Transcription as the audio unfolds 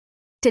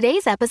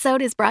Today's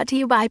episode is brought to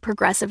you by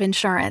Progressive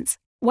Insurance.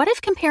 What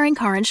if comparing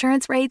car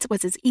insurance rates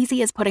was as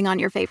easy as putting on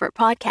your favorite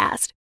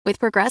podcast? With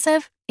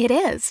Progressive, it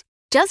is.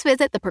 Just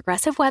visit the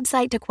Progressive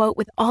website to quote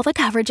with all the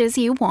coverages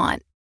you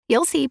want.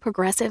 You'll see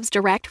Progressive's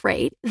direct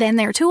rate, then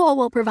their tool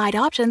will provide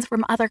options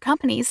from other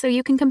companies so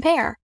you can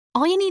compare.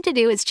 All you need to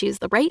do is choose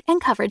the rate and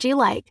coverage you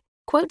like.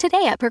 Quote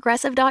today at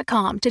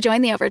Progressive.com to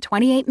join the over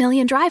 28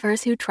 million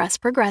drivers who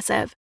trust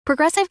Progressive.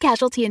 Progressive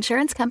Casualty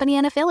Insurance Company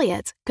and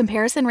Affiliates.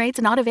 Comparison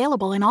rates not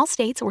available in all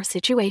states or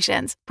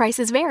situations.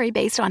 Prices vary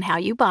based on how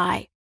you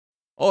buy.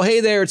 Oh, hey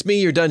there, it's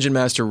me, your Dungeon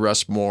Master,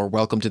 Russ Moore.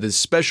 Welcome to this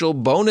special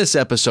bonus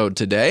episode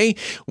today,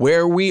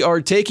 where we are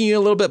taking you a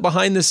little bit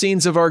behind the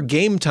scenes of our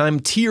Game Time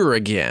tier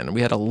again.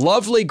 We had a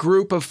lovely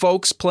group of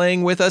folks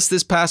playing with us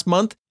this past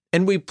month,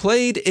 and we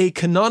played a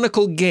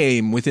canonical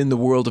game within the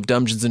world of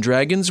Dungeons &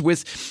 Dragons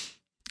with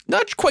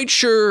not quite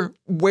sure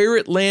where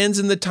it lands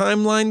in the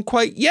timeline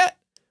quite yet.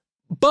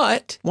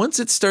 But once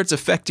it starts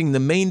affecting the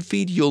main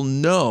feed, you'll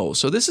know.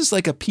 So this is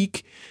like a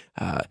peek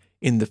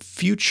in the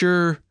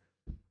future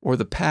or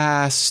the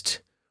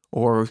past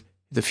or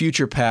the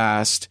future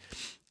past.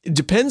 It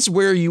depends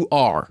where you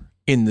are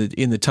in the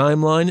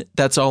timeline.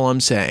 That's all I'm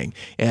saying.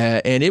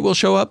 And it will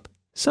show up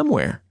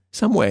somewhere,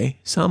 some way,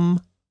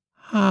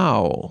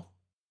 somehow.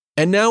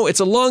 And now it's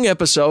a long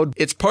episode.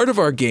 It's part of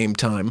our game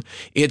time.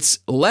 It's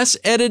less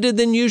edited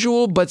than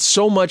usual, but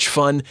so much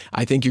fun.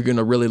 I think you're going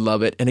to really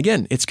love it. And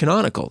again, it's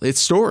canonical.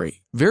 It's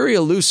story. Very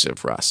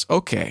elusive, Russ.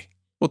 Okay.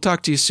 We'll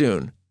talk to you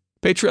soon.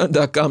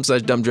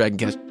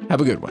 Patreon.com/dumbdragoncast.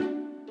 Have a good one.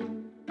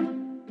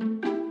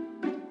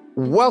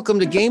 Welcome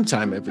to Game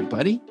Time,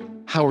 everybody.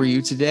 How are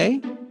you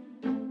today?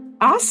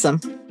 Awesome.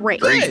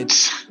 Great.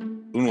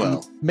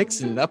 Well,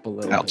 Mixing it up a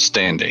little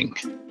outstanding.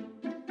 bit.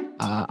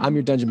 I'm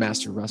your Dungeon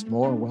Master, Russ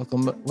Moore.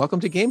 Welcome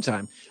to Game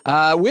Time.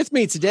 With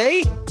me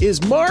today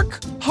is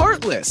Mark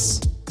Heartless.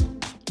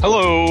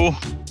 Hello.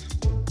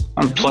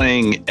 I'm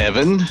playing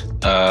Evan.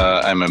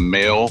 I'm a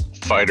male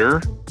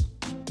fighter.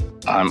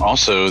 I'm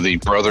also the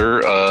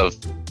brother of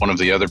one of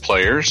the other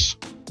players,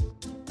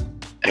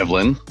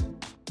 Evelyn,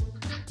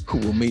 Who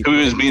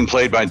is being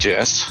played by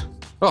Jess.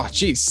 Oh,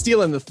 geez,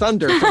 stealing the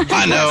thunder.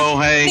 I know.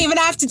 I Hey, don't even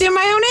have to do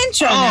my own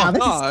intro now.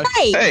 This is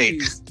great. hey,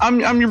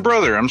 I'm your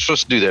brother. I'm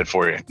supposed to do that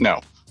for you.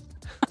 No.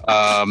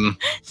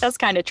 That's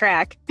kind of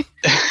track.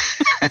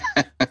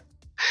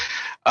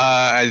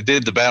 I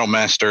did the Battle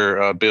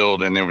Master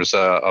build, and there was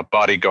a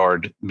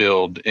bodyguard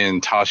build in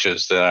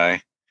Tasha's that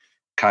I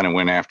kind of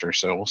went after.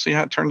 So we'll see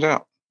how it turns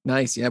out.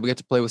 Nice. Yeah, we got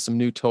to play with some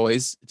new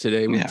toys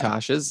today with Yeah.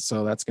 Tasha's.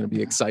 So that's going to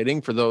be exciting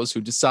for those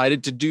who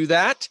decided to do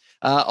that.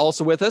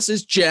 Also with us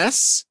is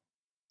Jess.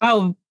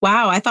 Oh,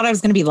 wow. I thought I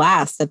was going to be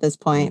last at this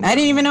point. I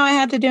didn't even know I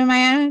had to do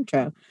my own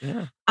intro.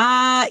 Yeah.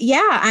 I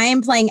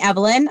am playing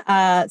Evelyn,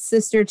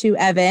 sister to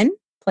Evan,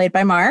 played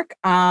by Mark.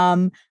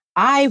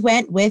 I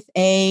went with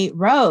a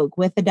rogue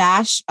with a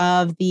dash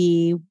of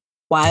the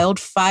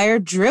wildfire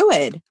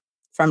druid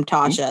from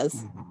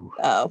Tasha's.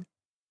 So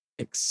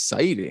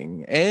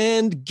Exciting.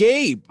 And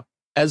Gabe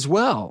as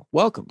well.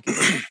 Welcome.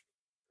 Gabe.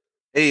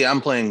 Hey,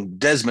 I'm playing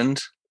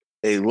Desmond,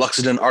 a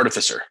Luxodon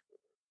artificer.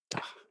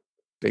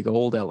 Big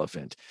old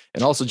elephant.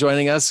 And also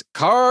joining us,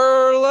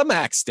 Carla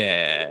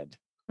Maxted.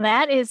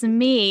 That is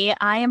me.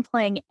 I am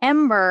playing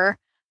Ember,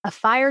 a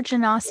Fire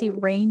Genasi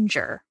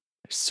Ranger.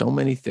 There's so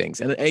many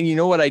things. And you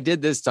know what I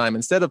did this time?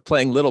 Instead of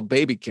playing little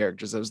baby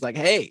characters, I was like,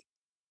 hey,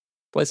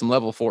 play some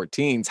level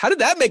 14s. How did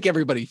that make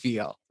everybody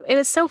feel? It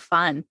was so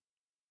fun.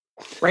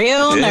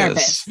 real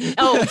Yes. nervous.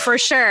 Oh, for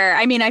sure.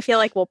 I mean, I feel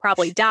like we'll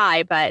probably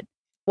die, but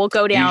we'll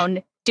go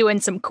down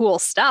doing some cool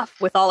stuff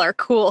with all our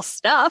cool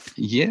stuff.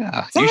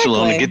 Yeah. Exactly. Usually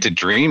only get to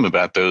dream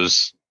about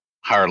those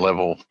higher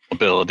level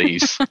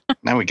abilities.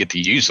 Now we get to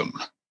use them.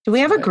 Do we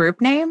have a group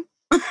name?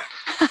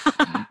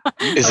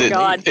 Is Oh, it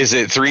God. is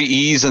it 3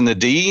 E's and the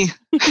D?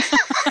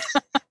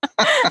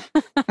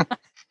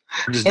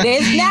 It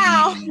is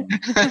now.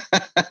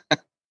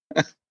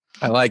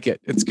 I like it.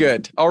 It's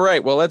good. All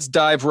right. Well, let's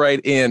dive right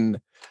in.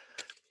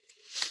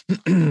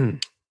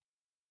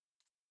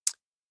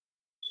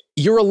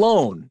 You're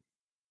alone,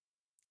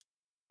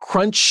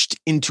 crunched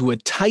into a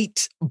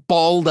tight,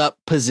 balled up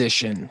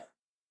position.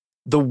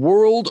 The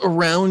world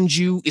around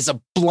you is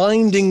a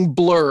blinding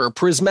blur.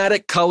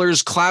 Prismatic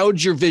colors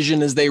cloud your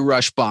vision as they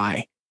rush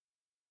by.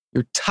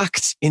 You're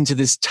tucked into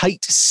this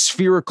tight,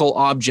 spherical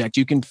object.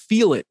 You can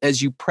feel it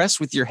as you press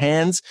with your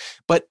hands,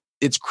 but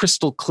it's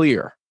crystal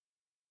clear.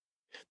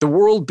 The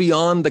world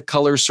beyond the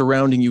colors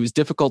surrounding you is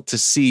difficult to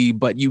see,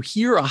 but you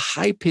hear a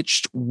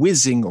high-pitched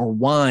whizzing or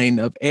whine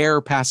of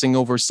air passing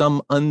over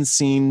some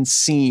unseen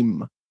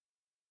seam.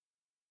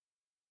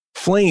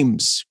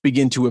 Flames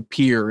begin to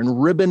appear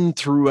and ribbon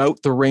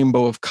throughout the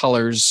rainbow of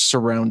colors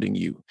surrounding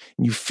you.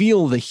 And you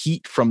feel the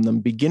heat from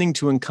them beginning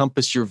to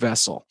encompass your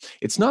vessel.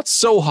 It's not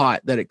so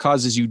hot that it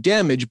causes you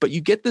damage, but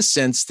you get the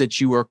sense that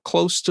you are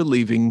close to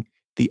leaving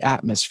the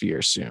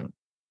atmosphere soon.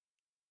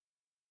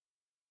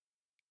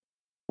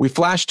 We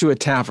flash to a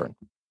tavern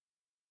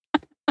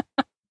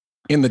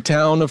in the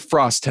town of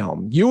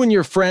Frosthelm. You and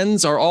your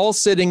friends are all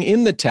sitting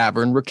in the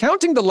tavern,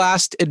 recounting the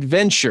last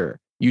adventure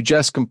you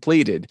just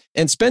completed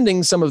and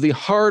spending some of the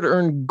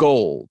hard-earned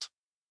gold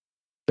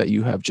that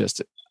you have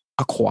just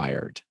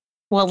acquired.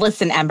 Well,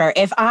 listen, Ember,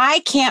 if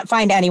I can't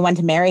find anyone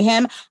to marry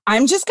him,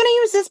 I'm just going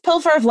to use this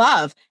pilfer of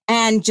love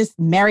and just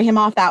marry him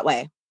off that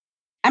way.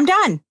 I'm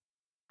done.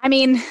 I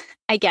mean,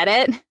 I get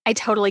it. I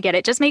totally get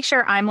it. Just make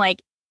sure I'm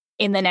like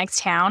in the next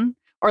town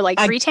or like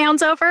 3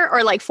 towns over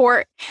or like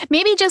 4,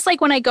 maybe just like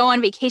when I go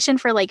on vacation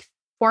for like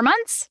 4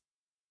 months,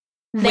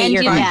 then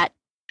do that.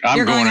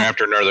 I'm going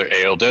after another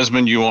ale.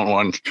 Desmond, you want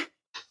one?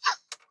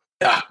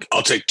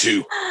 I'll take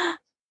 2.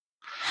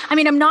 I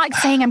mean, I'm not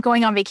saying I'm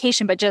going on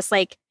vacation, but just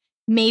like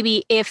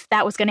maybe if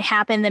that was going to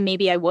happen, then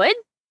maybe I would.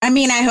 I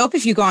mean, I hope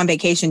if you go on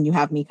vacation, you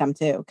have me come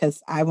too,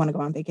 because I want to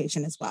go on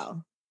vacation as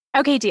well.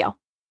 Okay, deal.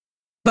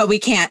 But we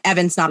can't.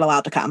 Evan's not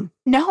allowed to come.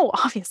 No,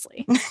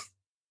 obviously.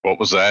 What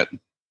was that?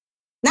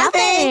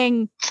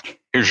 Nothing.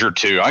 Here's your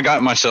 2. I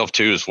got myself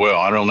 2 as well.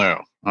 I don't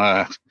know.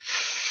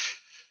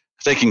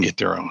 They can get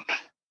their own.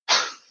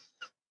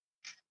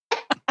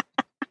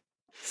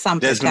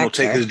 Desmond will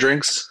take his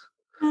drinks,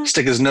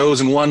 stick his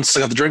nose in one,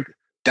 suck out the drink,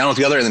 down with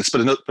the other, and then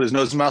put his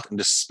nose in his mouth and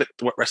just spit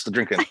the rest of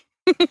the drink in.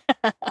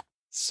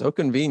 So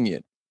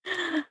convenient.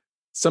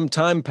 Some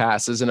time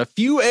passes and a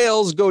few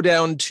ales go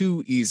down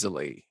too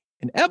easily.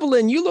 And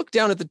Evelyn, you look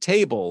down at the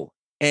table,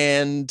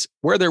 and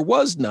where there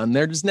was none,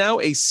 there is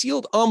now a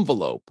sealed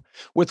envelope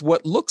with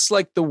what looks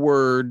like the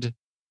word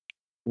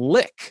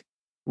L.I.C.K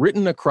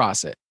written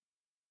across it.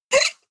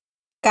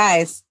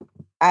 Guys,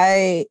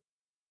 I'm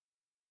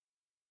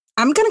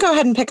going to go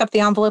ahead and pick up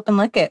the envelope and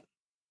lick it.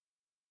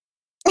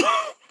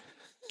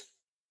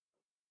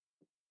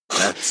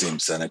 That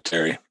seems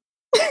sanitary.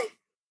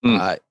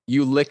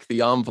 You lick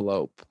the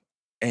envelope,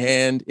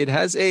 and it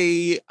has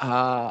it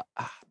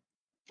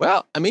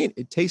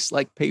tastes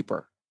like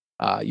paper.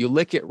 You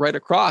lick it right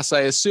across, I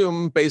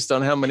assume, based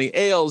on how many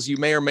ales you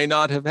may or may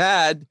not have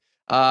had.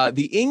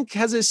 The ink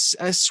has a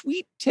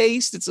sweet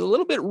taste. It's a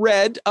little bit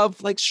red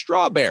of like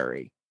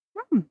strawberry,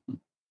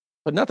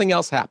 but nothing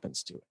else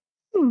happens to it.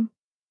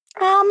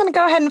 I'm going to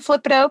go ahead and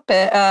flip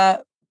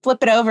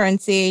it over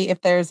and see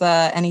if there's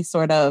any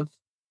sort of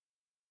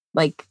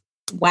like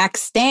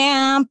wax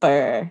stamp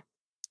or.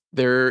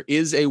 There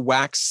is a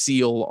wax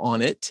seal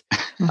on it.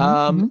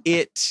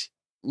 It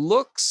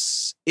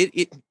looks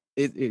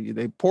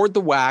they poured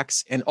the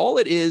wax, and all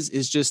it is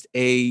just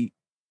a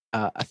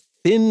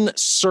thin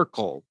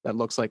circle that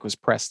looks like was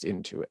pressed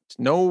into it.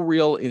 No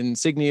real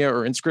insignia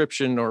or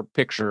inscription or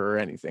picture or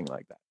anything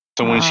like that.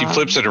 So when she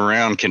flips it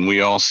around, can we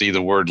all see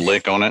the word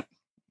 "lick" on it?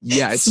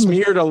 Yeah, it's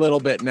smeared a little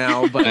bit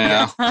now, but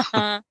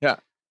yeah.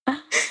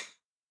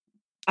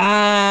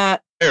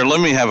 Here,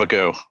 let me have a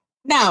go.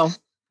 No,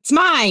 it's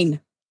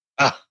mine.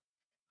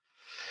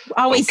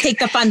 Always take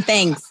the fun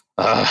things.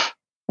 And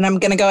I'm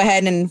going to go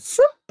ahead and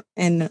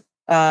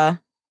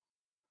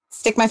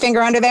stick my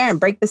finger under there and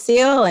break the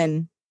seal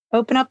and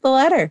open up the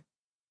letter.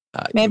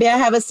 Maybe I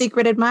have a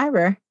secret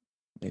admirer.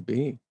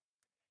 Maybe.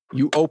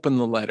 You open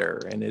the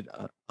letter and it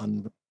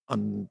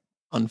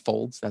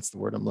unfolds. That's the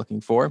word I'm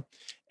looking for.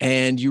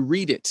 And you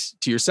read it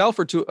to yourself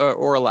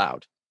or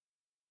aloud.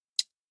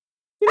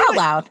 Out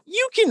loud.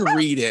 You can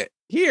read it.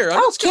 Here, I'm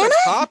just going to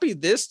copy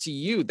this to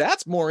you.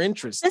 That's more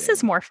interesting. This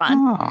is more fun.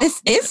 Oh.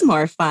 This is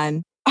more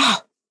fun.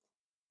 Oh,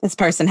 this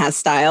person has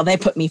style. They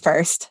put me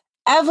first.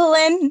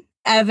 Evelyn,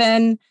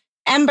 Evan,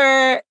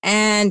 Ember,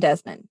 and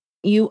Desmond.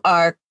 You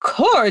are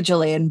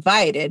cordially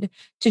invited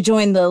to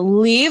join the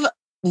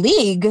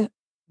League,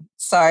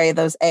 sorry,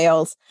 those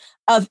ales,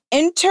 of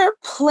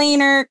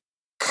interplanar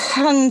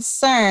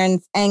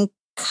concerns and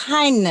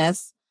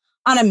kindness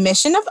on a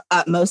mission of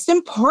utmost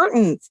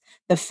importance.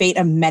 The fate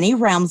of many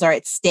realms are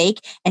at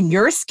stake, and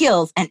your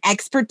skills and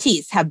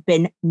expertise have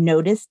been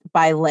noticed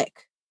by L.I.C.K.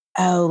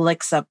 Oh,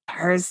 L.I.C.K's a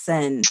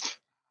person,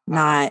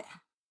 not...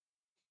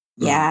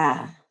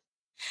 Yeah.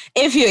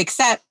 If you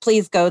accept,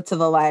 please go to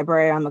the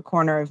library on the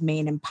corner of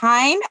Main and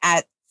Pine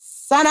at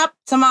sunup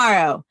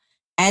tomorrow.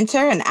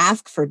 Enter and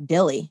ask for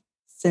Dilly.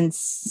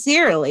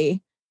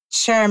 Sincerely,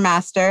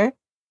 Chairmaster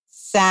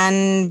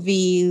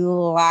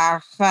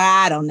Sanvila,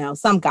 I don't know,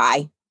 some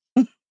guy.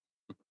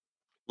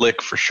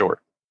 L.I.C.K for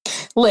short.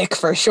 L.I.C.K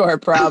for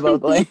short,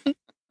 probably.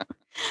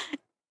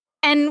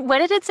 And what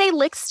did it say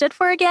L.I.C stood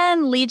for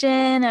again?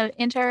 Legion of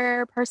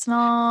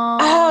Interpersonal.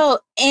 Oh,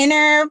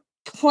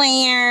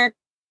 interplanar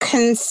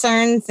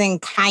concerns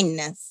and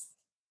kindness.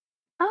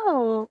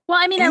 Oh, well,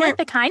 I mean, I like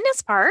the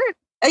kindness part.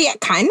 Oh, yeah,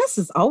 kindness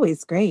is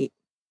always great.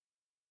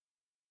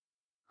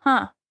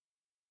 Huh.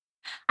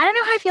 I don't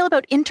know how I feel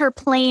about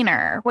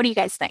interplanar. What do you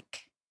guys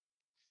think?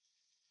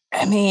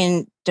 I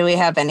mean, do we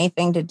have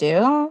anything to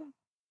do?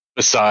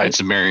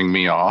 Besides marrying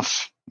me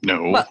off?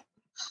 No. Well,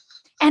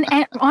 and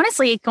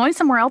honestly, going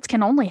somewhere else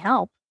can only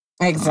help.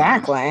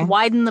 Exactly.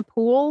 Widen the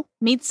pool,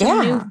 meet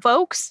some new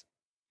folks.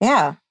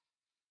 Yeah.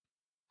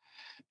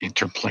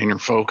 Interplanar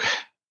folk.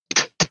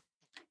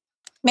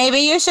 Maybe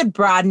you should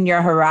broaden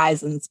your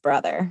horizons,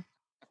 brother.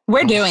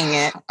 We're doing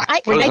it.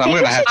 I'm going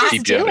to have to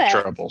keep you out of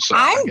trouble. So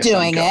I'm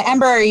doing it.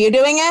 Ember, are you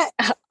doing it?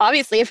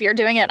 Obviously, if you're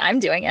doing it, I'm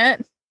doing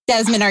it.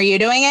 Desmond, are you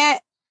doing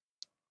it?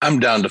 I'm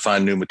down to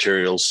find new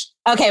materials.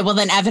 Okay, well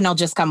then Evan will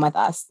just come with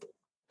us.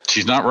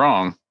 She's not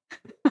wrong.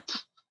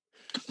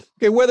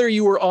 Okay, whether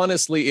you were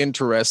honestly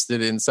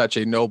interested in such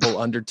a noble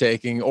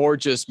undertaking or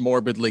just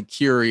morbidly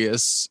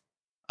curious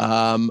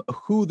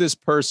who this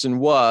person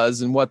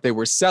was and what they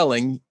were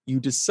selling, you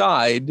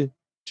decide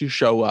to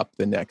show up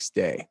the next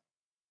day.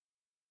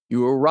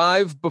 You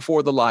arrive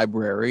before the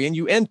library and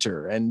you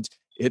enter, and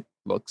it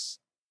looks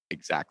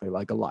exactly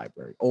like a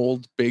library.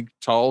 Old, big,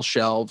 tall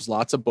shelves,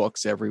 lots of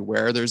books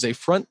everywhere. There's a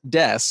front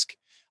desk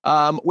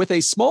with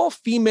a small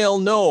female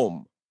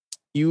gnome.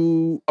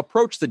 You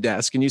approach the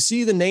desk and you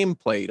see the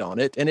nameplate on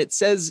it, and it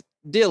says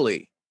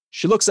Dilly.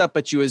 She looks up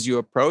at you as you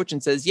approach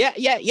and says, yeah.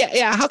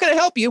 How can I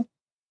help you?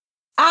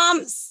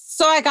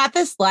 So I got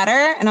this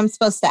letter and I'm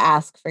supposed to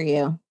ask for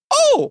you.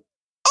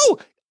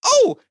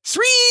 Oh,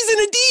 3 E's and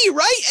a D,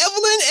 right?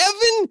 Evelyn,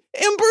 Evan,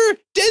 Ember,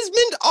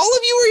 Desmond, all of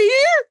you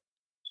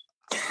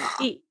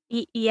are here?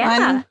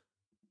 Yeah. 1,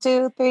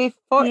 2, 3,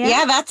 4.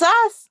 Yeah, that's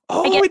us.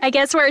 Oh, I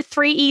guess we're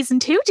 3 E's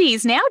and 2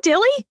 D's now,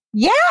 Dilly.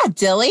 Yeah,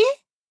 Dilly.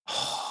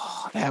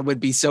 Oh, that would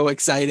be so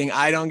exciting.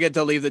 I don't get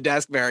to leave the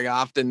desk very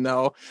often,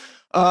 though.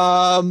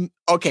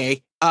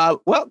 Okay.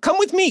 Well, come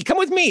with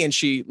me. And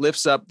she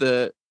lifts up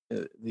the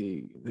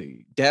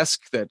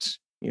desk that,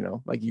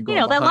 like you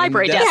go that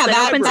library desk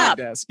that opens up.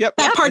 Desk. Yep.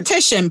 That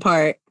partition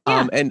part.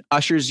 And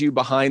ushers you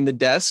behind the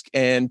desk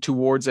and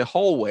towards a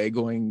hallway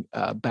going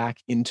back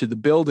into the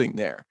building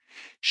there.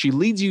 She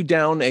leads you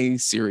down a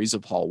series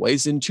of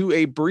hallways into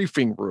a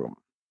briefing room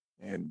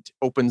and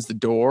opens the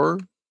door.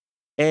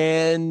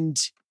 And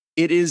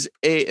it is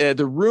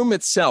the room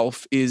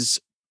itself is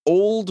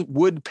old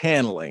wood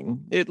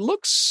paneling. It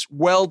looks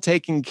well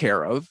taken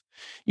care of.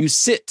 You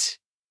sit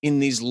in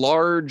these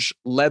large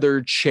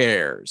leather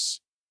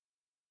chairs.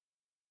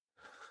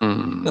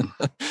 Around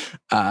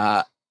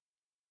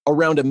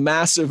a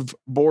massive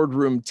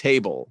boardroom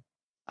table.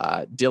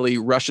 Dilly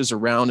rushes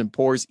around and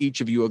pours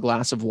each of you a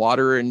glass of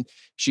water, and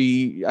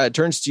she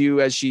turns to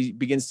you as she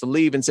begins to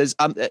leave and says,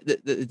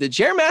 the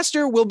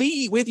chairmaster will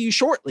be with you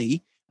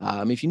shortly.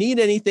 If you need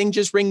anything,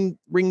 just ring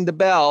the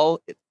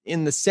bell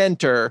in the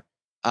center.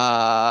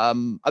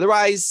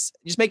 Otherwise,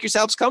 just make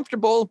yourselves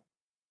comfortable.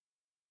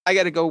 I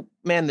got to go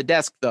man the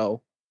desk,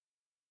 though.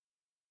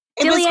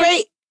 It was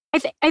great.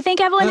 I think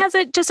Evelyn has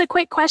just a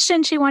quick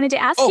question she wanted to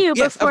ask you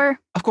before.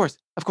 Of course.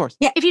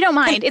 Yeah. If you don't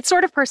mind, it's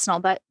sort of personal,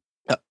 but.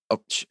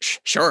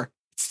 Sure.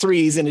 It's 3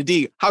 E's and a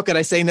D. How could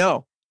I say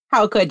no?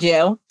 How could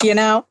you?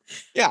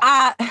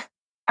 Yeah.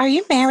 Are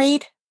you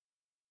married?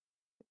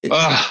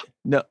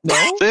 No.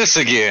 This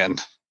again.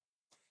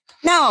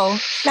 No.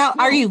 Now,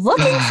 are you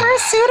looking for a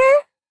suitor?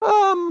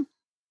 Well,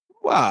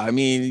 I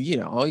mean,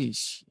 you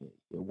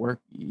work,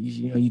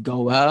 you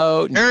go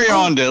out. Carry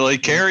on, Dilly.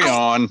 Carry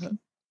on.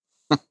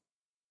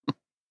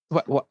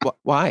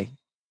 Why?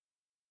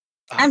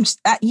 I'm just,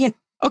 Okay,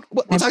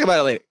 we'll talk about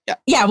it later.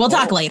 Yeah, we'll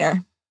talk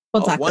later.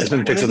 We'll talk later.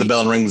 Desmond picks up the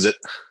bell and rings it.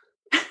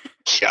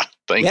 Yeah,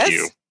 thank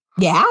you.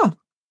 Yeah.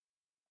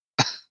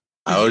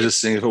 I was just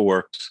seeing if it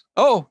worked.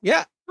 Oh,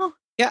 yeah. Oh,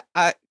 yeah.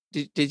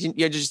 Did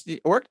you just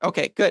worked?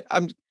 Okay, good.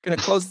 I'm gonna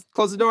close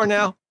the door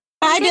now.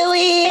 Bye, Dilly.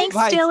 Thanks,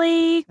 Bye.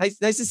 Dilly. Nice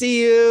to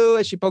see you.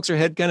 As she pokes her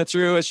head kind of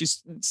through as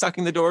she's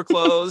sucking the door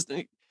closed.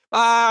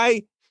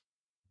 Bye.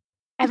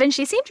 Evan,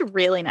 she seemed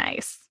really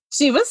nice.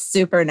 She was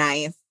super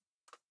nice.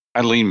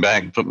 I lean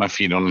back and put my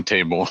feet on the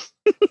table.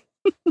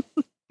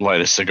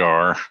 Light a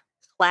cigar.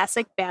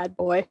 Classic bad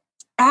boy.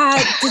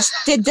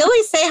 Did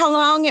Dilly say how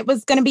long it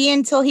was going to be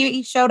until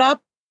he showed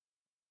up?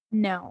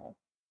 No.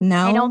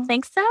 I don't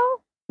think so.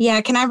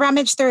 Yeah, can I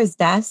rummage through his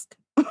desk?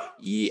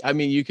 Yeah, I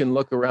mean, you can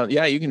look around.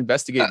 Yeah, you can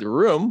investigate the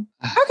room.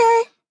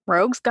 Okay.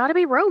 Rogue's got to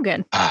be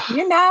rogan.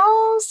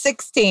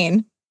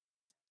 16.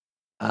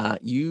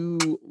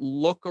 You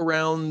look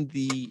around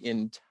the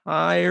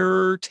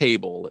entire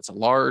table. It's a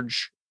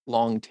large,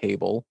 long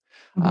table.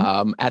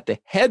 Mm-hmm. At the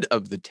head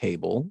of the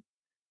table,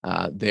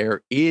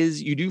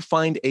 you do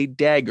find a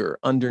dagger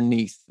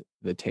underneath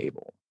the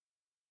table.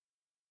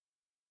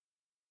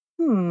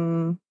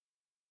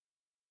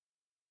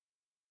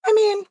 I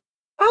mean,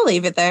 I'll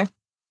leave it there.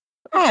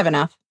 I have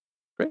enough.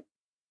 Great.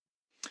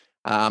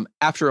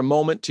 After a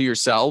moment to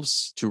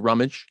yourselves to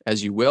rummage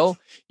as you will,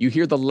 you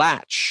hear the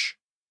latch.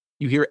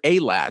 You hear a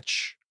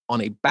latch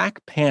on a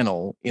back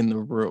panel in the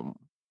room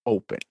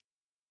open.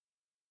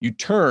 You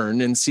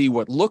turn and see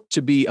what looked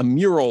to be a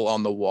mural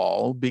on the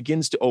wall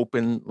begins to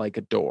open like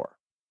a door.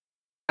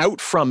 Out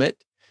from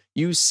it,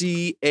 you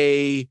see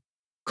a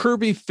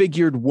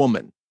curvy-figured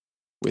woman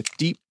with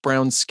deep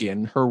brown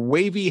skin, her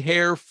wavy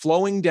hair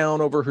flowing down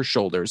over her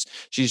shoulders.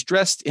 She's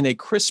dressed in a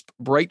crisp,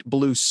 bright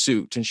blue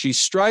suit, and she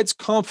strides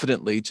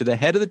confidently to the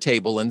head of the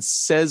table and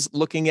says,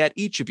 looking at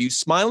each of you,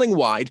 smiling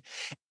wide,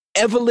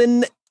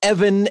 Evelyn,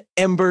 Evan,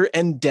 Ember,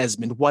 and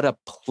Desmond, what a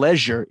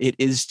pleasure it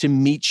is to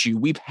meet you.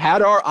 We've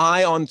had our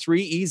eye on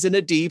 3 E's and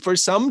a D for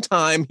some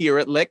time here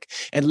at L.I.C.K,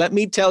 and let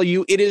me tell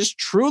you, it is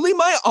truly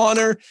my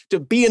honor to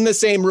be in the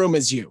same room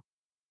as you.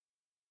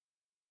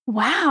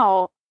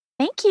 Wow.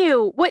 Thank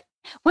you.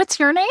 What's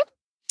your name?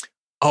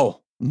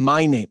 Oh,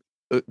 my name.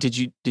 Did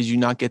you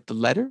not get the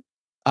letter?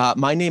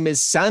 My name is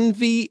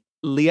Sanvi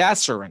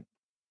Liasaran.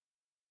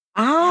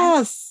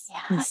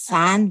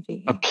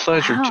 Sanvi. A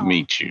pleasure to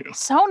meet you.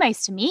 So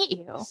nice to meet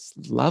you. It's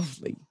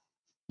lovely.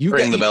 You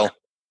Ring the bell.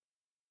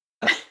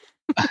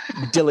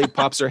 Dilly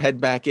pops her head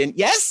back in.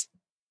 Yes?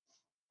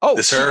 Oh,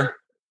 this her?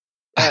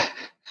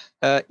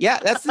 Yeah,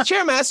 that's the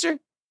chairmaster.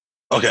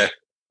 Okay.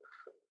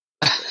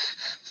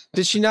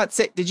 Did you not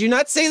say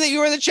that you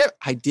were the chair?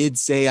 I did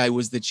say I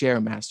was the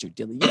chairmaster,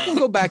 Dilly. You can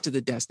go back to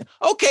the desk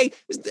now. Okay.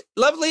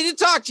 Lovely to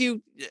talk to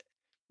you.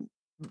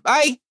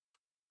 Bye.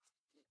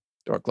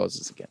 Door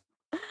closes again.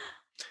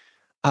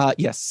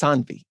 Yes,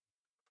 Sanvi.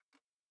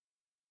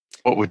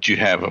 What would you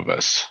have of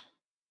us?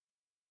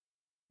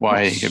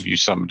 Why have you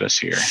summoned us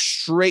here?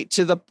 Straight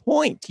to the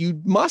point.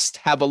 You must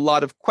have a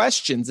lot of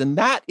questions, and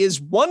that is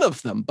one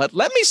of them. But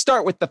let me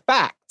start with the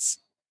facts.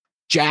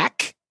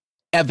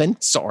 Evan,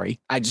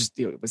 sorry.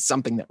 It was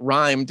something that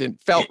rhymed and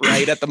felt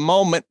right at the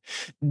moment.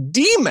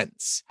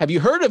 Demons. Have you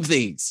heard of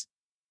these?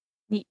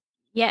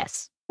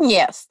 Yes.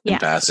 Yes. In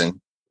passing.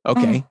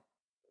 Okay.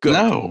 Good.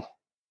 No.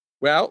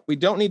 Well, we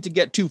don't need to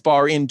get too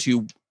far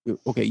into.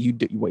 Okay,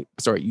 wait.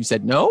 Sorry, you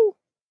said no?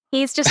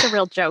 He's just a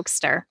real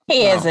jokester.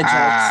 He is a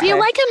jokester. Do you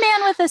like a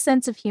man with a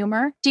sense of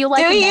humor? Do you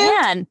like a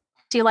man?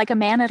 Do you like a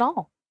man at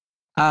all?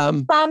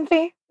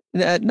 Sanvi?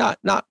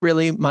 Not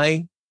really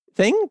my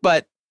thing,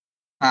 but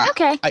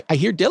okay. I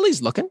hear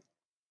Dilly's looking.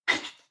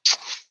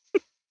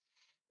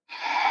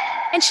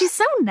 And she's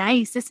so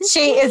nice, isn't she?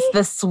 She is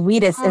the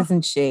sweetest,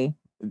 isn't she?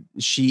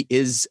 She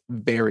is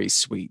very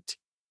sweet.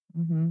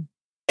 Mm-hmm.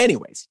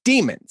 Anyways,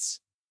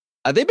 demons.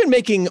 They've been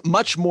making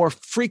much more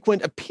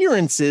frequent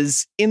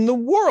appearances in the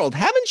world.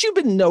 Haven't you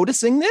been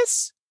noticing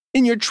this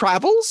in your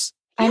travels?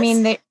 Yes. I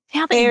mean, they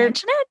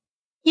mention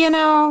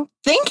it?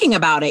 Thinking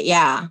about it.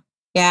 Yeah.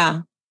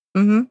 Yeah.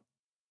 Mm-hmm.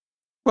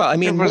 Well, I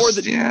mean,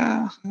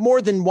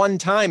 more than one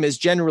time is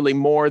generally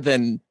more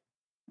than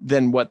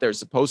what they're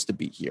supposed to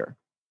be here.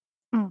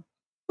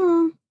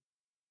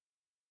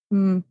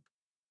 No?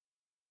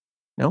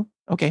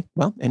 Okay.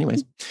 Well,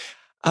 anyways,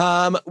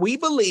 we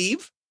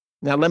believe.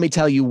 Now, let me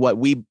tell you what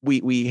we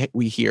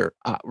here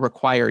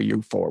require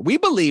you for. We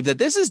believe that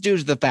this is due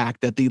to the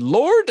fact that the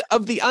Lord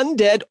of the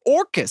Undead,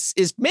 Orcus,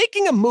 is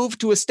making a move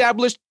to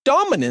establish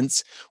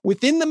dominance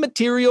within the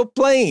material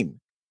plane.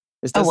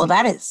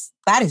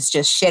 That is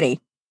just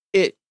shitty.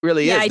 It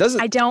really is.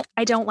 I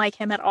don't like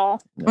him at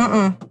all.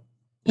 No.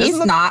 He's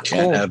not cool.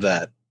 Can't have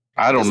that.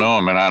 I don't know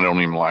him, and I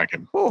don't even like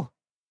him. Oh.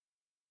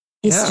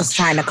 He's just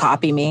trying to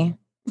copy me.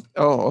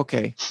 Oh,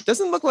 okay.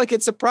 Doesn't look like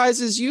it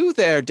surprises you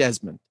there,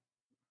 Desmond.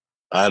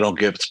 I don't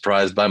get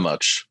surprised by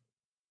much.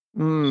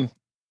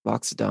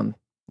 Lock's done.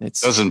 It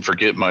doesn't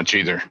forget much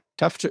either.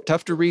 Tough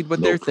to read what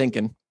they're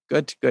thinking.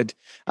 Good.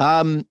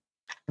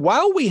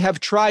 While we have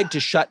tried to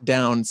shut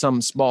down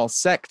some small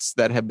sects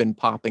that have been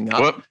popping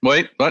up. What?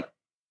 Wait, what?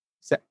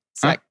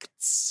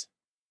 Sects.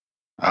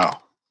 Oh.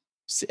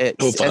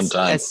 Fun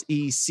time.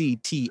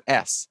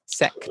 SECTS.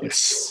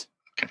 Sects.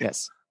 Okay.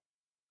 Yes.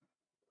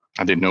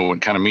 I didn't know what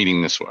kind of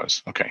meeting this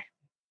was. Okay.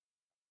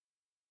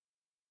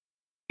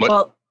 What?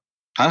 Well,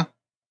 huh?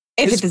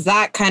 If it's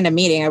that kind of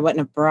meeting, I wouldn't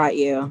have brought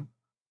you.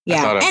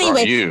 Yeah.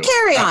 Anyway,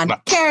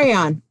 carry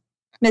on,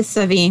 Miss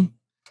Savine.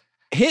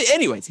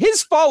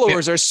 His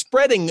followers are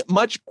spreading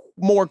much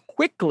more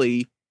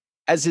quickly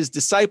as his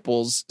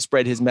disciples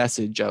spread his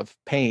message of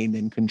pain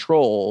and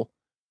control.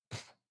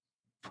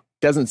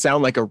 Doesn't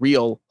sound like a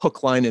real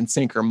hook, line, and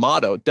sinker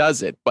motto,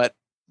 does it? But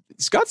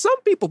it's got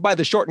some people by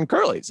the short and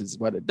curlies, is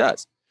what it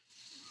does.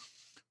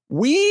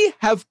 We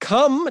have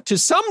come to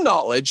some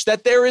knowledge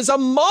that there is a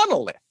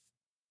monolith,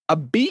 a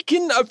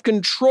beacon of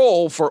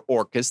control for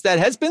Orcus that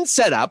has been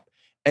set up,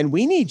 and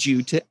we need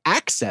you to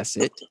access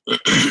it,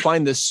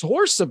 find the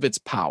source of its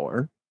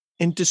power,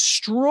 and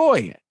destroy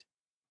it.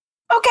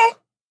 Okay.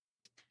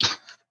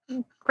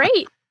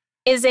 Great.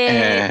 Is it?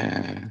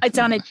 It's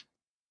on a.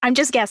 I'm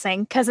just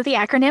guessing because of the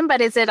acronym, but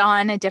is it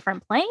on a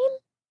different plane?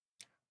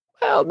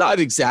 Well, not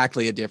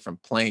exactly a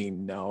different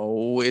plane.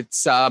 No,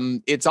 it's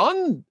on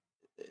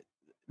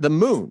the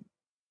moon.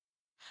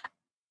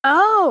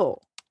 Oh.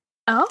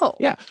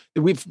 Yeah,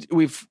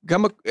 we've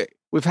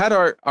had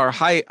our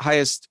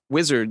highest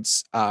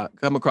wizards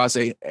come across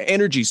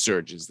energy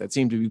surges that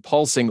seem to be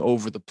pulsing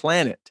over the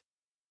planet.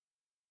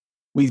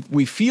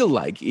 We feel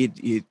like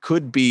it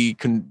could be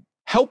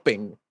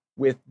helping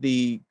with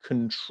the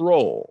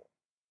control.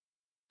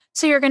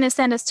 So you're going to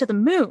send us to the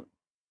moon?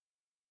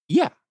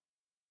 Yeah.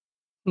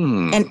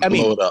 And I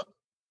mean, blow it up.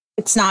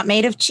 It's not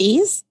made of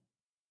cheese?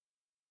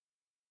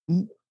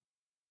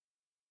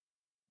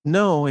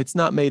 No, it's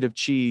not made of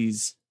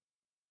cheese.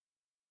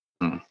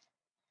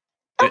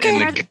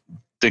 Okay. And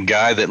the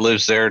guy that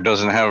lives there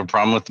doesn't have a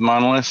problem with the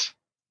monolith?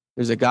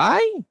 There's a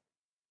guy?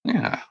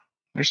 Yeah.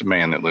 There's a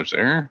man that lives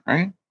there,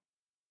 right?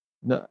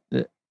 No.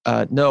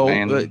 No.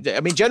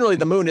 I mean, generally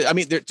the moon,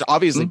 there's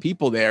obviously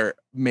people there,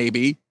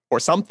 maybe,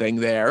 or something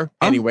there,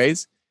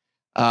 anyways.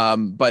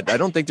 But I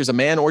don't think there's a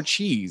man or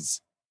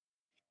cheese.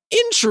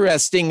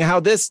 Interesting how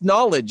this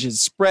knowledge is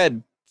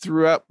spread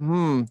throughout.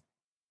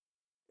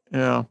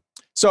 Yeah.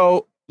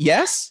 So,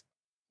 yes?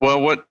 Well,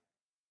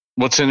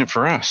 what's in it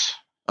for us?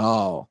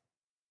 Oh.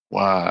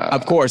 Wow.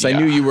 Of course, I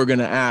knew you were going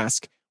to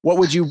ask. What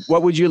would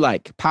you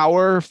like?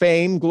 Power,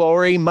 fame,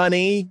 glory,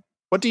 money?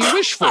 What do you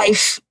wish for?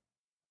 Life?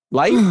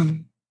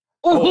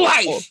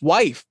 Life.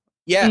 Wife.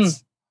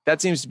 Yes.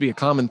 That seems to be a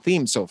common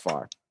theme so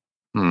far.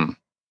 You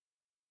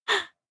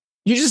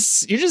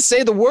just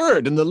say the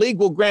word and the league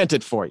will grant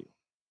it for you.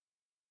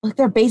 Look,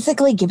 they're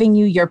basically giving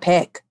you your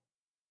pick.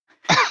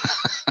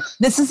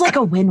 This is like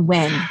a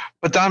win-win.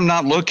 But I'm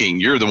not looking.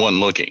 You're the one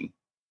looking.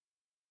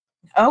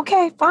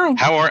 Okay, fine.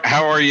 How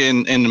are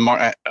you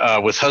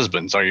with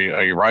husbands? Are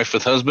you rife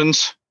with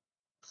husbands?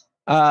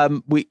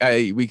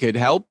 We could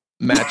help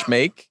match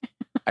make,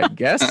 I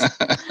guess,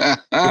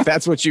 if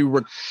that's what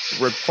you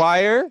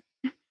require.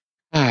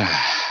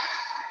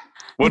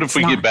 What if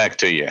we get back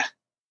to you?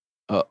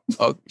 Oh,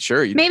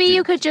 sure. Maybe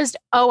you could just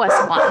owe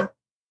us one.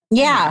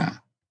 Yeah.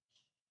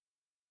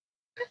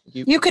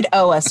 You could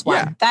owe us one.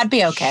 Yeah. That'd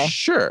be okay.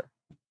 Sure.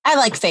 I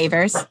like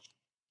favors.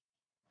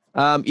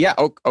 Yeah.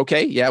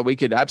 Okay. Yeah, we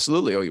could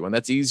absolutely owe you one.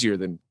 That's easier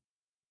than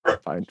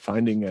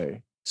finding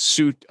a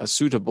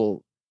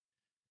suitable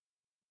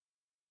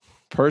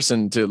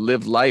person to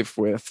live life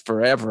with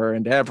forever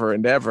and ever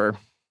and ever.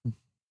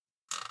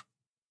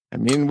 I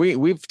mean,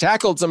 we've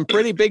tackled some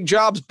pretty big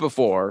jobs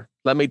before.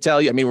 Let me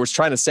tell you. I mean, we're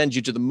trying to send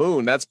you to the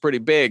moon. That's pretty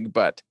big,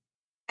 but.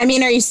 I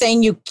mean, are you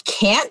saying you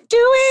can't do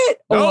it?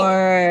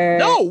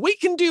 No, we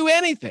can do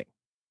anything.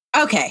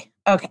 Okay.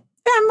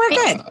 Then we're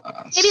good.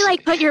 Maybe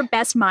like put your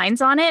best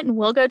minds on it and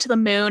we'll go to the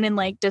moon and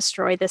like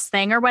destroy this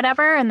thing or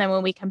whatever. And then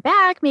when we come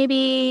back,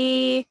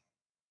 maybe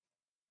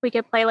we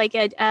could play like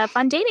a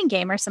fun dating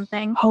game or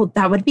something. Oh,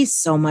 that would be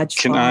so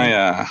much fun. Can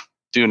I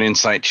do an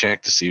insight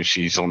check to see if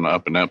she's on the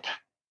up and up?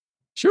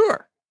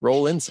 Sure.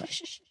 Roll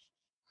insight.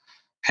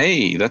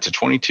 Hey, that's a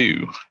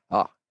 22.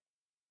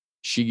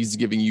 She's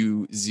giving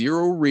you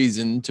zero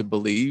reason to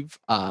believe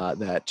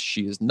that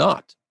she is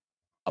not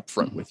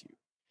upfront with you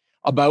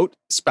about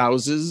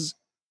spouses,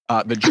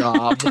 the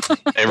job,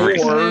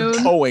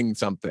 or owing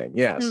something.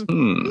 Yes.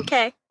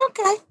 Okay.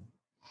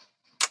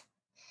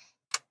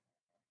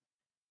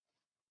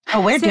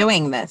 Oh, we're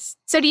doing this.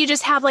 So do you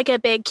just have like a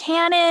big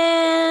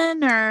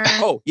cannon or?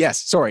 Oh,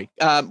 yes. Sorry.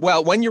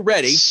 Well, when you're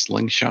ready.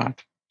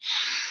 Slingshot.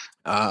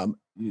 We'll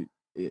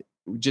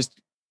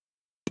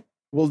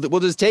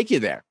just take you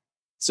there.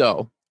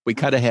 So we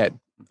cut ahead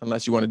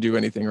unless you want to do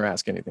anything or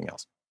ask anything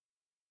else.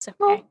 It's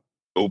okay.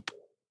 Nope.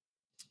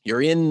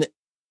 You're in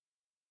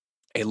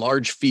a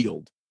large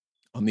field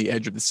on the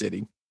edge of the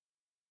city.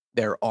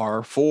 There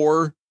are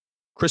 4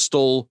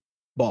 crystal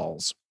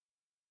balls.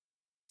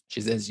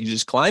 She says, you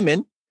just climb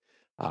in.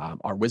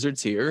 Our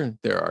wizards here,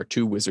 there are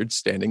 2 wizards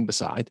standing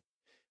beside,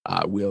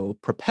 will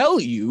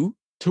propel you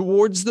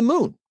towards the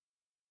moon.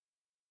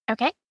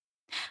 Okay.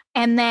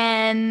 And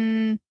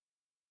then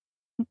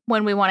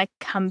when we want to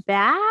come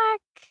back?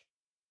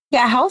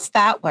 Yeah, how's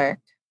that work?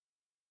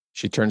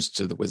 She turns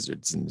to the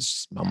wizards and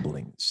is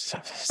mumbling. Just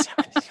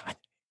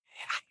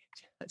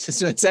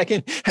a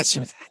second.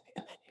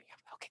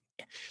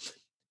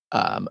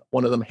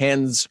 One of them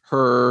hands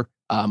her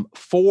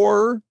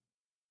 4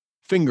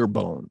 finger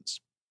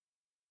bones.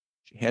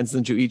 She hands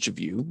them to each of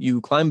you.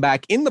 You climb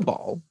back in the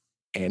ball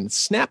and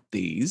snap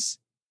these,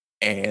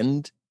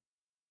 and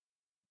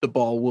the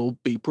ball will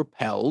be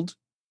propelled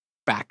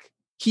back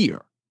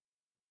here.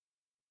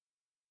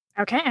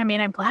 Okay. I mean,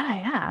 I'm glad I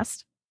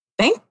asked.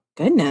 Thank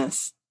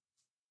goodness.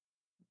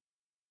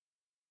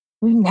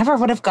 We never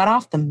would have got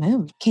off the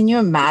moon. Can you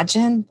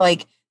imagine?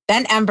 Like,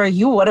 then, Ember,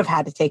 you would have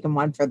had to take him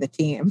one for the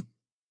team.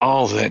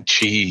 All that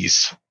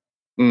cheese.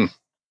 We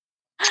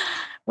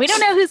don't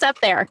know who's up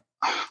there.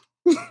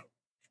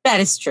 That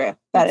is true.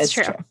 That is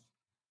true.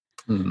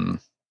 Okay,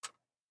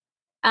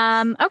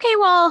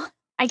 well,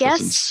 I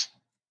guess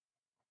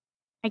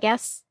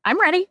I'm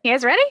ready. You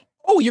guys ready?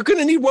 Oh, you're going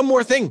to need one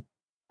more thing.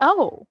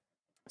 Oh.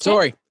 Okay.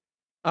 Sorry.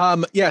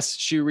 Yes,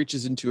 she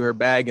reaches into her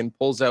bag and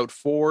pulls out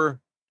 4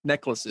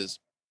 necklaces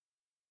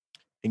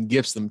and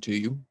gifts them to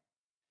you.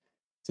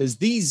 Says,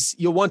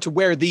 you'll want to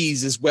wear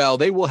these as well.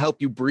 They will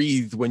help you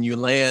breathe when you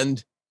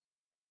land.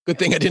 Good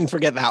thing I didn't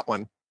forget that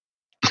one.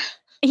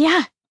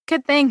 Yeah,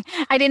 good thing.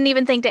 I didn't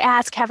even think to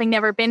ask, having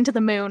never been to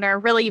the moon or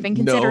really even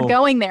considered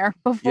going there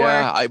before.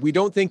 Yeah, we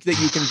don't think that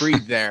you can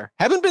breathe there.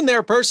 Haven't been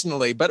there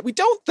personally, but we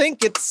don't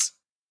think it's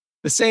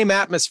the same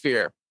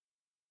atmosphere.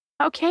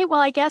 Okay, well,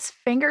 I guess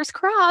fingers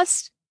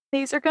crossed.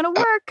 These are going to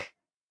work.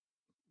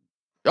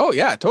 Oh,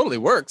 yeah, it totally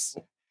works.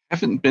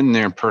 Haven't been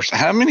there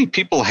personally. How many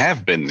people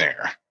have been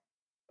there?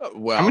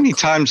 How many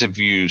times have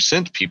you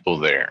sent people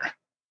there?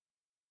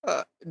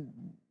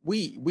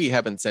 We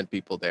haven't sent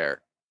people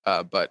there,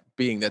 but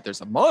being that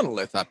there's a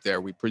monolith up there,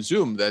 we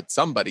presume that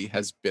somebody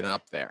has been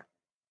up there.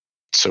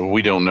 So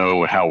we don't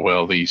know how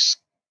well these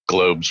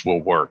globes will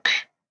work.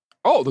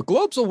 Oh, the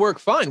globes will work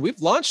fine.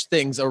 We've launched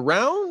things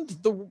around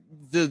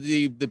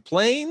the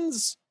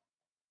planes,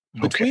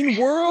 between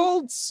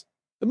worlds.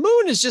 The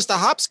moon is just a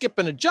hop, skip,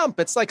 and a jump.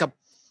 It's like a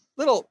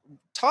little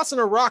tossing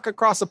a rock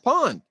across a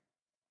pond.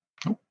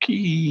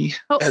 Spooky.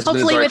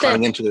 Hopefully with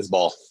climbing into this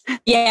ball.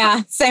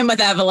 Yeah, same with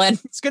Evelyn.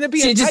 It's going to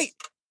be a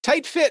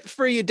tight fit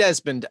for you,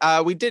 Desmond.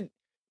 We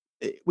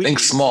think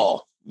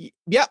small.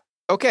 Yeah.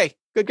 Okay.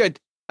 Good.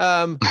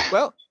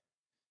 Well,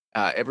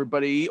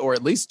 everybody, or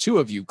at least two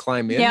of you,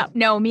 climb in. Yeah.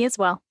 No, me as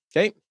well.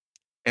 Okay.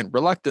 And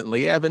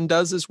reluctantly, Evan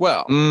does as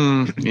well.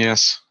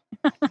 Yes.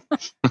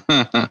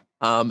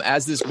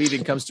 As this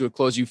meeting comes to a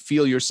close, you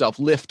feel yourself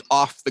lift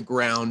off the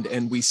ground,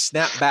 and we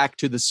snap back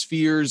to the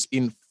spheres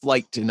in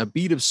flight, and a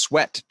bead of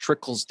sweat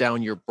trickles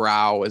down your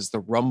brow as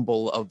the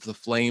rumble of the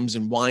flames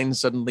and wine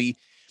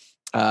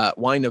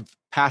of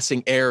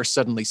passing air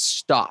suddenly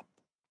stop.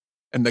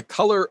 And the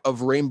color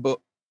of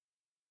rainbow,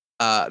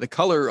 that's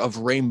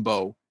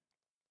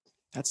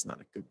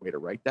not a good way to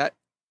write that.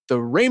 The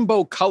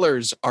rainbow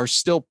colors are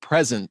still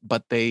present,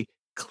 but they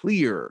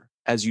clear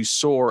as you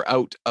soar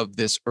out of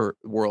this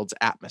world's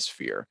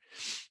atmosphere.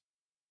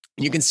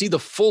 You can see the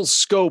full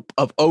scope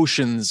of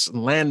oceans,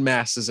 land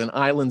masses, and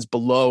islands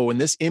below, and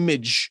this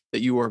image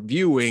that you are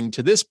viewing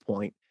to this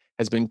point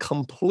has been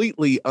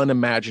completely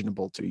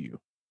unimaginable to you.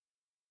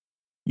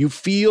 You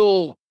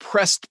feel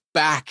pressed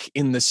back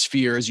in the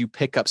sphere as you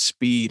pick up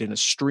speed, and a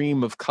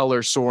stream of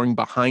color soaring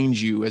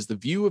behind you as the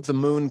view of the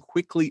moon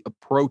quickly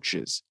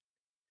approaches.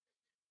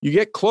 You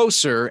get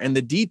closer, and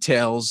the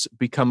details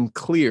become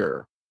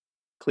clearer.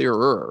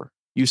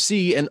 You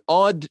see an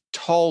odd,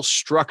 tall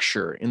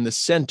structure in the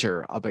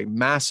center of a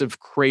massive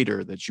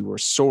crater that you are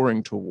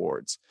soaring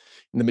towards.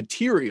 And the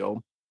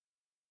material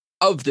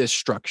of this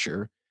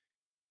structure,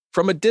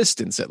 from a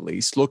distance at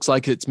least, looks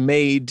like it's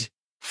made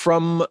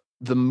from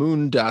the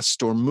moon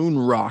dust or moon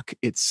rock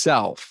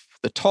itself.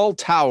 The tall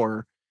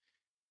tower,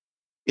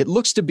 it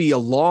looks to be a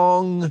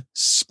long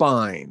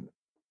spine,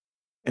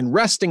 and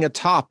resting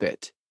atop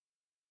it,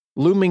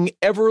 looming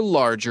ever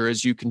larger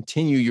as you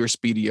continue your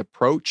speedy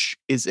approach,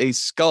 is a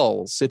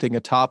skull sitting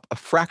atop a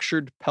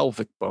fractured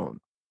pelvic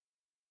bone.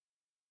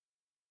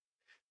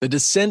 The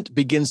descent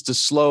begins to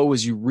slow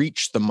as you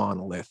reach the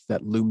monolith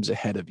that looms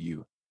ahead of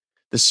you.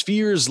 The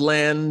spheres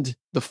land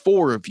the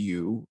four of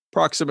you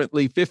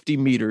approximately 50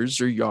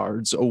 meters or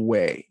yards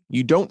away.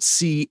 You don't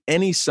see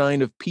any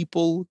sign of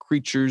people,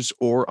 creatures,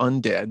 or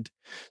undead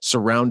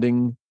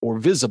surrounding or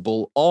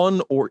visible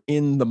on or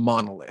in the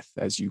monolith.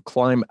 As you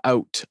climb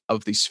out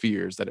of the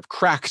spheres that have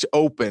cracked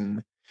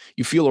open,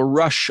 you feel a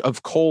rush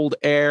of cold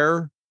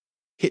air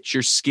hit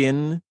your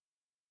skin,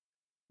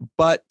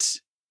 but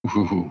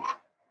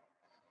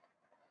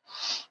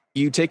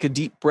you take a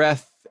deep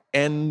breath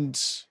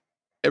and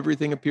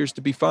everything appears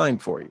to be fine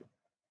for you.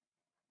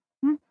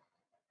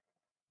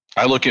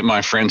 I look at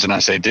my friends and I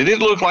say, did it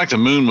look like the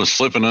moon was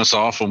flipping us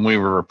off when we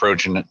were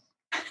approaching it?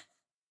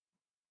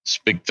 This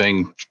big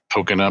thing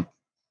poking up.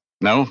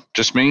 No,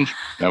 just me?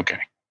 Okay.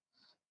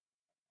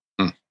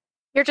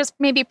 You're just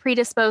maybe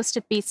predisposed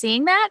to be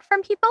seeing that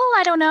from people.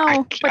 I don't know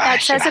what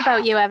that says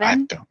about you,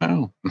 Evan. I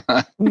don't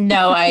know.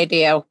 No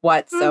idea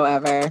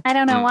whatsoever. I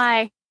don't know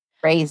why.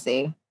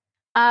 Crazy.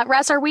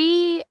 Russ, are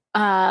we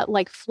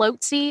like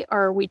floatsy,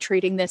 or are we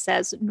treating this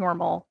as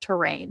normal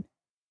terrain?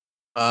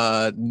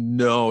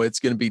 No, it's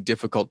going to be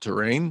difficult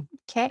terrain.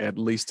 Okay. At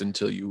least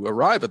until you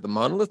arrive at the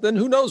monolith, then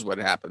who knows what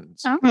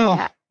happens. Oh,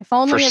 yeah. If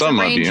only as a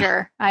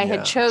ranger I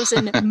had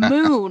chosen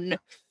moon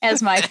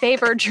as my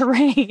favorite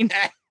terrain.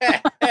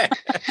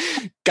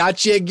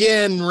 Got you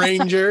again,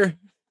 ranger.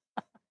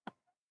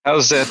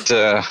 How's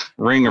that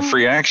ring of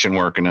free action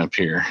working up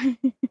here?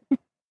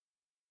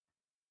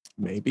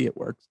 Maybe it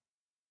works.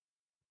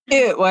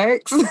 It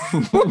works.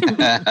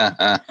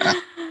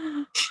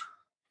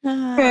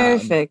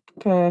 Perfect.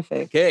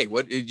 Okay,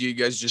 what did you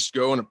guys just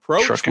go and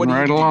approach? Trucking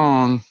right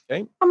along.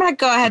 Okay. I'm going to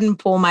go ahead and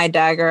pull my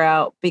dagger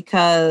out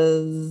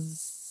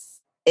because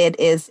it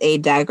is a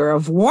dagger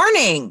of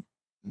warning.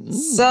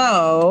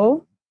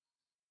 So,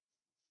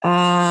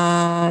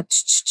 Evan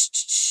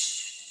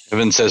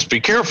says, be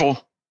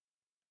careful.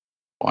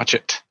 Watch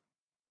it.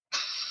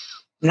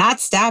 I'm not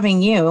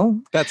stabbing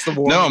you. That's the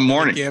warning. No,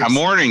 I'm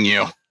warning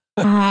you.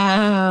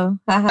 I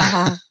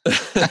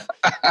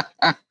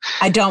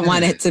don't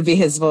want it to be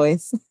his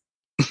voice.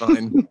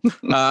 Fine.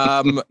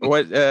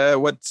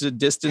 What's the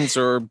distance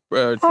or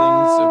things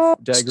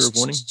of dagger of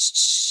warning?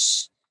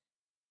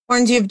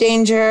 Warns you of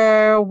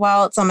danger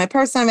while it's on my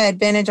person. I'm at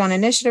advantage on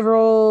initiative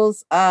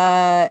rolls.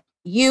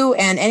 You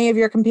and any of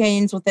your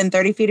companions within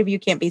 30 feet of you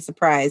can't be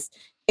surprised,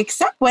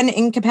 except when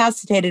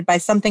incapacitated by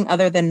something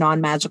other than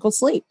non-magical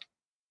sleep.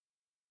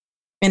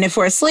 And if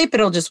we're asleep,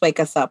 it'll just wake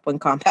us up when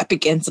combat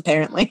begins,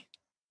 apparently.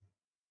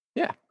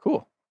 Yeah,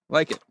 cool.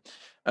 Like it.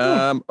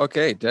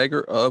 Okay,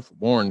 dagger of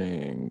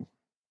warning.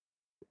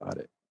 Got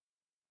it.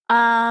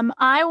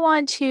 I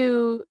want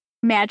to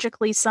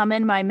magically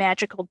summon my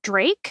magical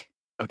drake.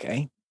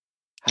 Okay.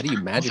 How do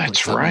you magically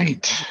that's summon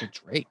right. magical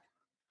drake?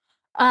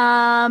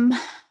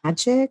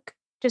 Magic?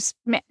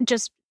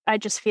 I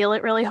just feel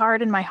it really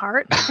hard in my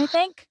heart, I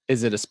think.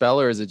 Is it a spell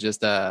or is it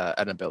just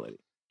an ability?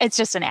 It's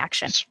just an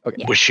action. Okay.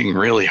 Yeah. Wishing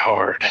really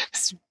hard.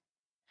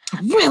 I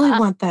really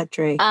want that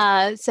drake.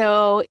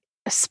 So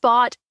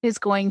Spot is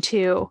going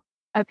to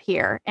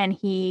appear, and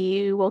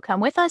he will come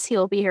with us. He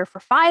will be here for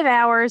 5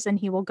 hours, and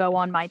he will go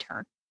on my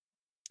turn.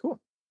 Cool.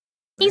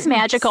 He's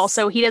magical,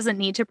 so he doesn't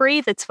need to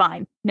breathe. It's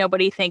fine.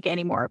 Nobody think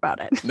any more about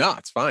it. No,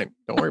 it's fine.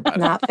 Don't worry about it.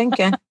 Not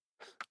thinking.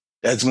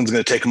 Desmond's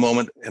going to take a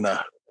moment and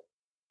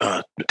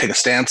take a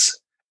stance,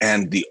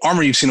 and the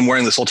armor you've seen him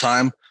wearing this whole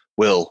time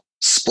will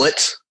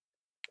split,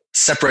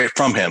 separate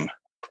from him,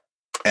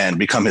 and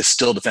become his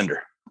still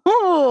defender.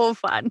 Oh,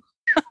 fun.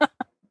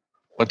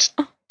 What's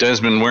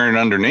Desmond wearing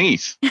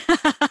underneath?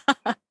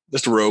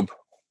 Just a robe.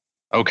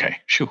 Okay,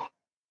 shoo.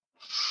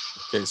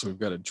 Okay, so we've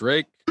got a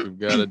Drake, we've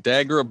got a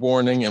Dagger of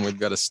Warning, and we've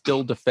got a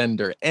Still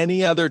Defender.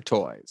 Any other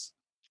toys?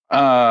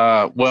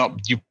 Well,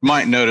 you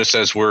might notice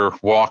as we're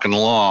walking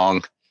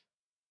along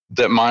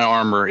that my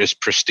armor is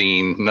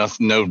pristine.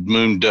 No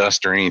moon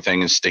dust or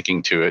anything is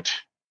sticking to it.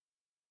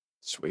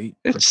 Sweet.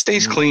 It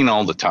stays clean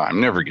all the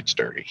time. Never gets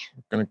dirty.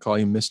 We're going to call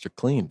you Mr.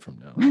 Clean from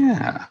now on.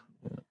 Yeah.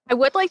 I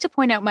would like to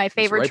point out my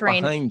favorite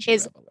terrain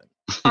is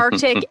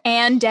Arctic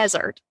and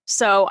desert.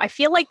 So I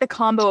feel like the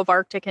combo of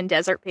Arctic and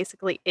desert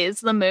basically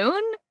is the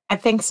moon. I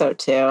think so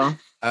too.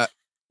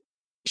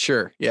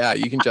 Sure. Yeah,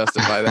 you can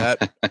justify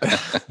that.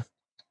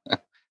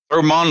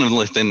 Throw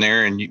monolith in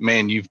there, and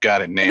you've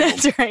got it nailed.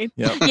 That's right.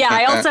 Yep. Yeah,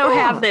 I also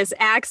have this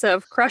axe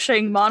of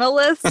crushing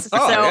monoliths.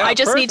 Yeah, I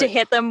just need to perfect.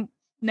 hit them.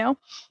 No.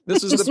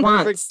 This is the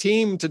perfect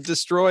team to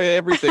destroy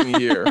everything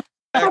here.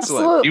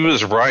 Excellent. Absolutely. He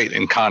was right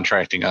in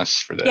contracting us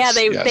for this. Yeah,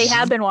 they Yes.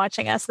 have been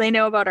watching us. They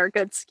know about our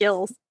good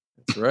skills.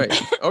 That's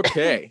right.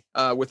 Okay.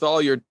 With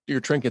all your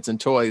trinkets and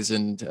toys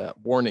and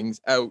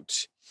warnings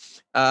out,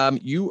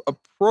 you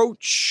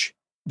approach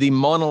the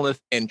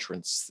monolith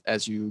entrance.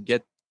 As you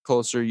get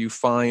closer, you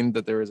find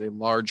that there is a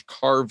large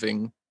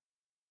carving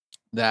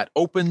that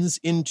opens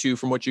into,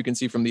 from what you can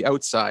see from the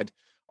outside,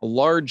 a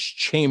large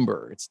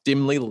chamber. It's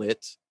dimly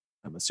lit.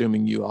 I'm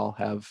assuming you all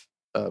have.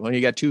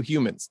 You got 2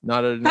 humans.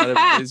 Not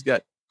everybody's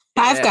got.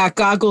 I've got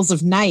goggles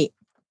of night.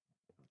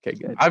 Okay,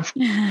 good.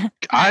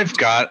 I've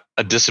got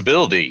a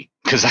disability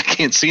because I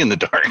can't see in the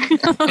dark.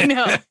 Oh,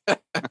 no.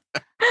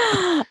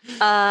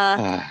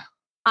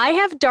 I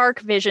have dark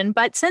vision,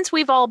 but since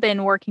we've all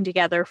been working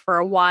together for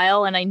a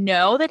while and I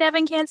know that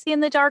Evan can't see in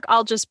the dark,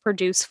 I'll just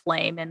produce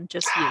flame and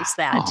just use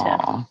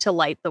that to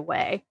light the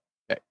way.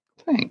 Okay.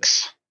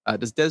 Thanks.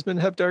 Does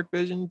Desmond have dark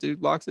vision? Do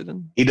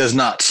Loxodon? He does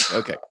not.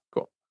 Okay,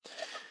 cool.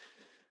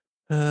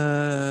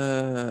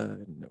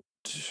 Note.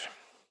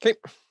 Okay.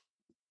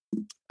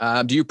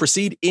 Do you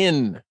proceed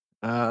in?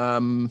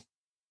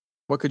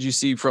 What could you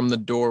see from the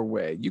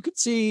doorway? You could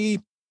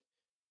see,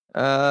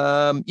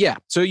 so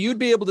you'd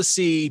be able to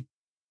see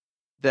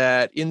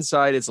that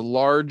inside is a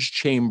large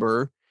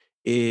chamber.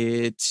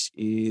 It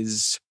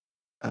is,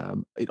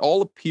 it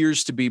all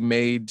appears to be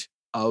made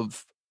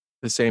of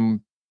the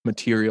same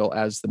material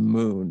as the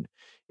moon.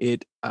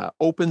 It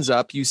opens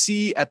up. You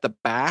see at the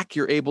back,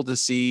 you're able to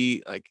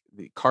see like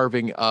the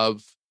carving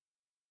of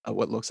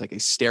what looks like a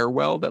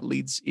stairwell that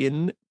leads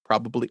in,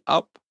 probably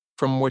up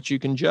from what you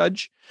can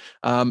judge.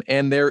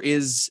 And there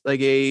is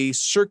like a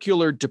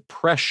circular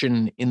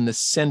depression in the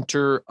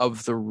center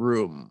of the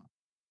room.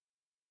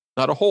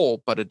 Not a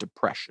hole, but a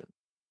depression.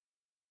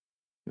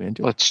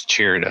 Let's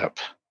cheer it up.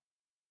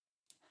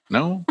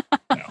 No?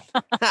 No.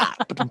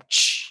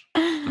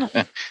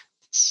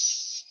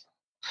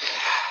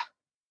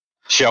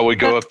 Shall we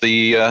go up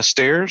the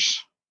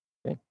stairs?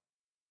 Okay.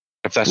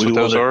 If that's what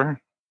those are?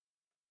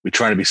 We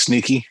trying to be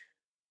sneaky?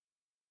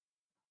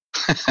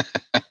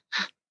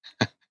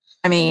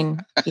 I mean,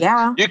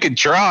 yeah. You could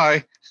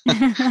try.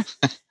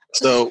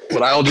 So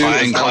what I'll do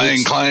is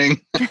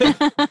clang.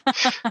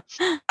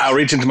 I'll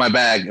reach into my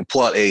bag and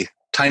pull out a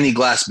tiny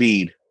glass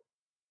bead.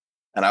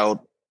 And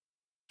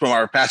from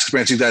our past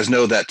experience, you guys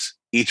know that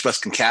each of us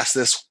can cast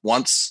this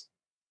once.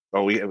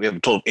 Or we have a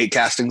total of 8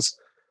 castings.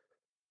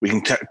 We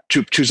can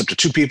choose up to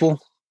 2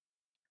 people.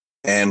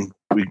 And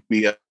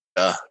an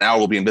hour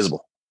will be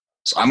invisible.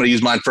 So I'm going to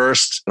use mine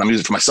first. And I'm going to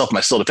use it for myself,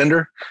 my Still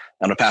Defender.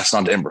 I'm going to pass it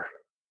on to Ember.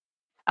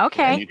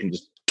 Okay. And you can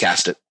just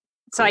cast it.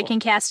 So I can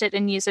cast it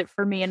and use it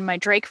for me and my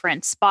Drake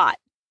friend, Spot.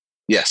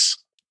 Yes.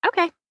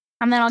 Okay.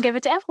 And then I'll give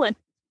it to Evelyn.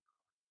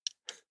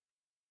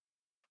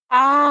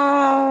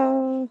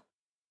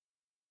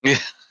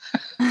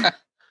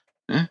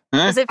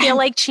 Does it feel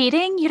like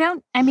cheating? You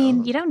don't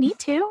need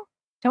to.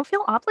 Don't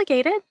feel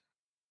obligated.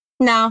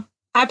 No,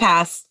 I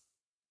pass.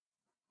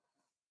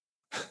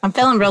 I'm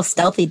feeling real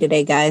stealthy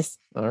today, guys.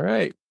 All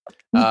right.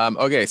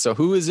 Okay, so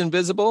who is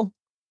invisible?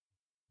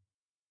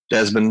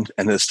 Desmond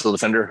and his Still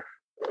Defender.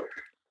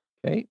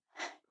 Okay.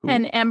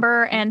 And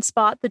Ember and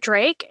Spot the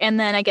Drake. And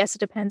then I guess it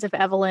depends if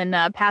Evelyn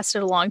passed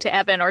it along to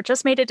Evan or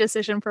just made a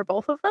decision for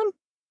both of them.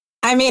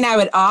 I mean, I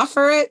would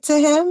offer it to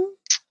him.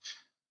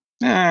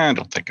 I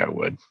don't think I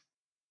would.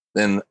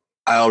 Then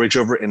I'll reach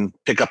over and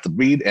pick up the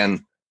bead and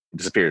it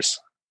disappears.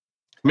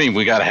 I mean,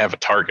 we got to have a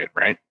target,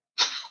 right?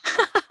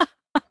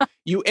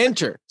 You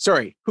enter.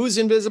 Sorry, who's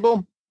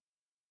invisible?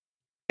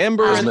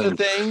 Ember and the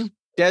thing.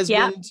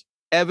 Desmond.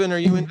 Yeah. Evan, are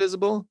you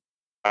invisible?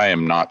 I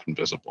am not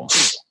invisible.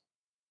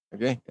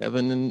 Okay,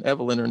 Evan and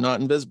Evelyn are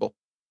not invisible.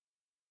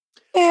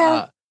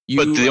 Yeah.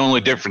 But the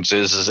only difference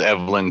is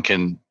Evelyn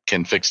can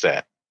fix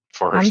that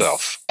for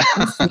herself.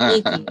 I'm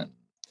sneaky.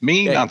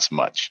 Me, Okay. not so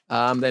much.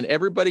 Then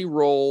everybody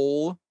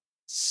roll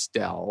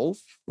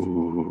stealth.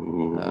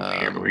 Ooh,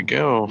 here we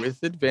go.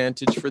 With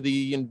advantage for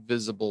the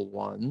invisible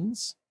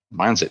ones.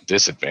 Mine's at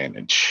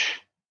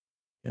disadvantage.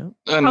 Yeah.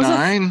 A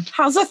 9.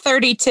 How's a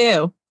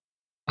 32?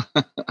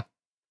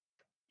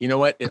 You know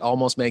what? It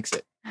almost makes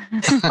it.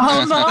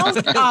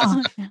 Almost.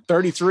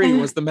 33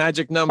 was the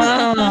magic number.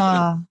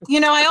 I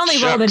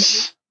only rolled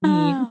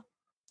an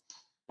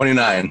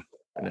 29.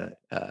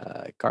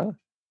 Carla?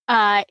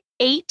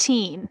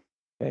 18.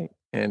 Okay.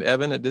 And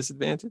Evan at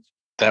disadvantage?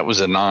 That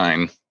was a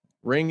 9.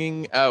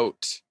 Ringing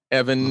out,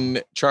 Evan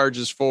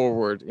charges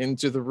forward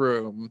into the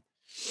room.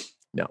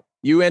 No.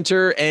 You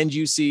enter and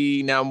you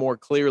see now more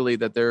clearly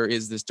that there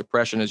is this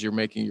depression as you're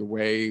making your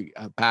way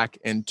back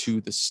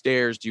into the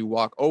stairs. Do you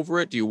walk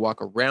over it? Do you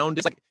walk around it?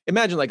 It's like,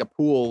 imagine like a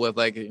pool with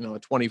like, a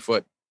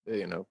 20-foot,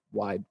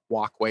 wide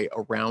walkway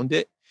around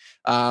it.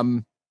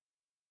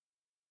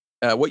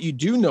 What you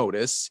do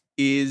notice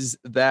is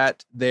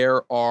that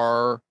there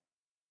are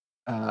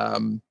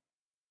 5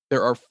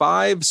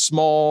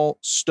 small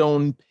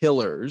stone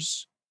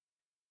pillars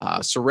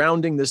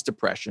surrounding this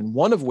depression,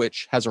 one of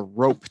which has a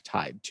rope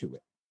tied to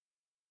it.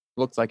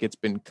 Looks like it's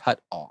been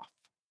cut off.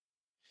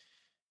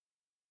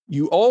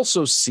 You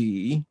also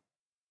see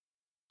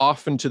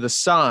off and to the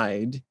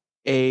side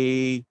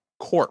a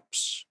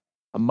corpse,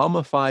 a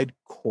mummified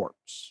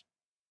corpse.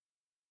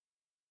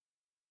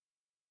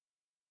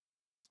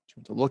 Do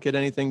you want to look at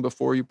anything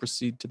before you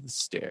proceed to the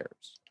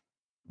stairs?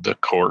 The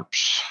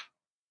corpse.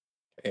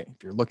 Okay.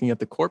 If you're looking at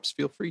the corpse,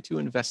 feel free to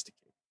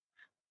investigate.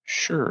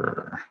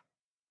 Sure.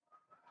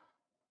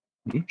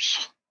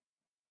 Oops.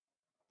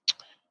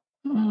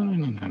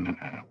 No.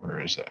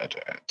 Where is that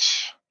at?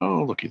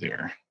 Oh, looky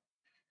there.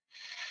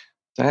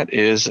 That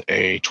is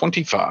a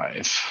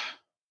 25.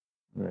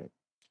 All right.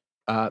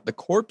 The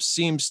corpse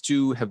seems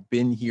to have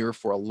been here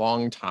for a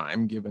long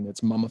time, given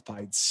its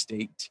mummified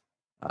state.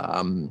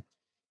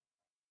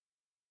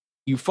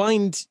 You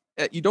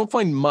don't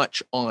find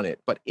much on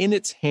it, but in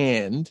its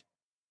hand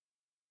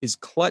is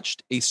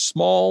clutched a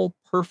small,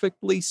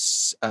 perfectly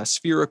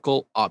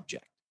spherical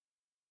object.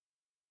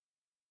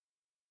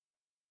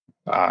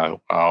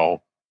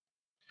 I'll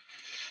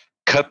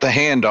cut the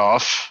hand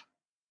off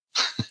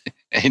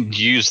and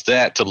use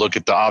that to look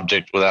at the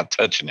object without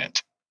touching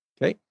it.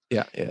 Okay.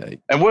 Yeah.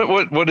 And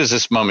what is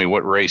this mummy?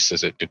 What race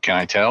is it? Can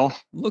I tell?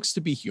 Looks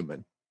to be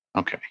human.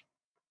 Okay.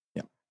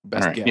 Yeah.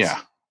 Best All right. guess. Yeah.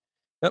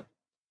 Yep.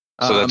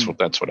 So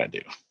that's what I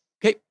do.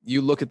 Okay.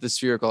 You look at the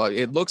spherical.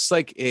 It looks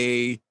like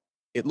it's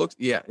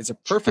a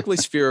perfectly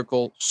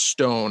spherical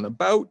stone,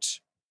 about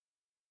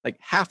like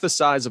half the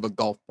size of a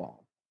golf ball.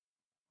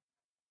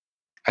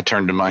 I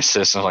turned to my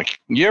sis and I was like,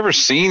 you ever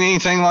seen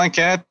anything like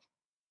that?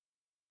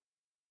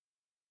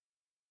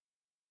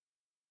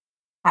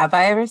 Have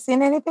I ever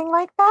seen anything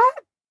like that?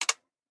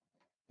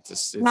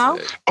 No.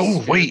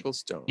 Oh, wait.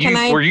 Stone.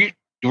 Were you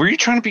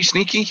trying to be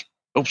sneaky?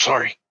 Oh,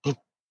 sorry.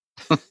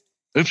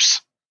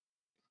 Oops.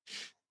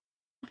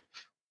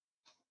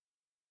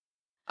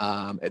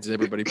 As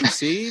everybody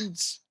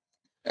proceeds,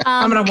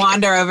 I'm going to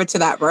wander over to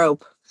that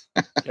rope.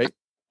 Okay.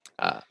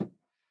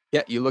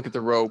 Yeah, you look at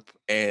the rope,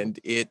 and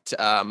it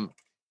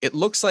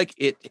looks like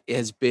it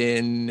has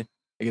been.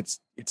 It's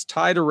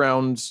tied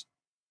around.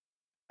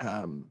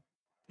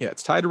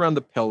 It's tied around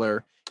the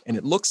pillar, and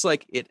it looks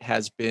like it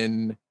has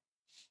been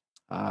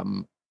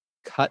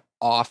cut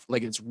off.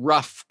 Like it's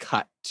rough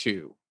cut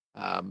too.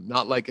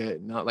 Not like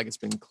it's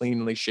been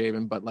cleanly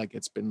shaven, but like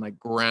it's been like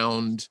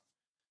ground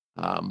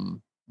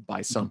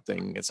by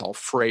something. It's all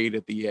frayed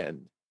at the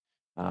end,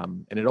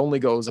 and it only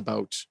goes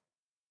about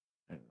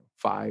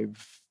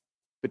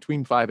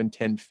between 5 and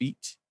 10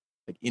 feet,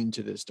 like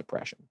into this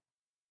depression.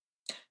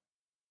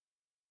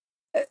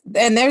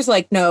 And there's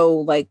like no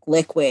like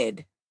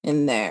liquid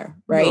in there,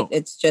 right? No.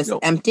 It's just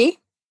empty.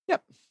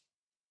 Yep.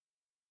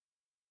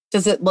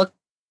 Does it look?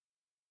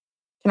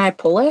 Can I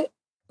pull it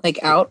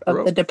like out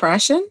of the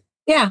depression?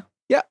 Yeah.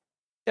 Yeah.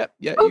 Oh,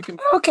 You can.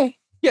 Okay.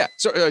 Yeah.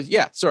 So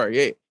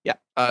sorry. Yeah.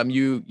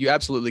 You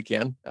absolutely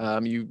can.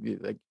 You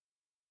like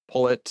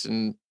pull it,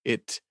 and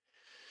it.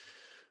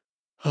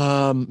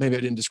 Maybe I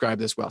didn't describe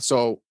this well.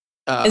 So,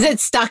 is it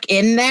stuck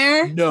in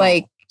there?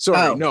 No.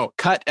 No.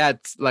 Cut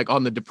at like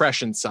on the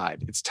depression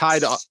side. It's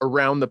tied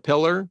around the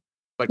pillar,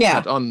 but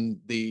cut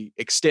on the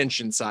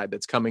extension side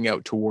that's coming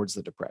out towards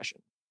the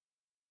depression.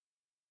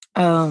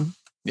 Oh.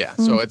 Yeah.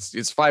 So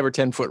it's 5 or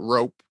 10 foot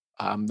rope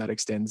that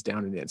extends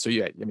down and in. So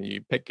yeah, I mean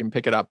you can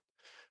pick it up,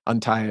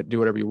 untie it, do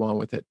whatever you want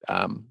with it.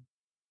 Yeah.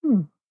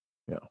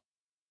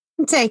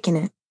 I'm taking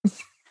it.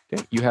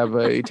 Okay. You have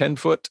a 10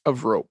 foot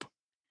of rope.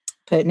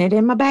 Putting it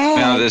in my bag.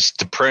 Now this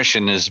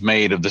depression is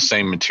made of the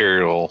same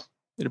material.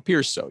 It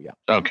appears so. Yeah.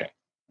 Okay.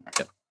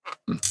 Yep.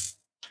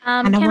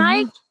 Can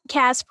I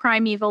cast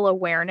Primeval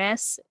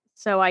Awareness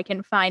so I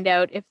can find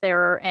out if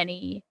there are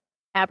any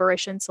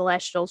aberrations,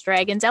 celestials,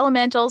 dragons,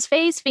 elementals,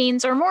 phase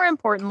fiends, or more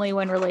importantly,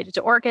 when related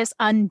to Orcus,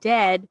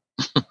 undead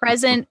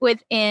present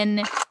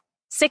within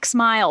 6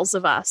 miles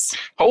of us.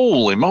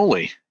 Holy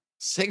moly.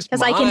 6 Because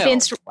miles. I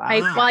convinced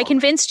Wow. I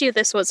convinced you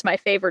this was my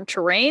favored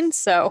terrain,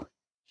 so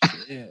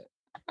Shit.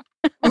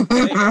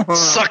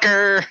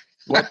 Sucker.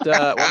 What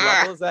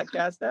level is that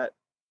cast at?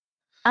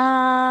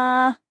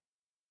 I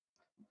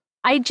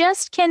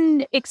just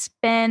can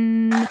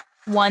expend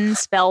 1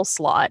 spell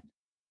slot.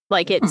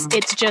 Like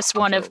it's just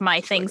one of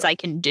my things I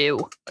can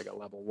do. Like a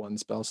level 1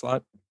 spell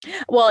slot?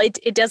 Well,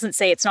 it doesn't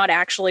say it's not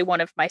actually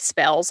one of my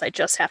spells. I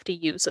just have to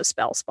use a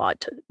spell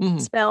slot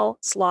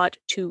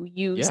to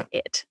use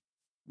it.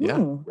 Yeah,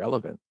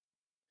 relevant.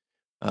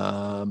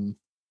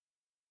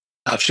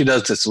 If she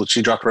does this, will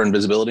she drop her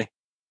invisibility?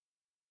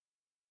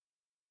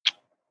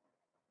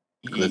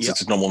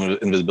 It's normal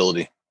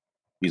invisibility.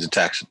 Use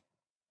action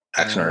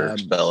or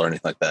spell or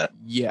anything like that.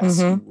 Yes,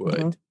 you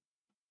would.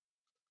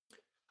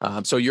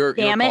 So your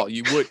call.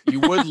 You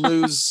would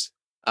lose.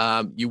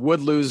 You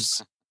would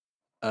lose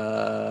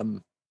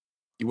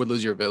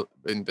your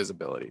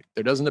invisibility.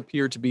 There doesn't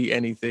appear to be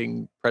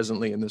anything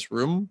presently in this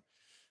room,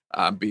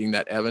 being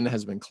that Evan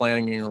has been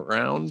clanging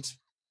around.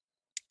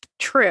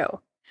 True.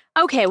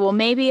 Okay, well,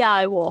 maybe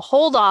I will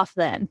hold off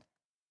then.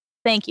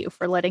 Thank you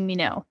for letting me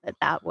know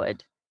that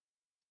would.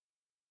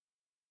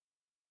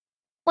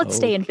 Let's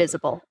stay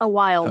invisible a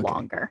while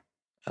longer.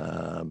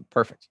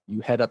 Perfect.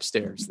 You head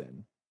upstairs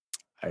then.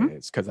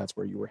 It's because that's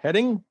where you were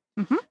heading.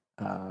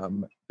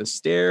 Mm-hmm. The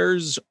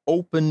stairs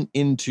open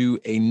into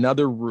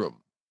another room.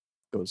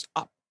 Goes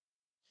up.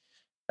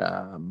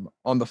 On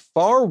the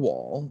far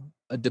wall,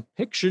 a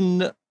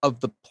depiction of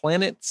the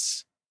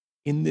planets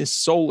in this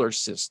solar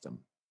system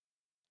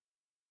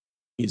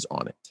is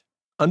on it.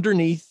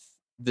 Underneath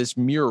this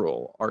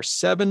mural are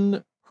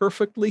 7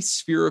 perfectly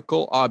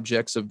spherical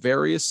objects of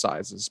various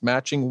sizes,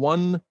 matching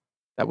one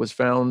that was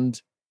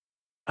found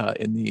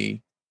in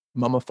the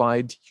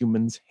mummified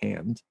human's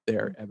hand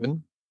there,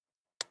 Evan.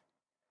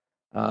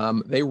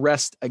 They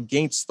rest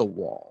against the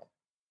wall.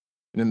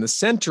 And in the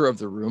center of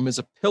the room is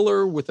a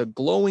pillar with a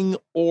glowing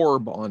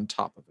orb on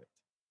top of it.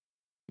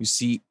 You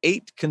see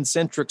 8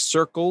 concentric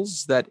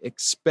circles that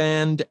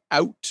expand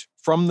out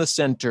from the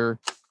center,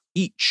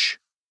 each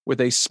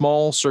with a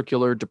small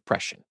circular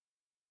depression.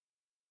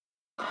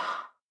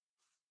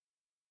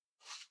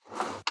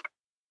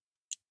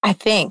 I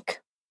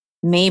think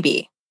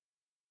maybe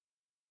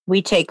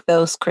we take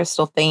those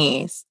crystal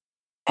thingies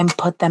and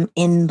put them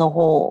in the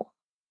hole.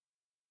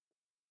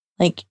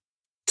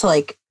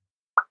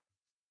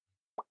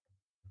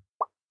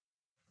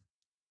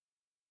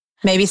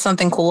 Maybe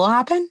something cool will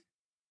happen?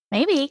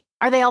 Maybe.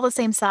 Are they all the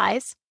same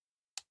size?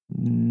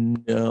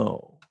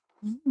 No.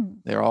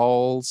 They're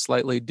all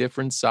slightly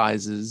different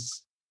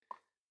sizes.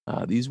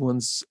 These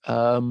ones,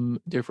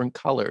 different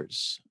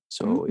colors.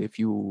 So if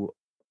you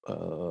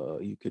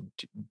could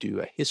do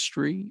a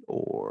history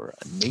or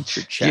a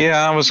nature check.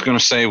 Yeah, I was going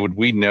to say, would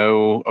we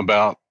know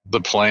about the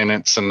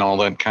planets and all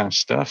that kind of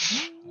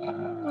stuff?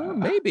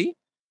 Maybe.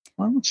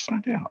 Well, let's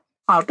find out.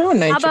 I'll do a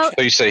nature check.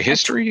 So you say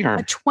history or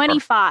a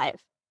 25?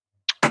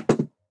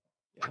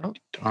 Yeah,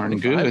 darn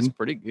good. It's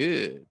pretty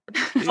good.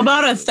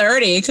 About a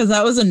 30, because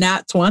that was a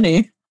nat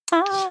 20.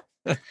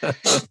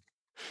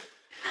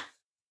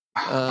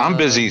 I'm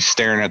busy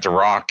staring at the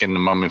rock in the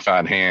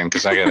mummified hand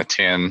because I got a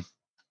 10.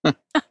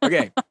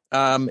 Okay.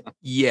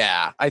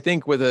 Yeah, I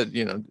think with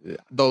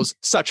those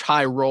such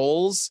high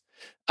rolls,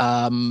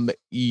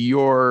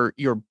 your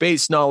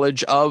base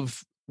knowledge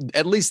of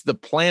at least the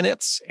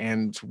planets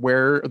and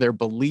where they're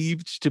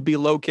believed to be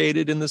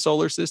located in the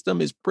solar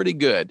system is pretty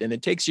good. And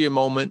it takes you a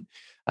moment.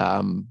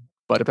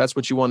 But if that's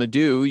what you want to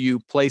do, you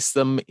place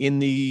them in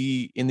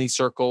the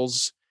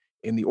circles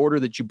in the order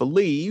that you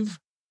believe.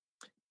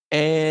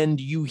 And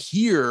you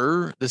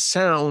hear the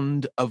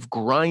sound of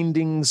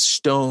grinding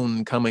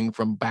stone coming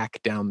from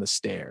back down the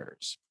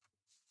stairs.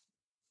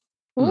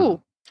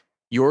 Ooh.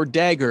 Your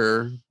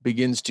dagger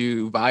begins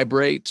to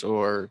vibrate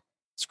or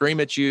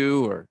scream at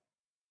you or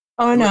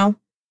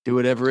do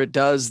whatever it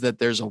does, that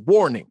there's a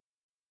warning.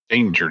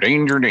 Danger,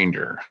 danger,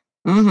 danger.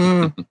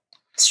 Mm-hmm.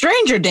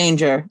 Stranger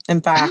danger,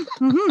 in fact.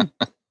 Mm-hmm.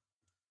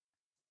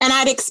 And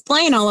I'd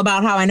explain all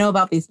about how I know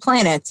about these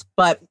planets,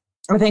 but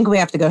I think we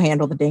have to go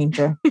handle the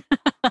danger.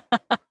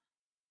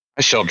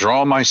 I shall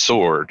draw my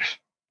sword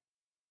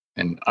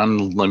and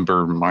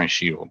unlimber my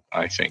shield,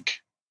 I think.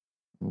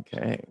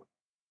 Okay.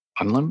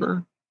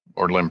 Unlimber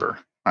or limber?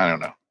 I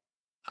don't know.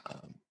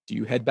 Do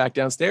you head back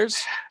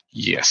downstairs?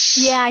 Yes.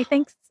 Yeah, I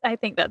think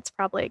that's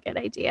probably a good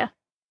idea.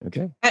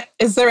 Okay.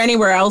 Is there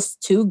anywhere else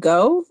to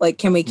go? Like,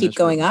 can we keep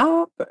going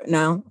up?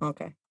 No?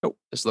 Okay. Oh,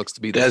 this looks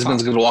to be the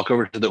Desmond's top. going to walk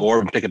over to the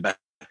orb and pick it back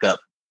up.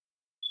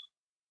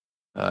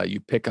 You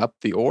pick up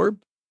the orb?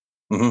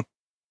 Mm-hmm.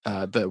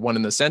 The one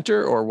in the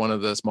center or one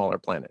of the smaller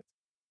planets?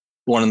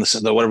 One in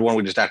the whatever one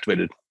we just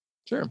activated.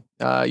 Sure.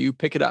 You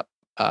pick it up,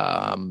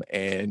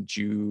 and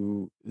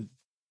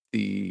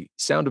the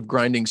sound of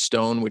grinding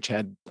stone, which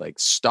had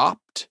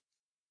stopped,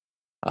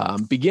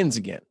 begins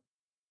again.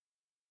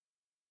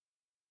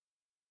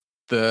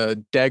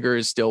 The dagger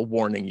is still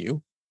warning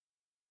you,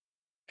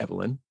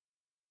 Evelyn.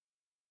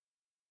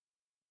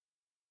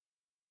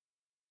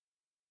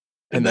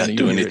 And then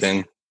do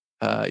anything.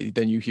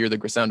 Then you hear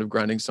the sound of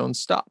grinding stones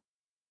stop.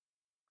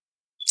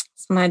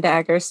 Is my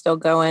dagger still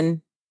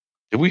going?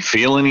 Did we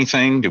feel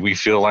anything? Did we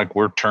feel like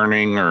we're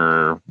turning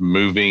or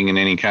moving in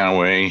any kind of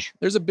way?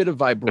 There's a bit of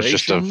vibration.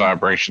 It's just a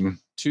vibration.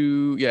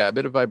 A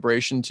bit of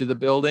vibration to the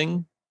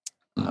building,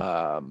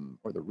 or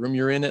the room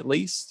you're in, at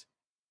least.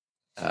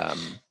 Go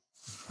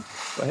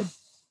ahead.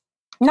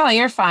 No,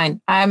 you're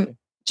fine. I'm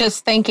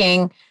just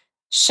thinking,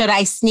 should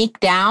I sneak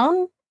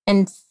down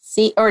and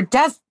see? Or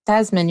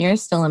Desmond, you're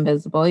still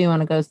invisible. You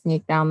want to go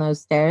sneak down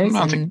those stairs?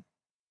 I think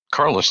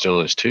Carla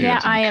still is too. Yeah,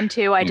 I am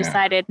too. I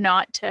decided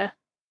not to.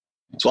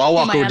 So I'll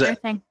walk over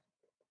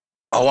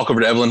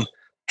to Evelyn,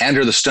 hand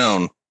her the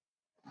stone,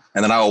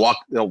 and then I will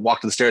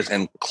walk to the stairs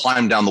and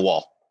climb down the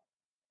wall.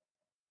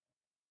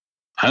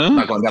 Huh?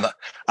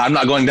 I'm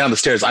not going down the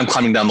stairs. I'm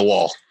climbing down the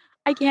wall.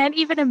 I can't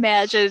even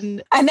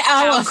imagine an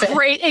elephant.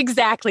 Great,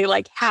 exactly,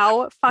 like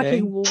how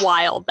fucking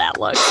wild that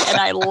looks, and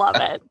I love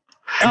it.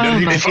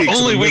 If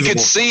only we could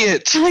see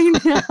it. I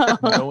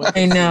know.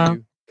 I know.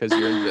 Because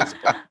you're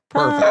invisible.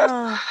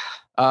 Perfect.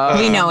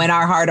 We know in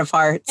our heart of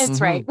hearts.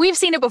 It's right. We've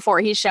seen it before.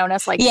 He's shown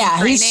us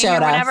he's showed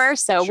or whatever,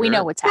 us. so we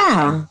know what's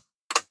happening.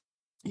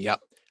 Yep.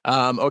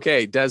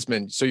 Okay,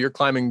 Desmond. So you're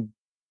climbing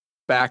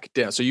back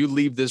down. So you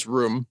leave this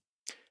room.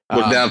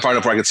 We're down far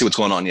enough where I can see what's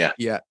going on. Yeah.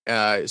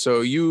 Yeah.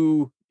 So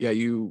you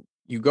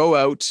go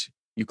out.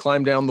 You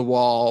climb down the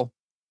wall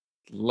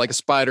like a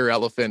spider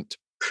elephant.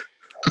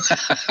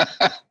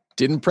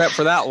 Didn't prep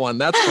for that one.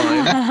 That's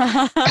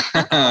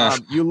fine.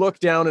 You look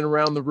down and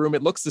around the room.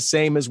 It looks the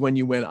same as when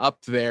you went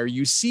up there.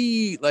 You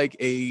see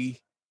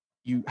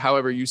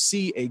you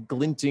see a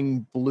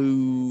glinting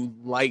blue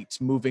light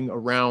moving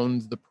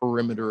around the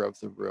perimeter of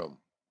the room.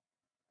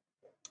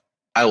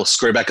 I will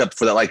scurry back up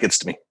before that light gets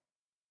to me.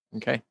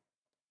 Okay.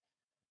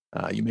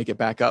 You make it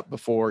back up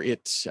before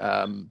it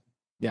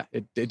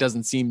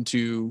doesn't seem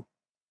to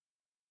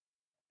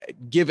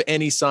give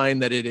any sign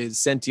that it is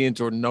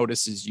sentient or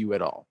notices you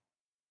at all.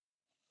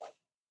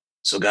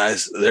 So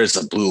guys, there's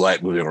a blue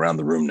light moving around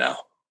the room now.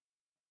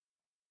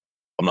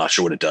 I'm not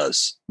sure what it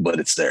does, but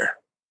it's there.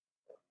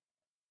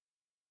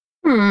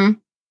 And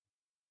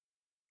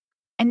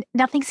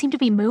nothing seemed to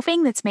be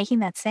moving that's making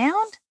that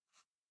sound?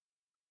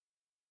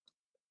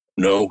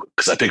 No,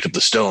 because I picked up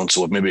the stone,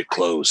 so maybe it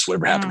closed.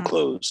 Whatever happened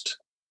closed.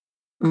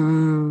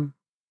 But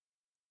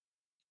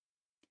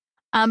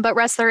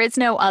Russ, there is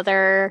no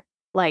other,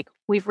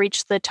 we've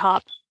reached the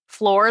top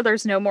floor.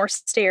 There's no more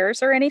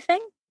stairs or anything?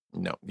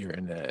 No, you're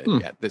in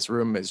this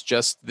room is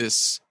just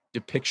this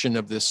depiction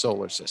of this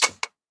solar system.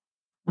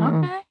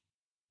 Okay.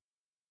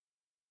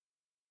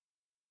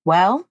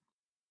 Well,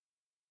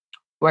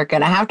 we're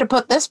going to have to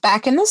put this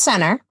back in the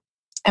center,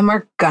 and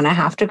we're going to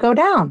have to go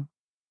down.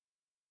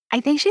 I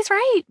think she's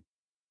right.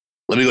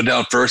 Let me go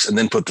down first and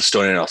then put the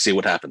stone in and I'll see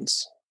what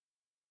happens.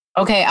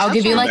 Okay, I'll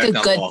give you a good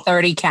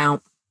 30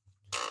 count.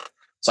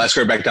 So I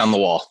scurry back down the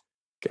wall.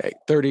 Okay,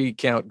 30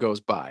 count goes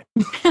by.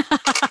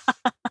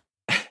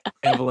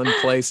 Evelyn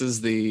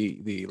places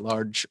the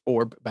large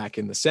orb back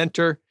in the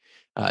center.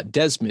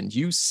 Desmond,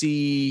 you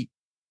see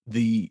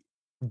the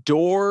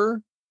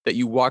door that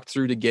you walked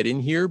through to get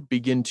in here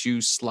begin to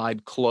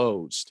slide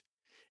closed,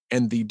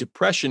 and the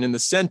depression in the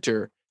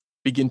center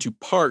begin to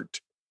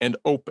part and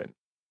open,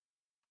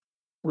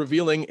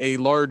 revealing a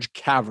large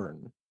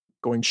cavern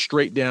going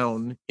straight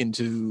down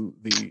into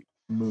the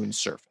moon's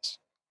surface.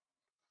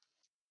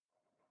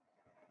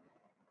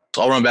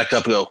 So I'll run back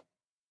up and go,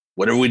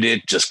 whatever we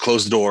did, just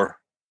close the door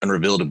and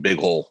revealed a big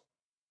hole.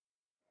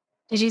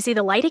 Did you see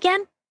the light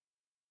again?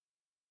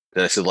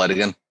 Did I see the light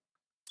again?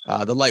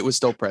 The light was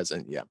still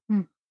present, yeah.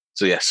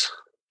 So yes.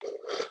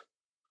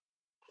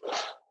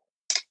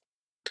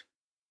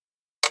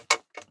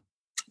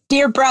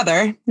 Dear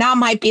brother, now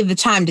might be the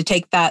time to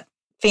take that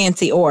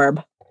fancy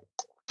orb.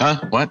 Huh?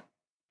 What?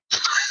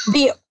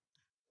 The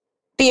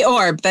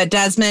orb that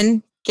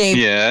Desmond gave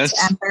to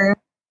Ember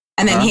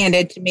and then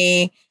handed to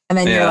me. And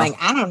then you're like,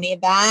 I don't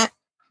need that.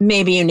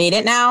 Maybe you need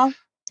it now.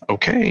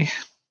 Okay.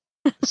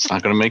 It's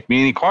not going to make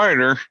me any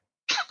quieter.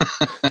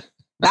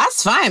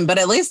 That's fine, but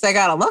at least I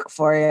got to look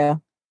for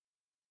you.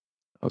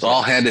 Okay. So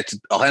I'll hand it to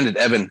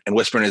Evan and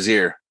whisper in his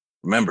ear,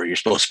 remember, you're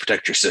supposed to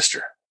protect your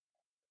sister.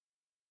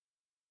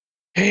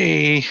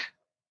 Hey.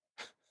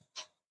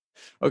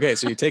 Okay,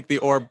 so you take the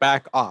orb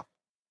back off.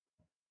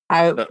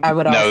 I would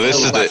also. No,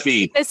 this is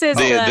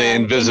the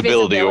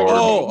invisibility orb.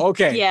 Oh,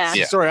 okay.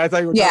 Yeah. Sorry, I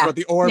thought you were talking about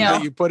the orb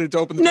that you put it to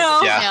open the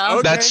door.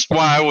 Yeah, that's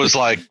why I was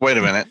like, wait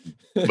a minute.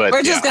 But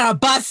we're just gonna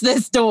bust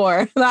this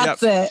door.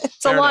 That's it.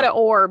 It's a lot of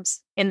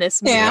orbs in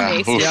this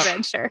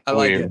adventure. I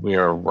like it. We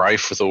are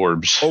rife with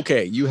orbs.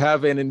 Okay, you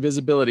have an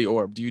invisibility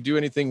orb. Do you do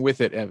anything with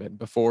it, Evan,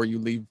 before you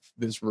leave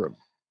this room?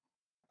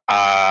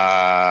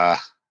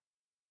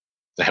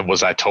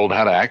 Was I told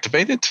how to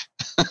activate it?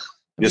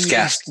 Just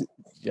cast.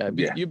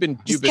 You've been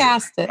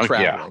cast it.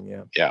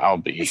 Traveling, yeah, I'll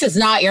be. This is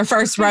not your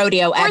first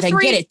rodeo, Evan.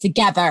 Get it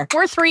together.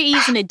 We're 3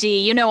 E's and a D.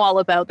 You know all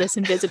about this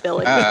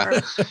invisibility.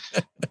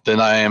 Then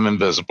I am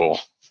invisible.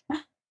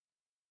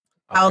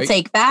 I'll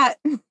take that.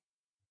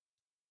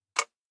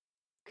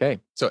 Okay.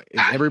 So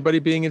is everybody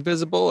being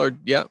invisible or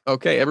yeah.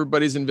 Okay.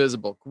 Everybody's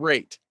invisible.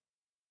 Great.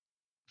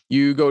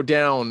 You go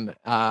down,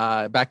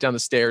 back down the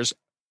stairs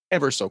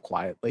ever so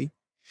quietly.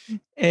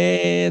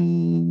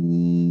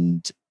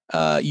 And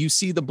you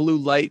see the blue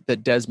light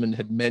that Desmond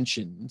had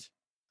mentioned.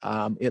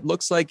 It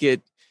looks like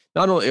it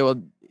not only,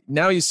 well,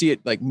 now you see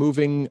it like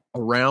moving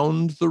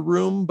around the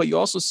room, but you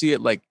also see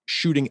it like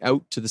shooting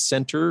out to the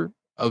center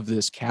of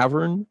this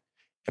cavern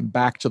and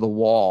back to the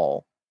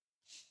wall.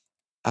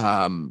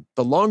 The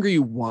longer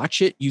you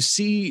watch it, you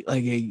see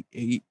like a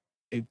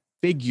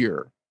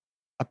figure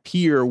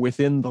appear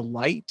within the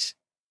light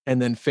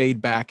and then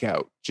fade back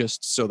out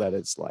just so that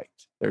it's light.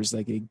 There's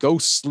like a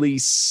ghostly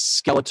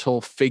skeletal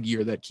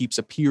figure that keeps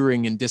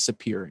appearing and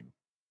disappearing.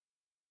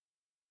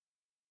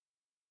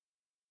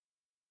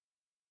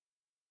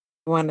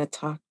 I want to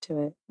talk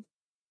to it.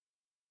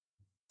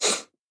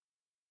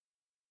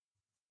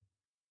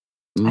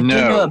 I do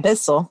know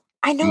Abyssal.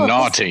 I know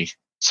Naughty. Abyssal.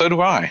 So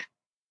do I.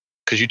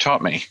 Because you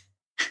taught me.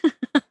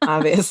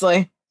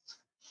 Obviously.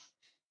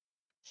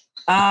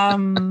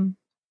 Now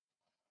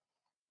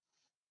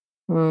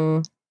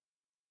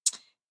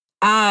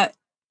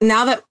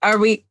that are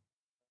we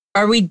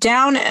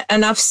down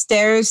enough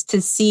stairs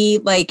to see,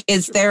 like,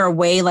 is there a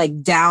way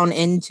like down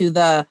into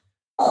the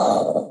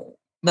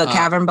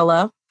cavern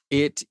below?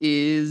 It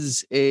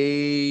is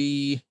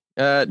there's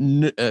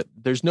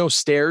no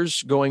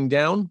stairs going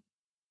down.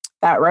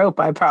 That rope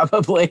I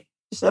probably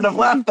should have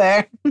left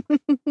there.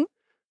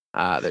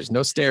 There's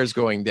no stairs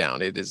going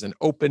down. It is an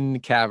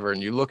open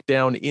cavern. You look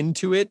down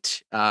into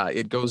it.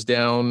 It goes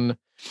down.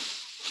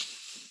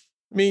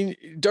 I mean,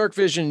 dark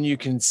vision, you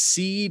can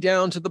see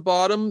down to the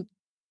bottom.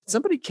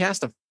 Somebody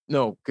cast a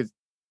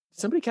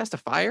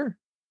fire?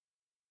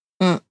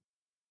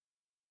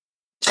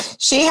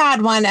 She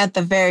had one at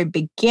the very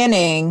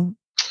beginning,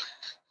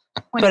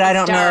 but I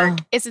don't know.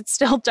 Is it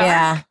still dark?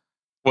 Yeah.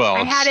 Well,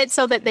 I had it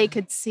so that they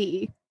could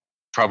see.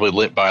 Probably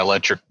lit by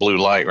electric blue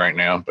light right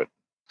now, but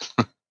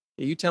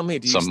you tell me,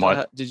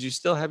 did you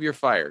still have your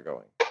fire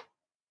going?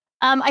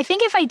 I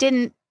think if I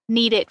didn't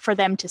need it for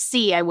them to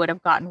see, I would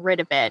have gotten rid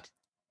of it.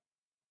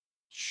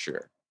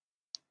 Sure.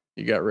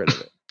 You got rid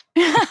of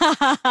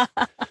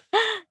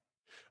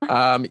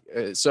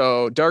it.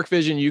 So dark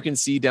vision, you can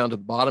see down to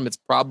the bottom. It's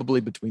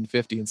probably between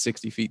 50 and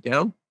 60 feet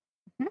down.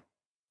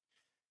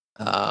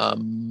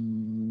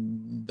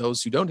 Mm-hmm.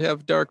 Those who don't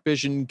have dark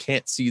vision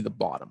can't see the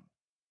bottom.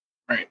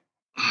 Right.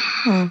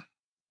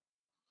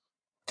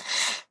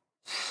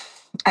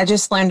 I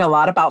just learned a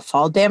lot about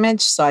fall damage,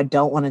 so I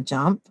don't want to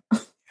jump.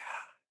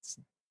 It's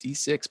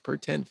D6 per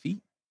 10 feet.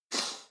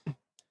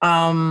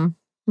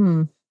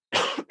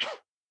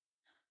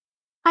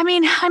 I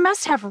mean, I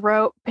must have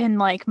rope in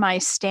like my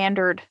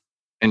standard.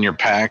 In your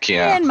pack,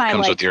 yeah. In my,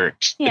 comes like, with your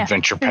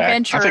adventure pack.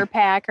 Adventure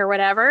pack or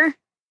whatever.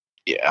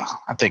 Yeah,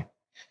 I think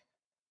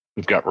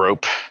we've got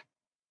rope.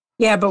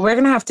 Yeah, but we're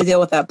going to have to deal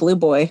with that blue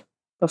boy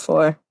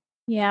before.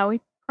 Yeah, we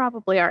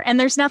probably are. And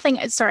there's nothing,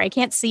 sorry, I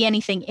can't see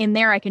anything in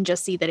there. I can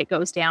just see that it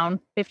goes down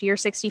 50 or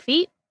 60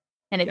 feet.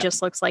 And it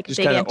just looks like a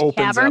big empty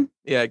cavern. Up.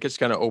 Yeah, it just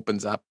kind of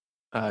opens up.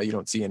 You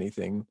don't see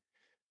anything.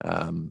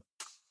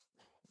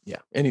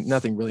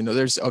 Nothing really.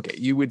 No,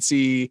 you would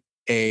see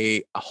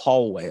a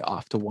hallway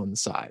off to one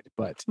side,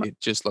 but it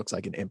just looks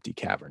like an empty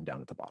cavern down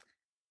at the bottom.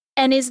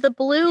 And is the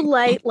blue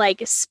light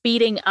like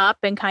speeding up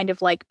and kind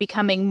of like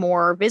becoming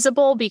more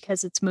visible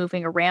because it's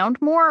moving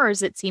around more, or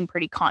does it seem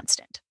pretty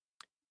constant?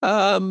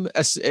 When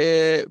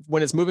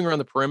it's moving around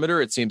the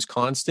perimeter, it seems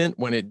constant.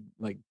 When it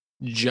like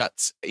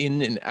juts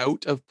in and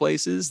out of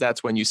places,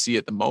 that's when you see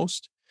it the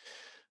most.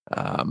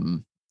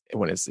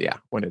 When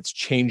it's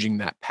changing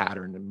that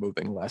pattern and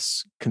moving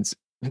less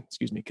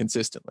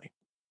consistently.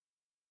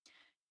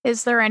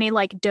 Is there any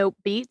like dope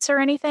beats or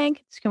anything?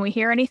 Can we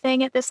hear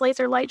anything at this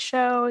laser light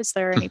show? Is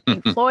there any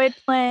Pink Floyd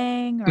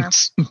playing or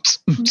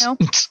no?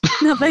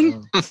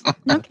 Nothing.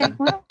 Okay,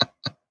 well.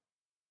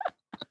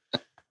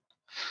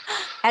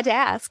 Had to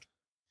ask.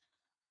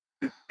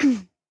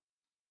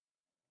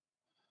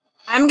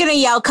 I'm going to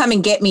yell, "Come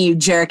and get me, you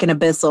jerk," in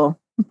Abyssal.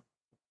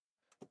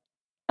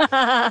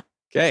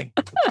 Okay.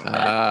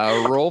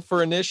 Roll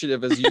for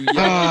initiative as you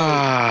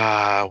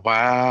yell.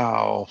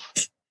 Wow.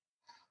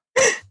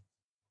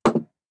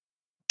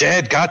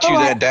 Dad got you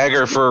that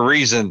dagger for a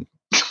reason.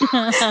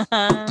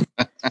 9.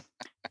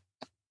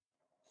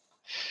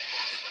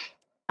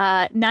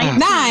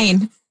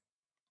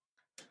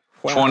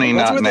 Wow. 20,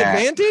 That's not with nat.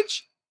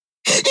 advantage?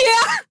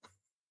 Yeah.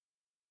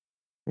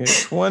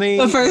 20.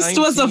 The first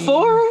 19. was a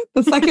 4.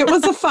 The second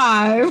was a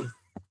 5.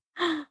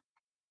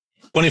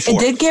 24. It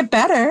did get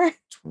better.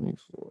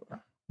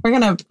 24. We're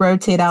going to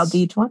rotate out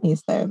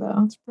D20s there,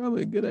 though. That's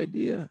probably a good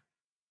idea.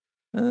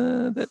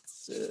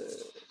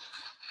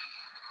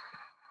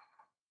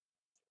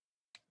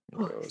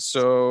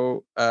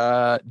 So,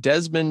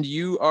 Desmond,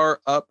 you are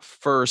up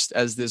first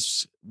as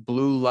this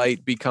blue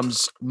light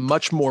becomes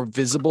much more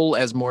visible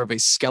as more of a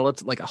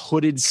skeleton, like a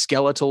hooded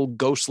skeletal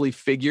ghostly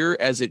figure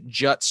as it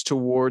juts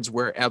towards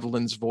where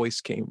Evelyn's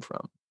voice came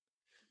from.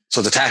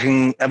 So it's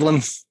attacking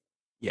Evelyn?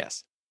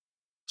 Yes.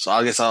 So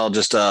I guess I'll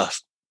just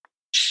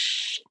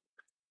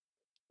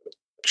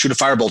Shoot a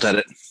firebolt at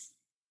it.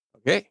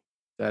 Okay. Is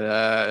that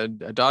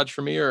a dodge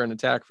for me or an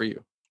attack for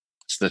you?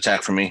 It's an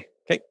attack for me.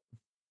 Okay.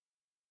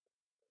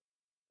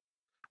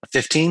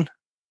 15.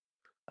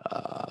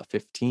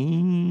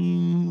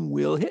 15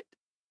 will hit.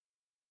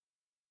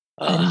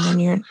 And then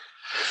you're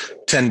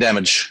 10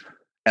 damage.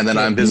 And then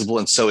I'm visible,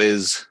 and so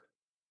is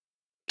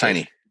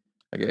Tiny.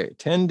 Okay,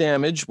 10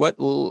 damage. What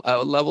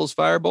level's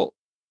Firebolt?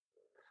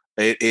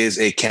 It is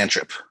a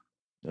cantrip.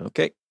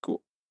 Okay,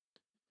 cool.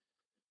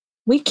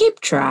 We keep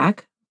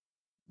track.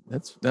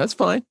 That's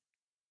fine.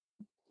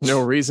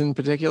 No reason in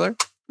particular?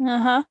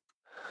 Uh-huh.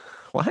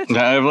 What?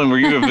 Now, Evelyn, were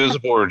you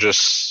invisible or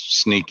just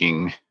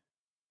sneaking?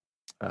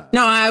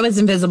 No, I was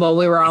invisible.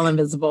 We were all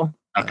invisible.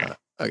 Okay.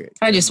 Okay.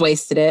 I just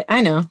wasted it.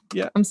 I know.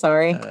 Yeah. I'm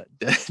sorry.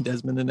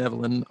 Desmond and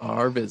Evelyn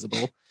are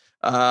visible.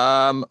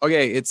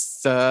 Okay,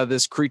 it's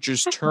this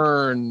creature's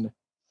turn,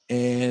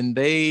 and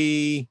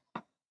they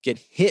get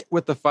hit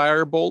with the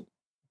firebolt,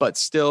 but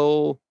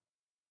still,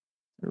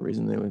 the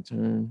reason they would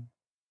turn.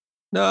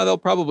 No, they'll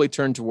probably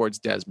turn towards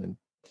Desmond,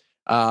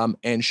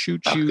 and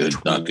shoot Not you.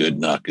 good,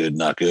 not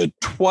good.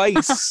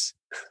 Twice,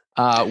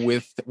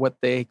 with what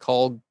they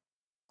call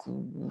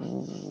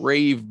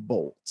grave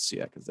bolts.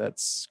 Yeah, because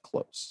that's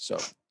close. So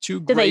two.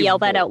 Did they yell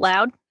that out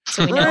loud?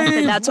 So we know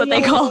that that's what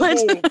they call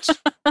it.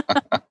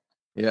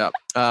 Yeah.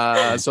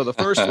 So the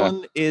first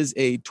one is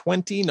a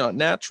 20, not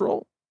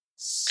natural.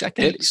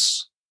 Second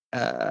is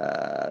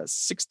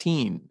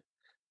 16.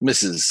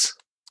 Misses.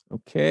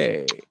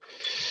 Okay.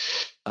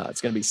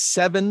 It's going to be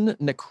 7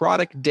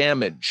 necrotic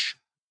damage.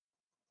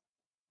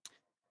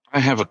 I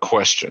have a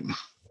question.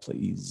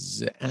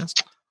 Please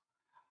ask.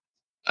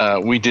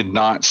 We did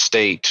not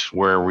state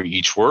where we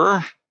each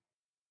were.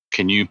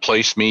 Can you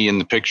place me in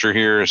the picture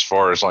here as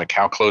far as like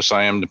how close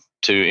I am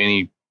to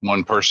any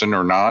one person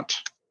or not?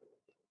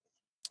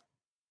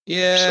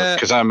 Yeah.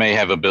 Because I may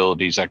have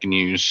abilities I can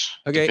use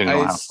depending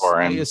on how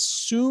far I am. I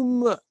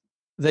assume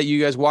that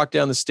you guys walked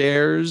down the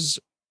stairs.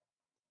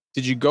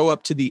 Did you go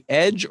up to the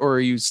edge, or are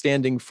you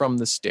standing from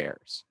the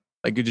stairs?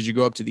 Like, did you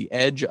go up to the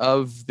edge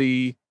of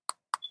the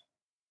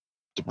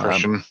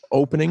Depression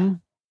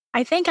opening?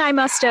 I think I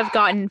must have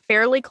gotten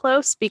fairly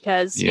close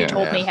because you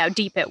told me how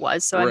deep it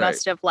was. So I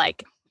must have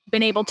like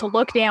been able to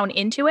look down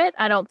into it.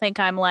 I don't think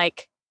I'm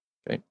like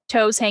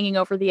toes hanging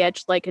over the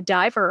edge like a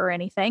diver or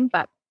anything,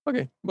 but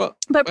okay. Well,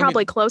 but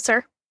probably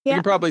closer. You Yeah.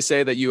 can probably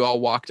say that you all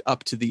walked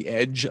up to the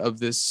edge of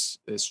this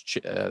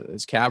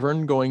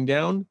cavern going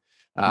down.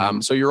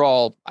 So you're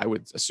all, I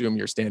would assume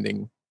you're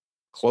standing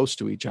close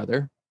to each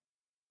other.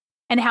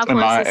 And how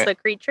close is the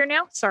creature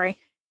now? Sorry.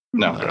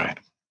 No, go ahead.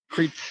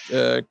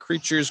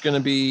 Creature's going to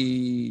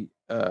be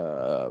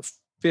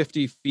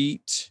 50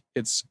 feet.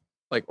 It's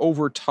like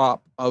over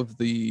top of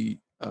the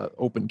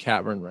open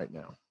cavern right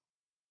now.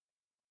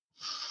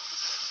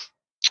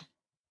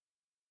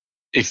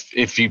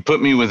 If you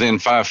put me within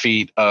 5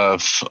 feet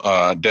of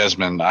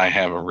Desmond, I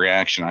have a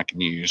reaction I can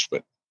use,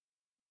 but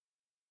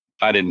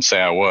I didn't say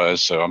I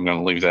was, so I'm going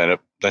to leave that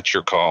up. That's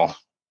your call.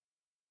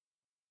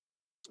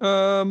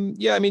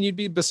 Yeah, I mean, you'd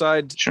be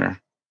beside. Sure.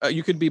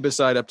 You could be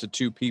beside up to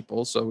 2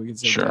 people, so we could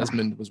say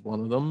Desmond was one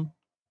of them.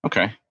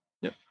 Okay.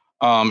 Yep.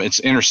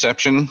 It's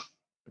interception.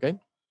 Okay.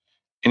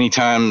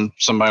 Anytime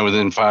somebody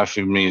within 5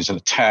 feet of me is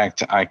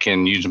attacked, I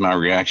can use my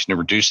reaction to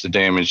reduce the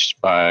damage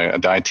by a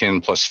die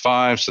 10 plus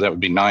 5, so that would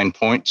be 9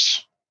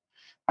 points.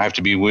 I have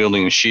to be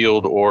wielding a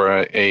shield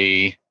or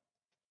a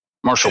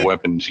martial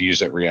weapon to use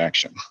that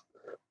reaction.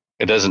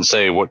 It doesn't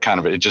say what kind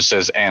of it just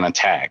says an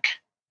attack.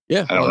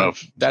 Yeah, I don't know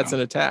if that's an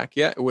attack.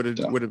 Yeah, it would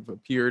have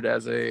appeared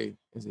as a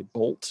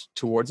bolt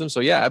towards him. So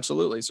yeah,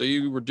 absolutely. So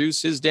you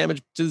reduce his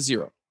damage to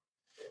 0.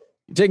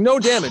 You take no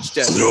damage,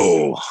 Desmond.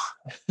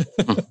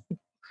 No.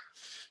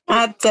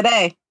 Not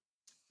today.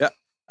 Yeah.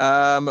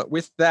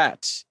 With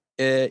that,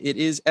 it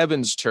is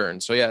Evan's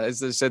turn. So yeah,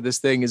 as I said, this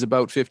thing is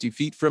about 50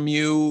 feet from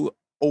you,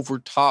 over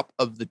top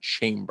of the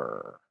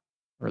chamber,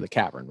 or the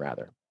cavern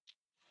rather.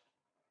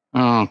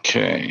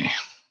 Okay.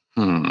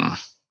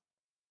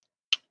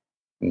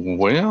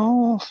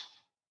 Well,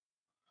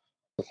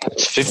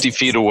 it's 50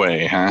 feet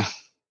away, huh?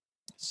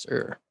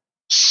 Sir.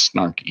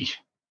 Snarky.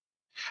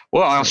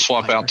 Well, I'll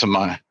swap out to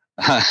my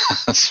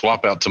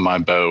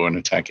bow and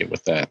attack it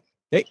with that.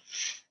 Okay.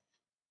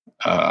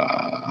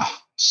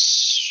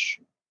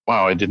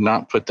 Wow, I did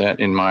not put that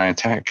in my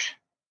attack.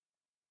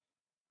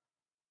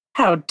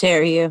 How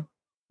dare you?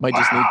 Might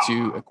just need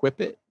to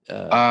equip it.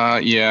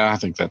 Yeah, I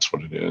think that's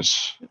what it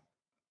is.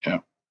 Yeah.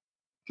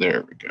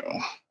 There we go.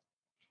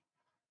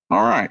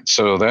 All right,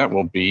 so that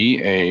will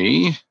be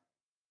a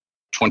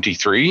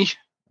 23.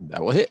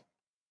 That will hit.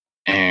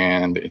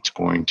 And it's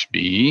going to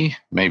be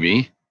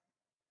maybe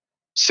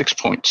 6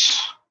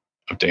 points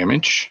of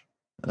damage.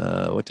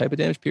 What type of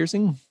damage?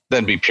 Piercing?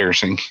 That'd be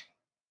piercing.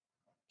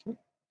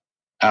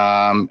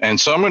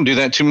 And so I'm going to do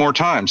that 2 more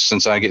times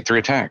since I get 3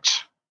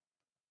 attacks.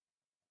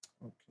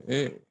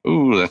 Okay.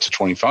 Ooh, that's a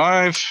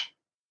 25.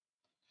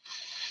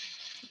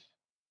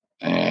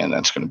 And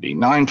that's going to be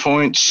 9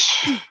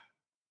 points.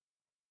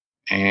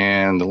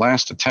 And the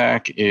last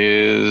attack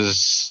is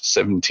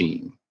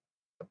 17.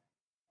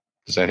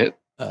 Does that hit?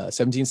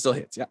 17 still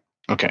hits, yeah.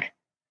 Okay.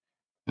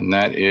 And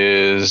that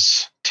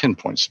is 10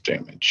 points of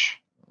damage.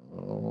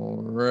 All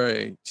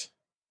right.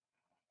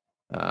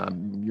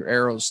 Your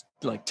arrows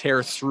like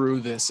tear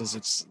through this as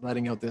it's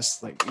letting out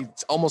this, like,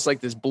 it's almost like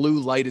this blue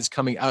light is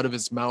coming out of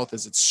its mouth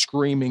as it's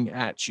screaming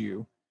at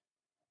you.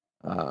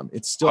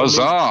 It's still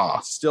Huzzah!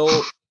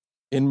 still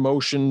in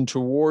motion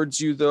towards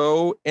you,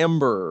 though.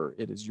 Ember,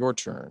 it is your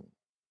turn.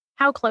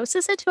 How close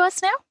is it to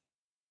us now?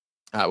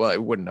 Well,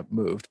 it wouldn't have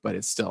moved, but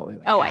it's still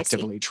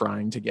actively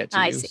trying to get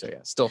to you. See. So yeah,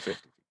 still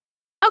 50.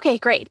 Okay,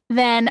 great.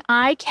 Then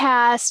I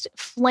cast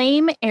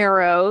flame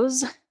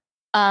arrows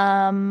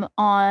on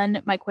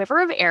my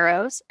quiver of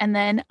arrows, and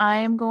then I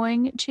am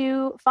going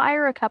to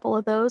fire a couple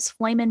of those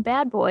flaming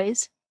bad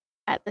boys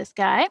at this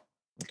guy.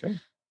 Okay.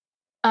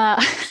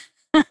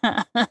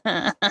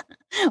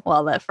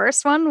 Well, the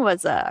first one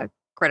was a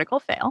critical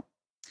fail.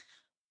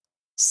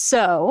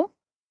 So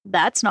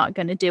that's not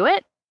going to do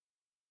it.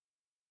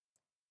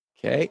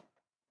 Okay.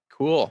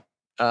 Cool.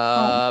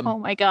 Oh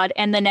my God.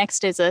 And the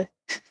next is I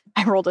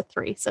rolled a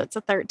 3, so it's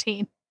a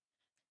 13.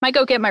 Might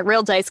go get my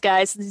real dice,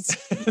 guys.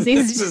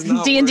 These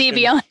D&D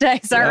Beyond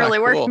dice aren't really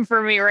working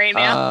for me right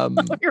now. I'll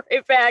be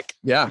right back.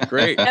 Yeah,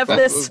 great. F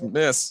this.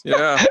 Miss.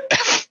 Yeah.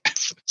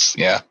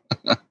 Yeah.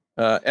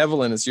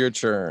 Evelyn, it's your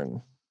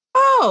turn.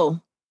 Oh,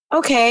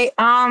 okay.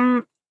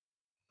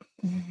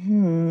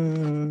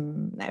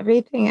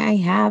 Everything I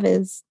have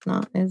is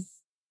not as.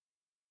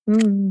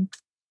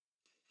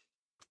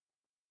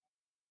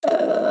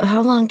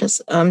 How long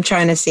does I'm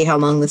trying to see how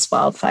long this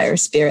wildfire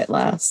spirit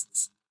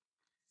lasts?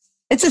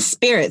 It's a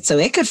spirit, so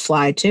it could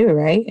fly too,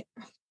 right?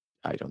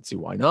 I don't see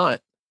why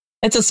not.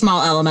 It's a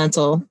small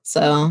elemental,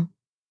 so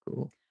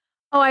Cool.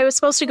 Oh, I was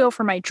supposed to go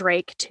for my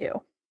Drake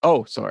too.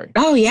 Oh, sorry.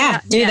 Oh yeah,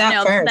 do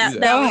that first.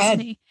 That Go was ahead.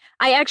 me.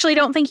 I actually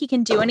don't think he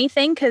can do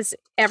anything because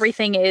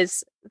everything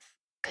is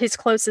his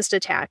closest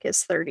attack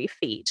is 30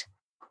 feet.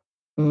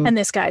 And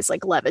this guy's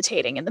like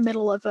levitating in the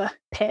middle of a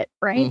pit,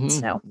 right? Mhm.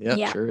 So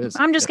Yeah, sure is.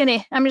 I'm just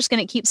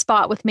gonna keep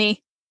Spot with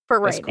me for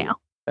right cool. now.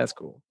 That's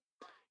cool.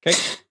 Okay.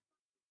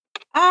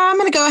 I'm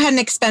going to go ahead and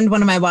expend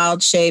one of my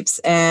wild shapes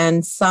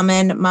and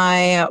summon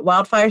my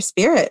wildfire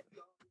spirit.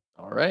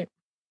 All right.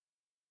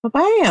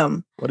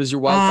 Bam. What does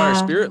your wildfire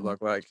spirit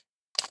look like?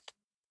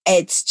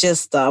 It's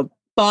just a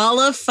ball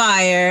of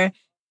fire,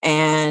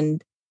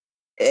 and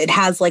it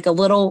has like a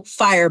little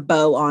fire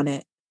bow on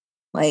it,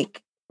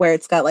 like where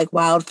it's got like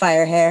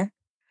wildfire hair.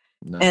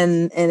 Nice.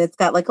 And it's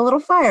got like a little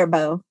fire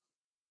bow.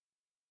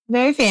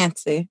 Very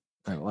fancy.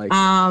 I like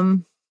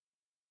it.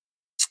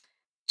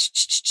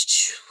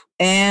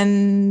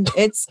 And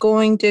it's I'm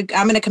going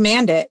to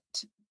command it.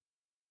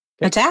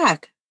 Okay.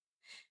 Attack.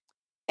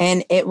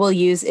 And it will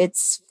use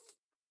its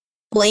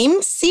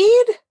flame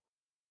seed.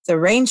 It's a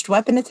ranged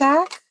weapon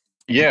attack.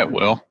 Yeah, it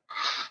will.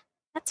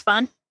 That's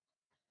fun.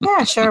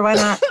 Yeah, sure. Why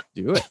not?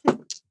 Do it.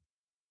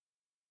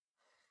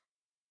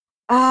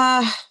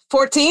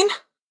 14.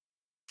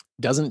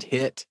 Doesn't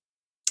hit.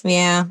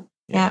 Yeah.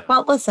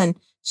 Well, listen,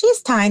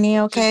 she's tiny.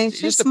 Okay. She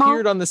She's just small.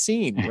 appeared on the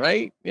scene,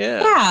 right?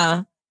 Yeah.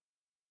 Yeah.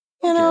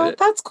 You know, it.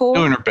 that's cool.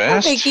 Doing her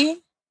best. No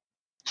biggie.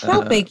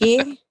 No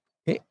biggie.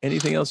 Hey,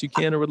 anything else you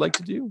can or would like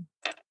to do?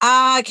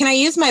 Can I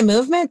use my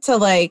movement to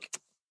like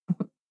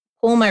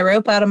pull my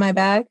rope out of my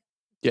bag?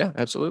 Yeah,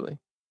 absolutely.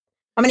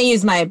 I'm going to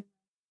use my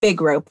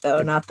big rope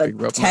though, not the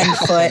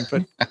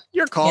 10-foot.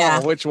 Your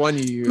call. Which one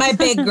you use? My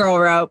big girl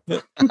rope.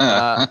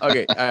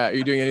 Okay. Are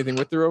you doing anything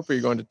with the rope? Are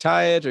you going to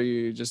tie it? Or are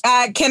you just?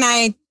 Can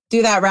I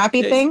do that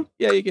rappy thing?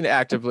 Yeah, you can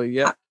actively.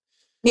 Yeah.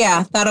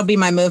 Yeah, that'll be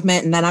my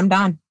movement, and then I'm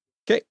done.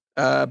 Okay.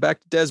 Back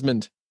to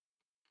Desmond.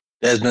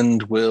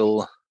 Desmond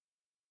will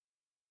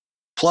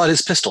pull out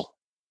his pistol.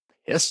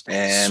 Yes.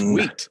 And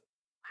sweet.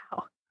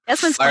 Wow.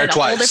 Desmond's fire playing a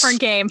whole twice. different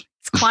game.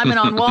 He's climbing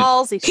on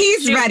walls. He's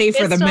shooting ready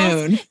for the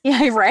pistols. moon.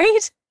 Yeah,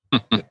 right?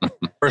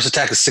 First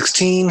attack is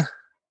 16.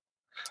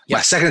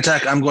 My second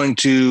attack, I'm going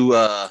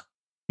to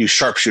use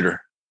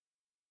sharpshooter.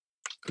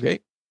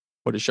 Okay.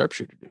 What does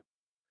sharpshooter do?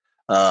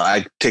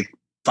 I take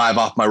 5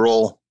 off my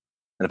roll,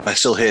 and if I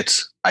still hit,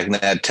 I can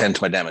add 10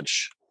 to my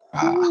damage.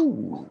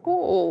 Ooh.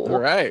 All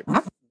right.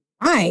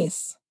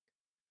 Nice.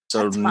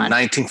 So That's fun.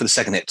 19 for the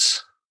second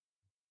hit.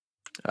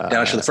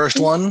 Damage for the first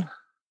one.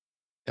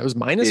 That was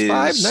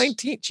 -5,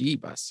 19. Gee,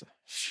 bus.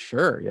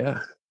 Sure, yeah.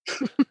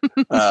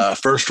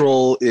 First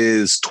roll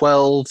is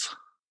 12.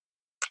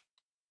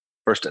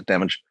 First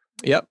damage.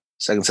 Yep.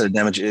 Second set of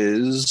damage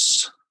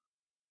is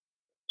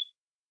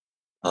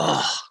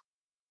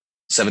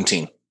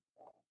 17.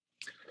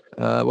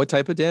 What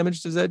type of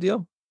damage does that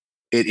deal?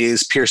 It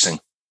is piercing.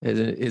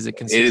 Is it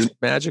considered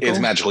magical? It's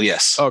magical,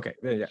 yes. Okay,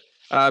 yeah.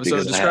 So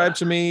Because describe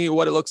to me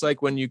what it looks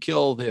like when you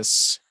kill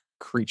this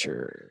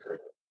creature.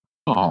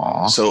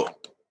 Aww. So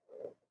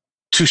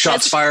 2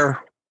 shots fire,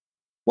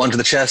 1 to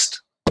the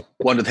chest,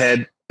 1 to the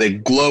head. They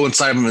glow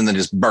inside them and then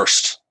just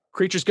burst.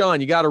 Creature's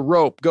gone. You got a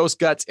rope. Ghost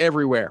guts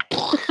everywhere.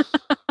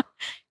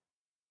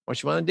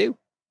 What you want to do?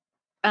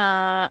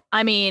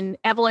 I mean,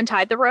 Evelyn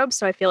tied the rope,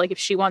 so I feel like if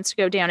she wants to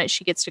go down it,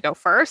 she gets to go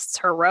first. It's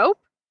her rope.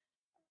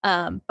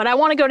 But I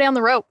want to go down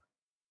the rope.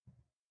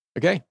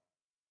 Okay.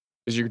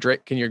 Is your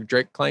Drake? Can your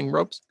Drake climb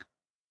ropes?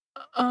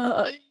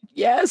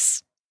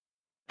 Yes.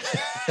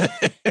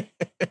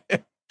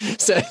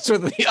 Says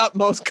with the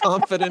utmost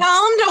confidence.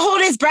 Tell him to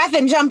hold his breath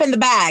and jump in the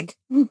bag.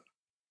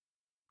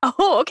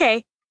 Oh,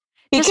 okay.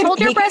 Just hold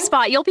your breath,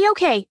 Spot. You'll be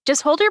okay.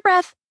 Just hold your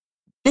breath.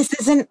 This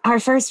isn't our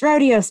first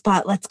rodeo,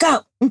 Spot. Let's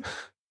go.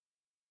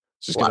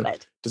 Love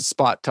it. Does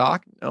Spot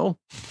talk? No.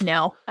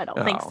 No, I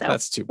don't think so.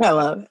 That's too bad. I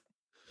love it.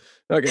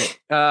 Okay.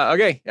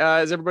 Okay.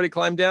 Has everybody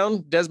climbed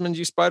down? Desmond,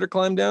 you spider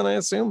climb down, I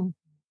assume?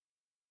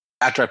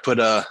 After I put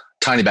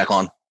Tiny back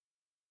on,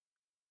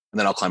 and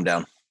then I'll climb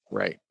down.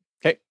 Right.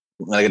 Okay.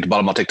 When I get to the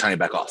bottom, I'll take Tiny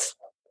back off.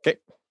 Okay.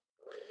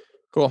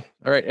 Cool.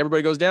 All right.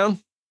 Everybody goes down?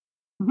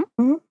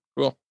 Mm-hmm.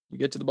 Cool. You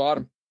get to the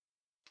bottom.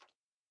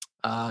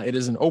 It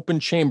is an open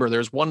chamber.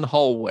 There's one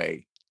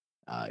hallway.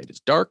 It is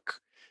dark.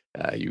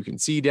 You can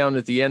see down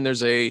at the end,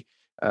 there's a...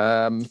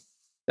 down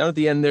at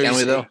the end, there's... Can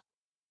we, though?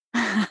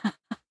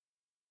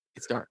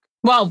 It's dark.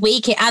 Well, we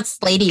can.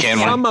 That's ladies.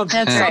 Some of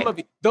right.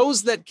 you,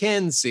 those that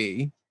can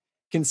see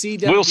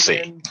down. We'll at the see.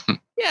 end.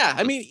 Yeah,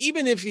 I mean,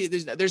 even if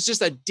there's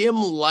just a dim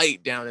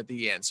light down at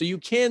the end, so you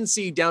can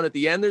see down at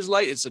the end. There's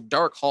light. It's a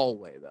dark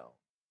hallway, though.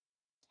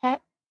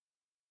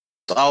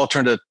 So I'll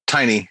turn to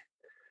Tiny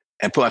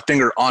and put my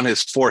finger on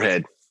his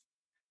forehead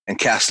and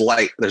cast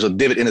light. There's a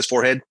divot in his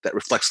forehead that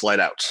reflects light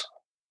out.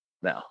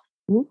 Now,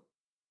 Ooh,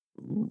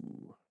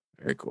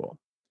 very cool.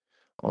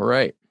 All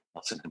right.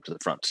 I'll send him to the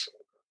front.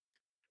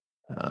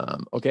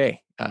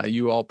 Okay.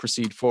 You all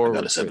proceed I forward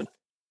got a 7.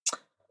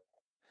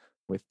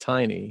 with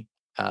Tiny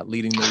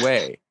leading the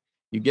way.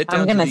 You get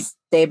down. I'm gonna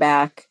stay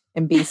back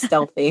and be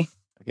stealthy.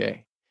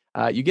 Okay.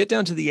 You get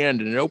down to the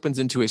end, and it opens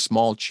into a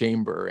small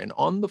chamber. And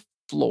on the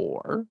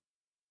floor,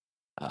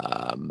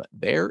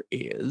 there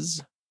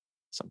is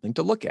something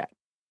to look at.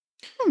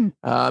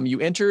 You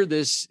enter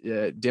this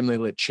dimly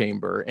lit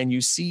chamber, and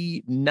you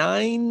see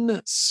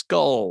 9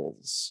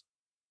 skulls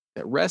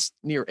that rest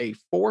near a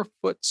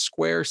 4-foot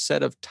square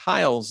set of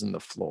tiles in the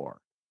floor.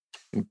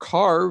 And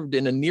carved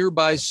in a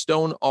nearby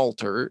stone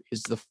altar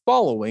is the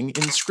following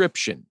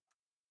inscription: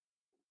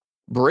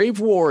 "Brave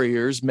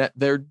warriors met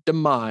their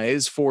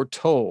demise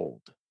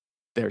foretold.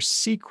 Their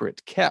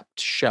secret kept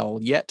shall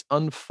yet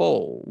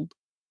unfold.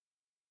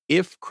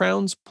 If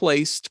crowns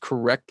placed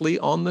correctly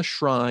on the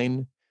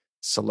shrine,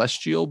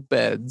 celestial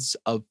beds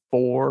for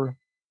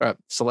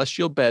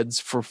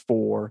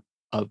 4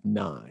 of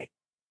 9."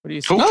 What do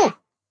you see? Oh,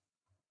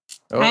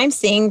 Oh, I'm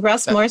seeing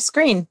Russmore's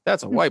screen.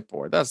 that's a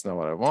whiteboard. That's not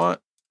what I want.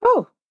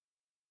 Oh,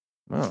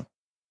 Oh,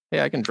 hey,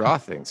 I can draw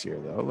things here,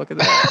 though. Look at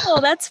that. Oh,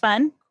 that's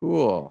fun.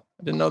 Cool.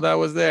 I didn't know that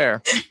was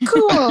there.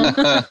 cool.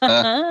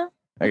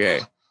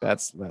 Okay,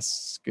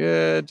 that's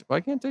good.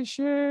 Why can't I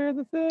share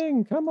the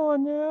thing? Come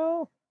on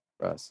now.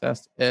 Russ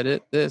has to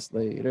edit this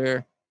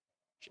later.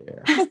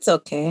 Share. It's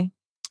okay.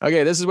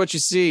 Okay, this is what you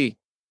see.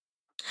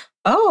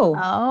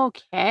 Oh,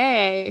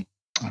 Okay.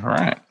 All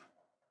right.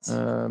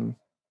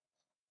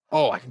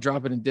 Oh, I can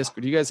drop it in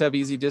Discord. Do you guys have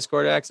easy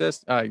Discord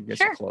access? I guess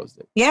Sure. you closed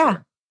it. yeah.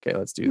 Sure. Okay,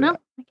 let's do No,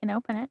 that. I can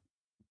open it.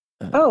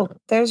 Oh,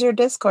 there's your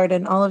Discord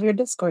and all of your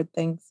Discord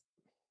things.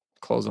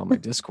 Close all my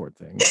Discord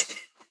things.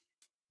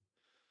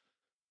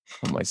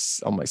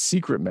 All my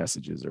secret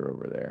messages are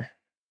over there.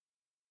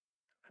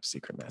 I have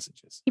secret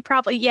messages. You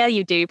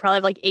do. You probably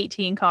have like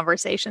 18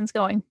 conversations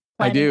going.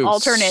 I do.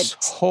 Alternate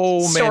So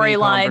many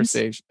storylines.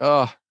 conversations.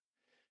 Oh,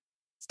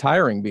 it's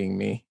tiring being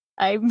me.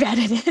 I bet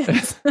it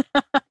is.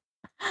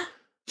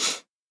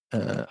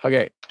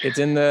 Okay, it's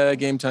in the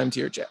game time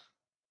tier chat.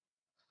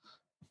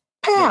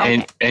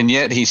 Pow. And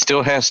yet he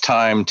still has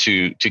time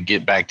to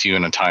get back to you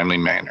in a timely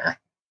manner.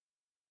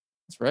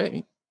 That's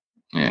right.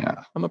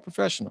 Yeah. I'm a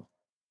professional.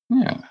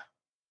 Yeah.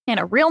 And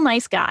a real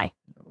nice guy.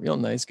 A real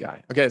nice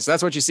guy. Okay, so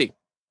that's what you see.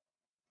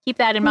 Keep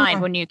that in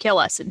mind when you kill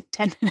us in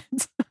 10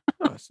 minutes.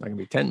 Oh, it's not gonna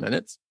be 10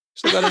 minutes.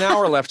 Still got an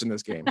hour left in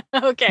this game.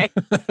 Okay.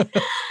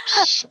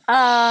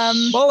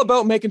 I'm all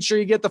about making sure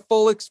you get the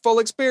full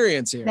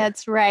experience here.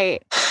 That's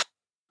right.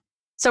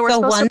 So we're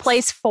supposed to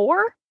place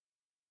 4?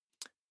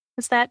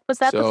 Was that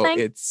the thing?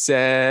 It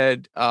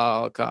said,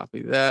 I'll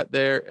copy that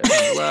there as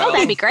well. Oh,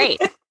 that'd be great.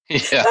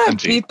 Yeah.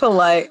 Be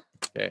polite.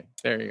 Okay,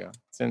 there you go.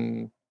 It's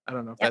in, I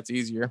don't know if that's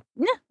easier.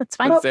 Yeah, that's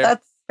fine. It's there.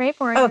 That's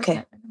Straightforward.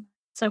 okay.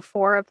 So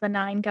 4 of the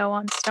 9 go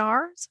on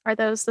stars. Are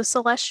those the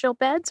celestial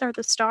beds? Are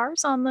the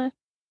stars on the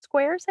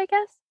squares, I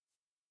guess?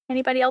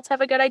 Anybody else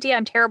have a good idea?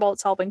 I'm terrible at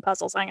solving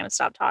puzzles. I'm going to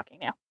stop talking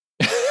now.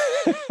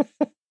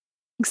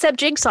 Except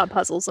jigsaw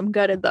puzzles. I'm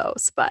good at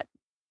those, but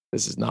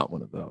This is not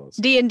one of those.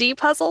 D&D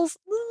puzzles?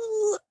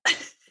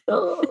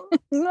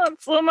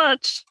 Not so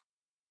much.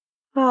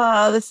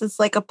 This is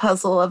like a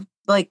puzzle of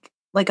like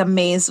a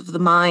maze of the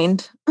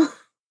mind.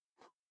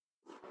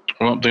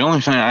 Well, the only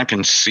thing I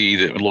can see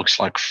that looks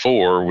like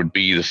 4 would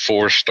be the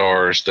 4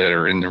 stars that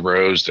are in the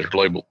rows that are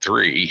labeled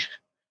 3.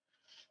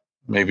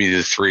 Maybe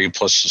the 3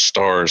 plus the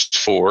stars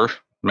 4.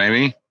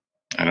 Maybe.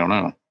 I don't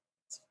know.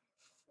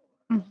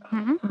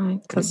 Mm-hmm.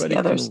 Because Anybody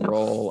yeah, there's can no.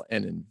 roll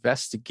an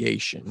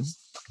investigation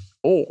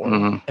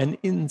or an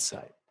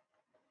insight.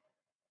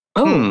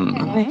 Oh,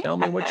 Hmm. okay. Tell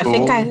me what I you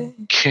think roll.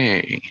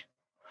 Okay.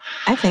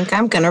 I think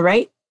I'm going to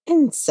write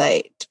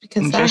insight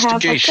because I have a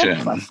Investigation.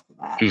 good plus for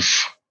that.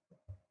 Oof.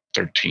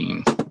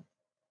 13.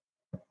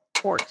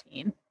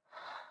 14.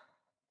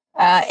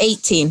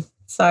 18.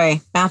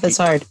 Sorry, math is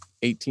hard.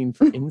 18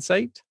 for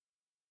insight.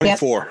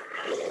 24.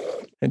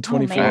 And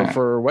 24 man.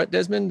 for what,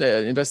 Desmond?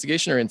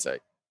 Investigation or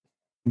insight?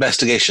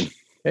 Investigation.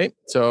 Okay.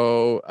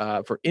 So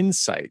for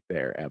insight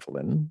there,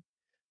 Evelyn,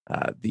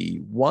 the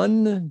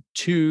 1,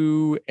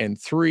 2, and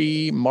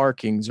 3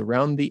 markings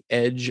around the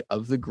edge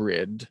of the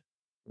grid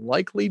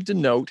likely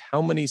denote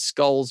how many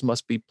skulls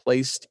must be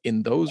placed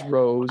in those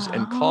rows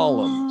and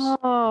columns.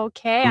 Oh,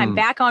 okay. I'm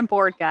back on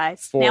board,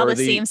 guys. Now For this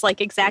the seems like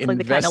exactly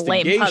the kind of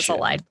lame puzzle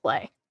investigation. I'd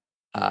play.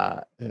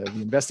 The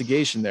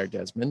investigation there,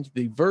 Desmond,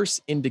 the verse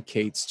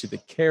indicates to the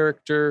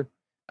character,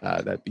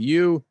 that be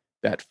you,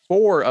 that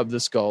 4 of the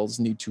skulls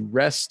need to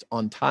rest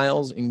on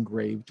tiles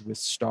engraved with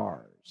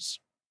stars.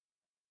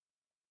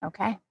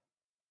 Okay.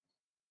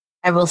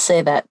 I will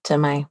say that to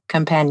my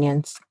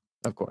companions.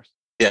 Of course.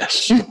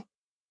 Yes. I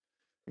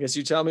guess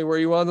you tell me where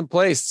you want them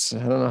placed. I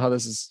don't know how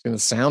this is going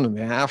to sound in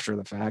the after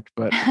the fact,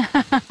 but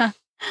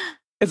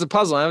it's a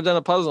puzzle. I haven't done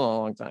a puzzle in a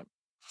long time.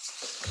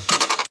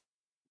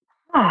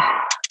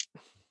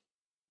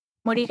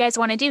 What do you guys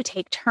want to do?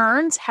 Take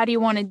turns? How do you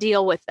want to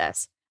deal with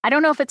this? I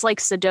don't know if it's like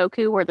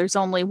Sudoku where there's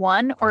only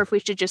one, or if we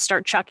should just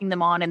start chucking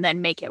them on and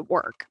then make it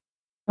work.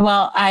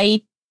 Well,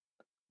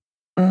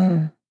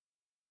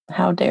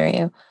 how dare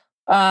you?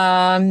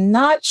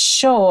 Not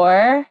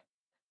sure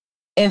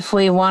if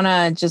we want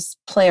to just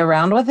play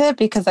around with it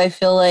because I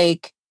feel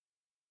like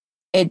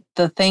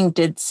the thing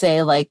did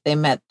say like they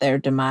met their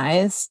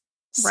demise.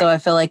 So Right. I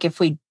feel like if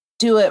we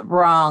do it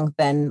wrong,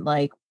 then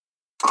like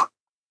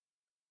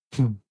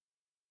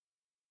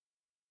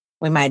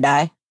we might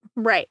die.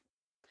 Right.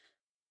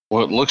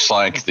 Well, it looks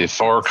like the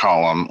far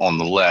column on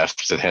the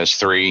left that has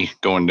 3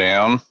 going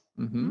down.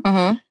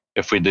 Mm-hmm.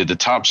 If we did the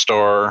top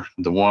star,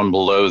 the one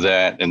below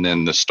that, and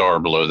then the star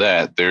below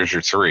that, there's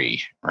your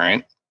 3,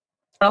 right?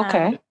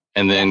 Okay.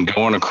 And then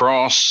going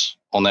across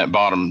on that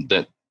bottom,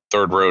 that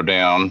third row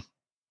down,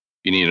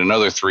 you need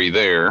another 3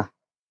 there.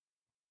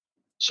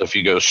 So if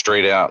you go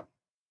straight out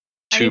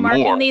Are 2 you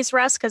marking more. these,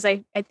 Russ? Because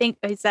I think,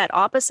 is that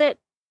opposite?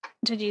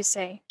 Did you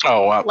say?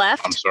 Oh,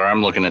 Left? I'm sorry.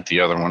 I'm looking at the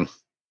other one.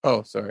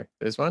 Oh, sorry.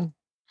 This one?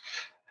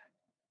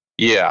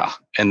 Yeah.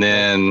 And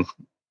then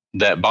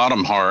that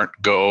bottom heart,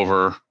 go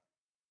over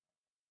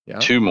Yeah.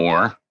 2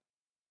 more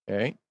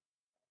Okay.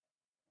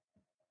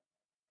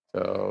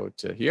 So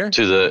to here?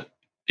 to the,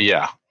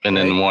 and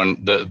then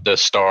Right. the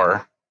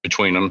star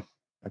between them,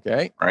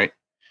 Okay. right?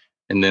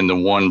 And then the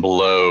one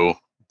below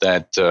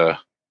that,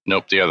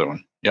 nope, the other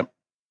one. Yep,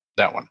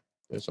 that one.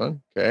 This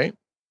one. Okay.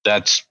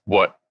 That's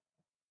what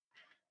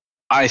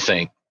I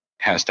think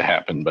has to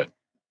happen, but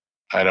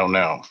I don't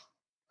know.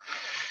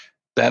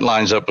 That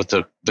lines up with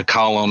the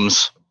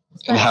columns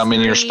and how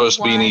many are supposed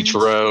to be in each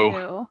row.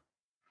 2.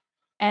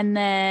 And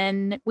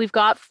then we've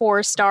got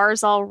 4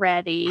 stars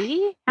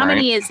already. How Right.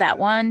 many is that?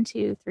 1,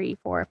 2, 3,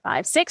 4,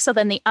 5, 6. So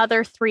then the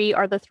other 3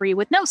 are the 3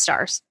 with no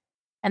stars.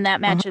 And that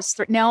matches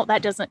 3. No,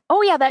 that doesn't.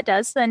 Oh, yeah, that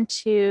does. Then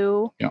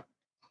 2. Yeah.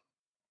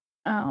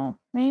 Oh,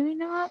 maybe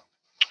not.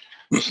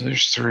 So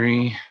there's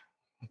 3.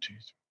 1, 2, 3,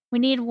 We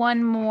need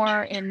one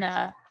more in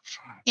the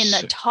 5,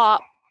 6.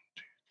 top.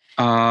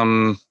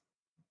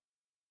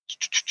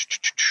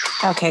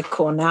 Okay,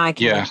 cool. Now I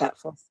can Yeah. make that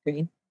full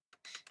screen.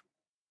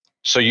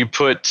 So you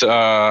put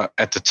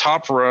at the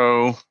top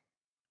row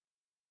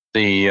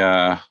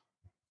the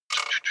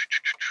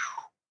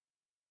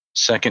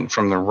second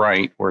from the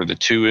right where the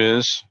 2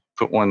 is.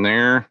 Put one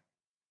there,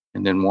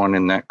 and then one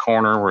in that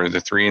corner where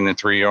the 3 and the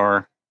 3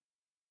 are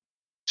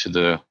to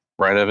the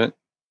right of it.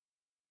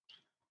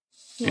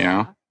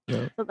 Yeah.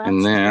 Yeah. So that's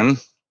And then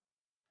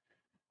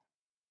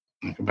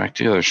I'll go back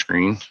to the other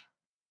screen.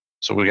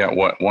 So we got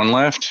what, 1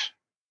 left?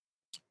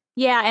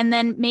 yeah, and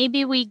then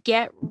maybe we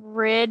get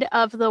rid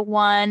of the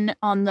one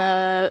on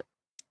the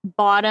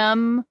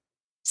bottom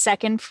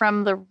second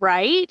from the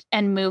right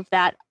and move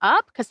that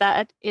up because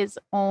that is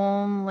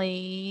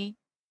only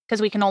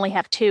because we can only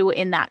have 2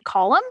 in that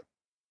column.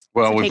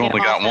 Well, So we've take it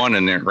only got off. 1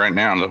 in there right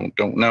now.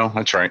 Don't know.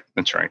 That's right.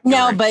 That's right. You're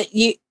No, right.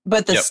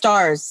 but the Yep.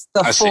 stars, the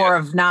I see 4 it.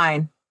 of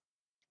 9.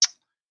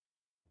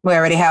 We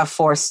already have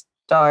 4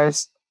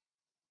 stars.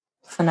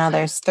 So now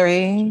there's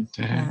 3.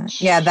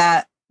 That's- Yeah,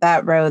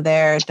 that row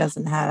there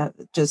doesn't have,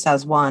 just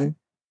has 1.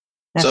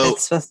 That's So- what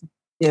it's supposed to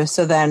do.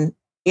 So then,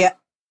 yeah.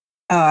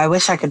 Oh, I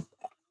wish I could.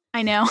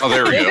 I know. Oh,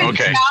 there we go.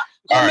 Okay.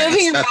 All I'm right.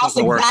 moving your That's mouse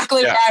not gonna work.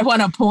 exactly Yeah. where I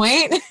want to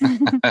point.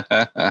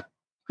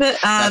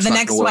 That's The not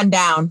next gonna work. one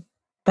down.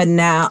 But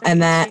now,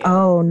 and then, 2,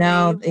 oh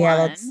no. 3, Yeah,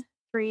 1, that's.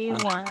 3,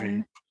 Okay.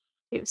 1,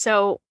 2.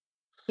 So,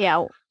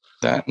 yeah.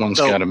 That one's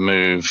So- got to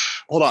move.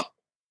 Hold on.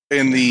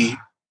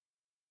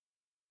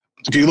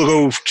 If you look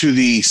over to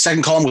the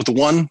second column with the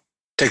 1,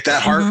 take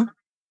that heart, Mhm.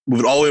 move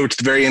it all the way over to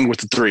the very end with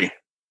the 3.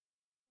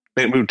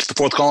 Move to the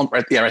 4th column,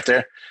 right? Yeah, right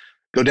there.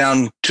 Go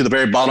down to the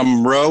very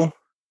bottom row,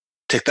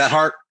 take that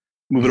heart,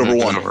 move it over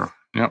 1.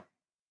 Yep.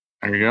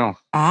 There you go.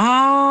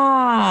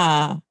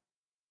 Ah,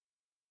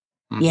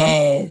 Mhm.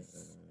 yes.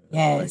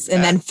 Yes. Like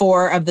And then that.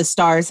 4 of the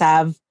stars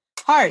have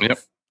hearts. Yep.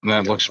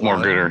 That looks more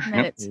One. gooder. And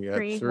then Yep. it's You got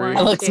 3, three. 1,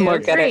 It looks 2, more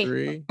good. 3.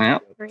 Three.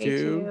 Yep. 3, Two.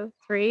 2,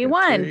 3, Got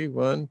 1. three.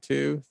 1,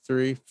 2,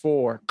 3,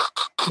 4.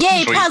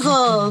 Yay, Sweet.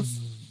 puzzles!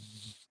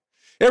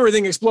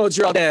 Everything explodes.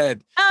 You're all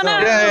dead. Oh no!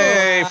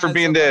 Yay for That's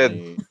being so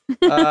dead.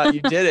 funny.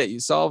 You did it. You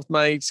solved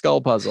my skull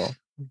puzzle.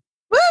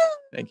 Woo!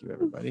 Thank you,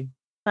 everybody.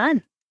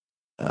 Fun.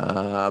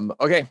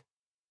 Okay.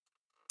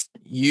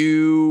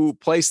 You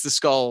place the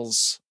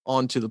skulls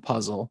onto the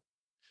puzzle,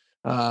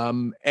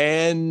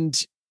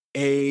 and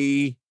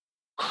a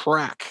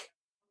crack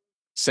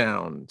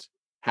sound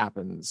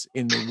happens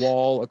in the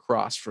wall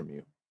across from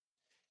you.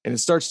 And it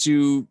starts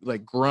to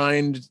like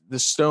grind. The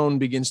stone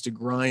begins to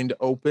grind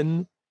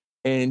open,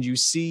 and you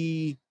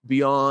see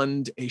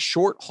beyond a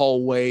short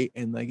hallway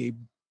and like a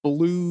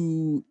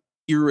blue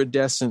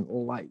iridescent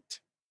light.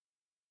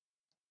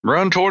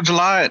 Run towards the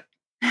light.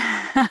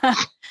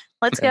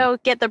 Let's go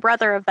get the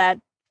brother of that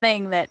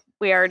thing that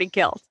we already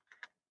killed.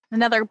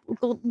 Another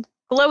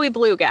glowy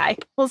blue guy.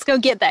 Let's go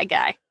get that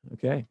guy.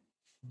 Okay.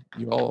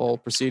 You all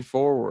proceed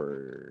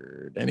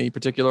forward. Any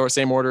particular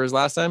same order as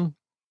last time?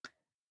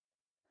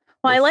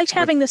 Well, I With- liked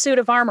having the suit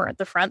of armor at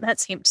the front. That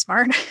seemed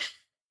smart.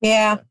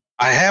 Yeah.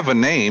 I have a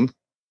name.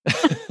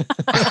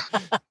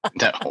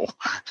 No.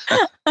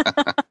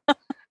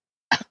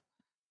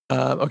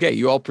 Okay,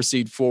 you all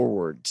proceed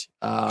forward.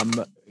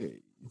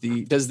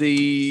 Does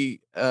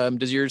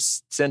your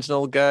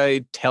sentinel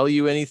guy tell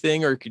you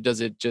anything, or does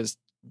it just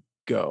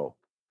go?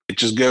 It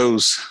just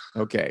goes.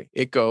 Okay,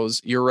 it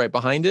goes. You're right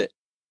behind it,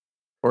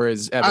 or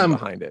is Evan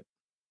behind it?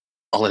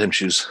 I'll let him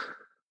choose.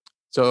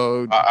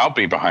 So I'll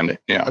be behind it.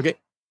 Yeah. okay,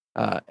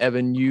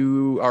 Evan,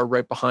 you are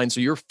right behind.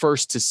 So you're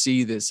first to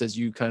see this as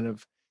you kind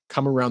of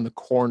come around the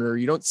corner.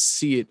 You don't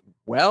see it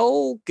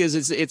well because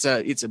it's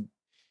a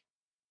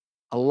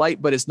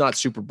light, but it's not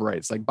super bright.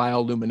 It's like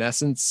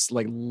bioluminescence,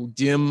 like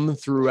dim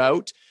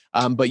throughout.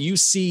 But you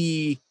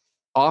see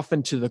off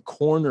into the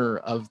corner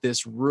of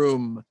this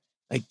room,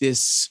 like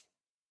this.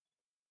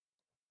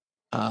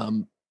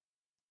 You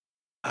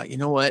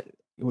know what?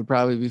 It would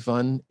probably be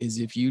fun is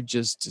if you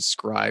just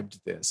described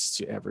this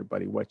to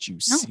everybody what you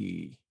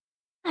see.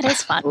 That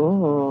is fun.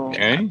 Ooh.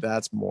 Okay.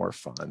 That's more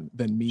fun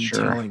than me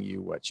Sure. telling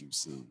you what you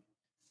see.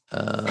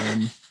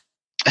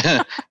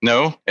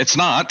 No, it's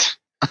not.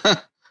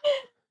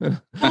 What's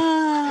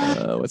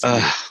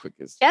the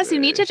quickest Yes, you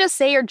need way? to just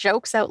say your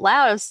jokes out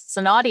loud. It's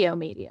an audio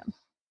medium.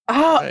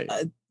 Oh, Right.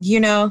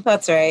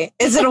 that's right.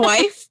 Is it a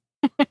wife?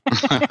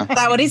 Is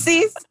that what he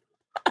sees?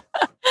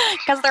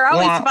 Because they're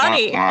always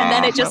funny. And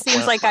then it just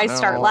seems like I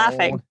start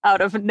laughing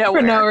out of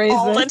nowhere no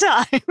all the reason.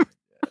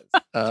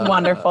 time.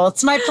 Wonderful.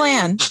 It's my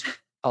plan.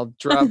 I'll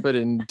drop it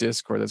in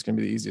Discord. That's going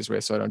to be the easiest way,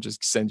 so I don't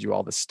just send you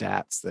all the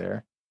stats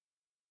there.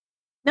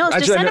 No, just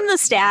Actually, send him the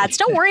stats.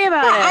 Don't worry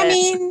about it. I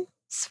mean,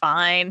 It's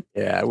fine.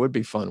 Yeah, it would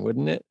be fun,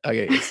 wouldn't it?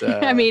 Okay, it's,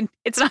 I mean,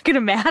 it's not going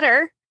to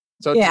matter.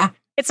 so yeah.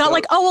 It's not So-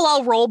 like, oh, well,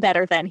 I'll roll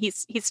better then.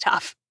 He's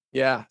tough.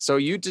 yeah. So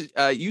you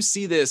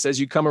see this as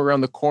you come around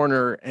the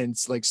corner, and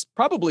it's like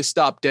probably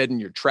stop dead in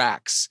your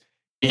tracks.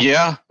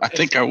 Yeah, I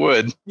think I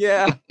would.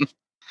 Yeah.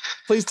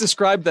 Please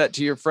describe that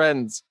to your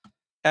friends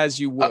as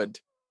you would.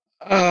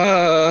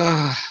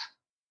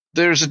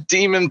 There's a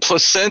demon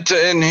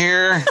placenta in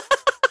here.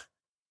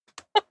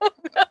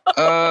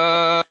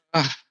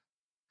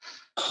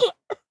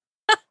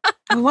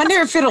 I wonder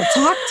if it'll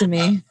talk to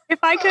me. If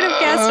I could have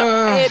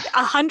guessed it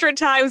 100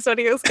 times what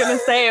he was going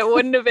to say, it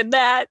wouldn't have been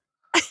that.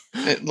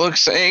 It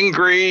looks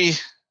angry. Is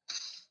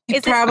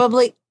it-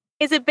 Probably.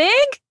 Is it big?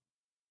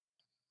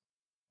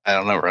 I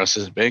don't know. Russ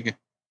is big.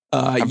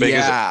 big is it?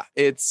 Yeah,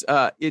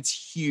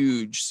 it's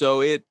huge.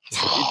 So it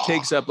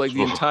takes up like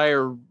the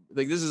entire,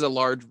 like this is a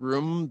large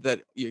room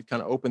that it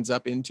kind of opens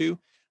up into.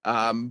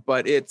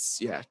 But it's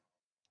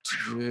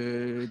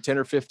 10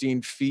 or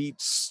 15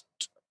 feet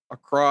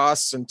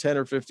across and 10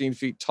 or 15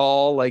 feet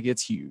tall. Like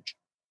it's huge.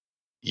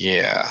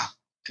 Yeah,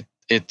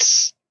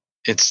 it's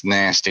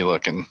nasty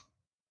looking.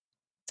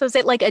 So is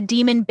it like a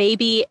demon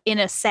baby in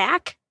a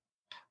sack?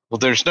 Well,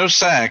 there's no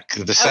sack.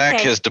 The sack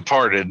Okay. has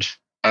departed.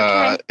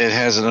 Okay. It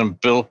has an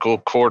umbilical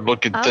cord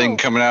looking Oh. thing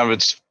coming out of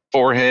its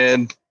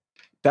forehead.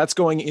 That's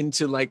going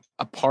into like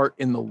a part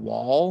in the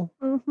wall,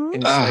 Mm-hmm. and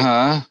it's like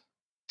Uh-huh.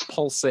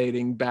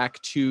 pulsating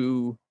back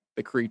to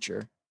the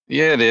creature.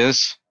 Yeah, it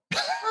is.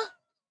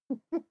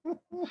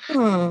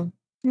 Hmm.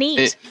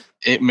 Neat.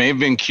 It may have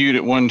been cute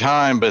at one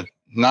time, but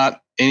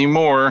not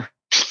anymore.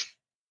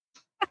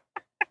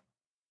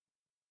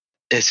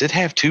 Does it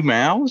have two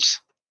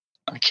mouths?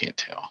 I can't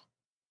tell.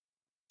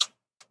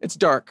 It's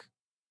dark.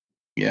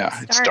 Yeah,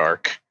 It's it's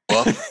dark.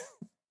 Well,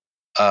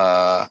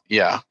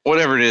 Yeah,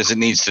 whatever it is, it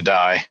needs to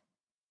die.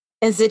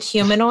 Is it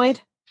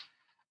humanoid?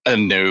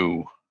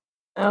 No,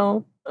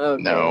 Oh.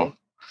 Okay. no.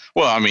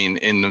 Well, I mean,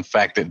 in the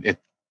fact that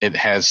it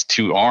has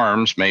two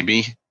arms,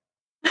 maybe.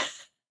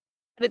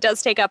 But it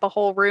does take up a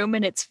whole room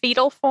in its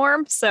fetal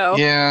form. So,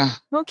 Yeah.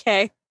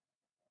 okay.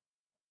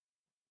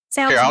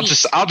 Sounds Here,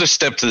 neat. I'll just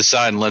step to the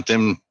side and let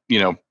them,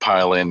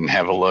 pile in and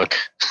have a look.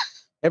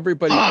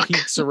 Everybody Fuck.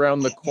 peeks around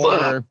the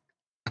corner.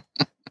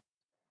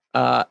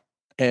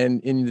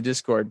 And in the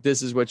Discord,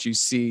 this is what you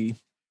see.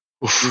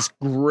 This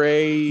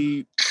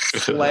gray,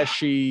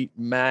 fleshy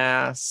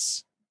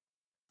mass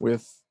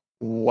with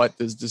what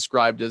is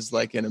described as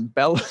like an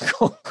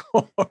umbilical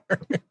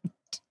cord.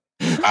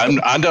 I'm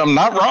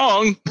not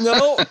wrong.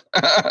 No.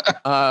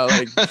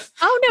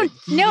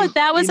 No,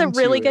 that was a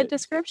really good It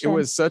description.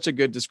 was such a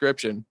good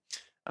description.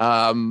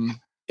 And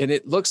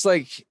it looks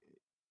like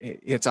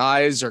its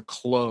eyes are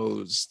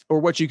closed, or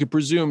what you could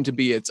presume to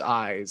be its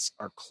eyes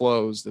are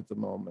closed at the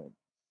moment.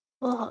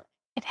 Ugh.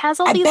 It has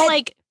all these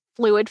like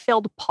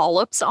fluid-filled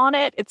polyps on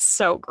it. It's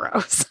so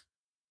gross.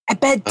 I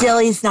bet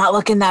Dilly's not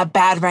looking that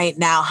bad right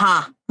now,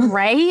 huh?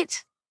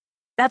 Right?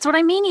 That's what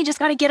I mean. You just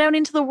got to get out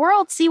into the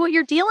world, see what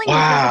you're dealing with,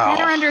 have a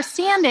better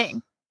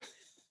understanding.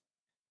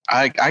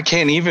 I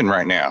can't even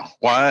right now.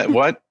 Why?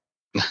 What?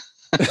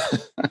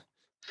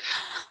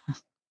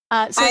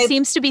 So it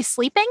seems to be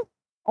sleeping,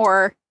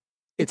 or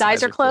its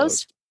eyes are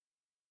closed.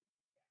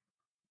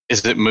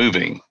 Is it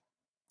moving?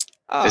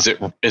 Is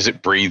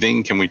it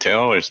breathing? Can we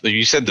tell?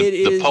 You said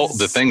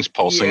the thing's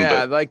pulsing.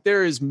 Yeah, but like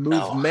there is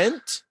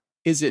movement.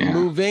 No. Is it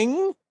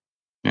moving?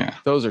 Yeah,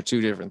 those are two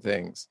different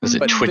things. Is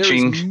it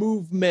twitching? There's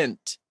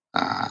movement.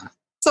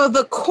 So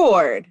the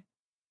cord,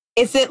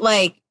 is it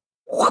like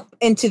whoop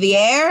into the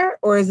air,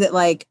 or is it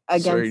like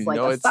against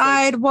a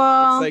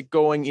sidewall? It's like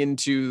going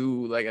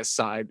into like a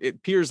side. It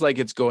appears like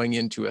it's going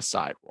into a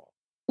sidewall.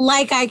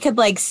 Like I could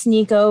like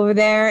sneak over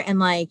there and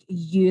like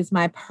use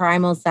my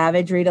primal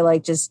savagery to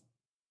like just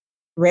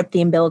rip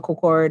the umbilical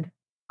cord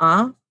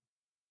off.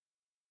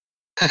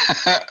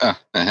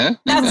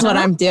 That's what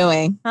I'm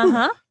doing.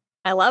 I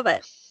love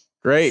it.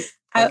 Great.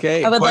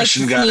 Okay. I would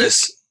question, like to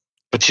guys.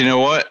 But you know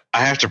what?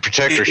 I have to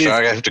protect her, so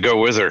I have to go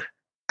with her.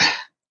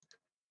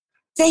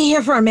 Stay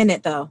here for a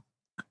minute, though.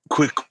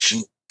 Quick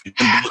question. The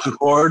umbilical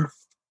cord,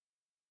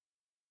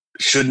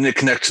 shouldn't it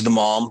connect to the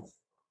mom?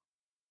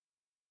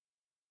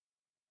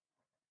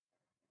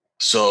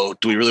 So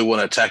do we really want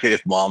to attack it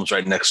if mom's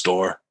right next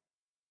door?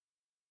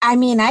 I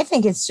mean, I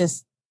think it's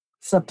just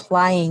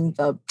supplying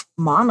the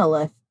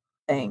monolith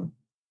thing.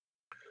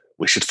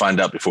 We should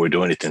find out before we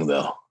do anything,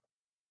 though.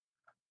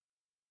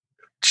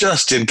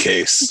 Just in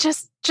case.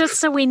 Just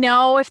so we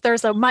know if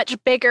there's a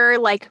much bigger,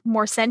 like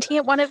more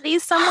sentient one of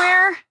these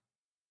somewhere.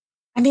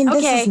 I mean,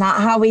 this is not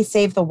how we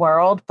save the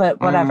world, but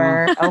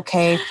whatever.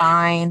 Okay,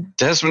 fine.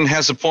 Desmond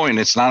has a point.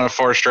 It's not a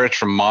far stretch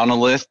from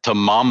monolith to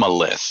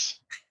monolith.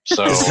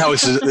 So this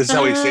is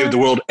how we save the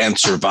world and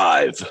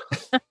survive.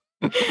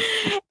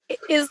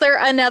 Is there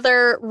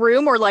another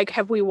room, or like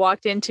have we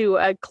walked into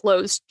a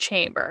closed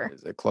chamber?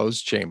 It's a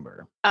closed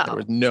chamber. Oh. There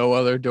was no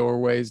other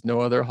doorways, no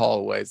other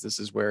hallways. This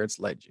is where it's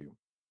led you.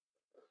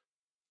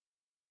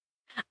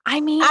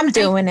 I mean, I'm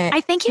doing it.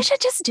 I think you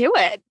should just do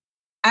it.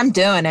 I'm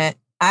doing it.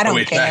 I don't care. Are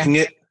we attacking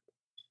it?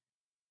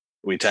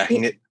 Are we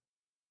attacking it?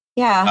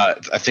 Yeah.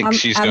 I think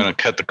she's going to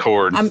cut the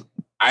cord.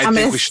 I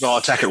think we should all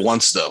attack it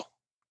once, though.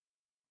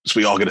 So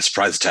we all get a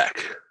surprise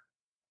attack.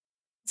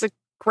 It's a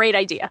great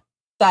idea.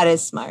 That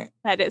is smart.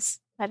 That is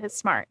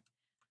smart.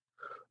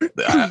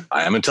 I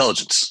am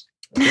intelligence.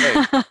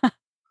 Okay.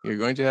 You're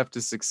going to have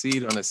to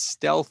succeed on a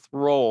stealth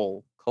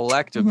roll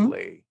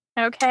collectively.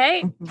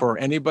 Okay. For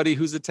anybody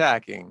who's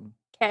attacking.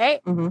 Okay.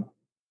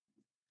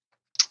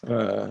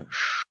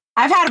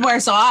 I've had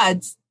worse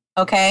odds.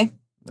 Okay.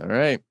 All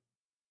right.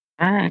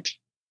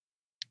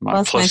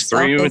 My plus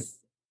 3 with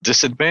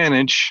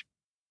disadvantage.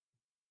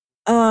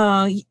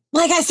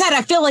 Like I said,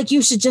 I feel like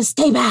you should just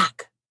stay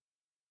back.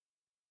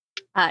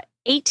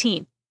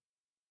 18.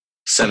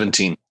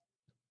 17.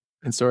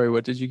 And sorry,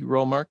 what did you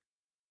roll, Mark?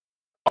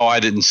 Oh,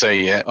 I didn't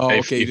say yet. Oh,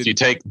 if you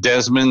take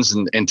Desmond's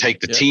and take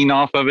the teen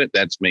off of it,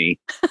 that's me.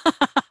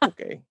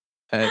 Okay.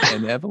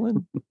 And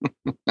Evelyn?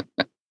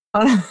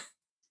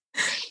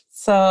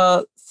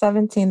 So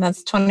 17,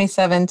 that's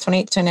 27,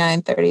 28,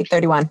 29, 30,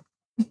 31.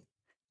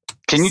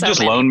 Can you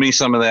just loan me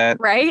some of that?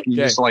 Right? You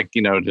just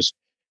just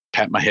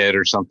pat my head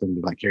or something.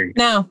 Be like, here.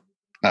 No.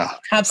 Oh.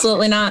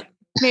 Absolutely not.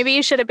 Maybe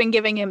you should have been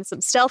giving him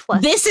some stealth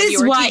lessons. This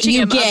is what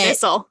you get.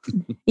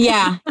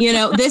 Yeah.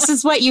 This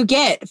is what you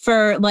get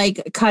for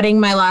like cutting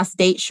my last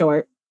date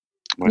short.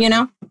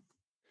 What?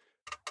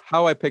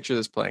 How I picture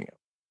this playing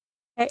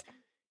out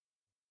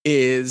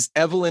is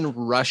Evelyn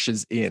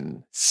rushes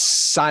in,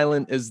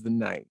 silent as the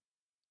night,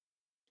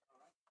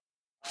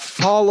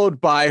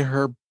 followed by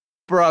her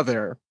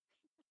brother,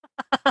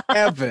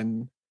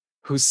 Evan,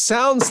 who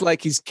sounds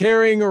like he's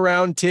carrying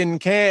around tin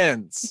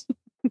cans.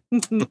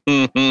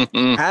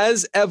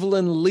 As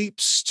Evelyn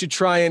leaps to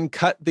try and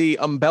cut the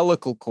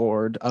umbilical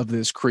cord of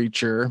this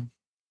creature,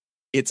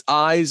 its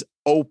eyes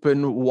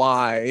open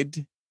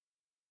wide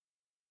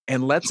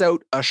and lets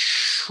out a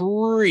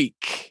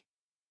shriek,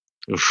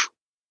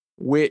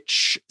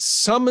 which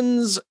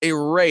summons a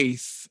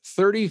wraith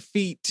 30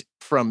 feet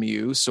from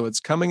you. So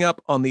it's coming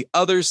up on the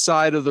other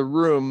side of the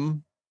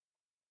room.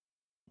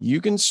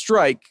 You can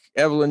strike.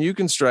 Evelyn, you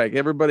can strike.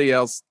 Everybody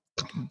else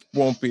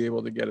won't be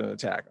able to get an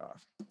attack off.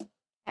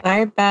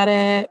 Sorry about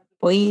it,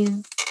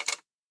 boys.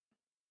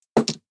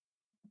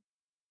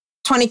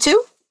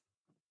 22?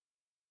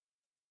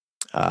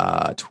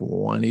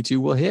 22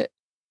 will hit.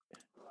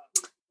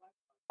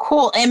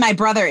 Cool. And my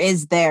brother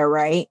is there,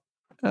 right?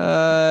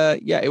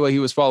 Yeah, well, he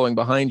was following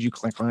behind you.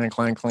 Clang, clang,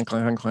 clang, clang,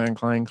 clang, clang,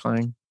 clang,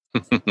 clang.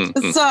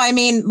 So, I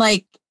mean,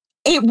 like,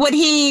 would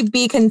he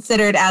be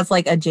considered as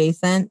like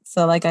adjacent?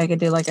 So, like, I could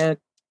do like a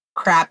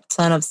crap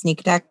ton of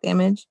sneak attack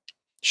damage.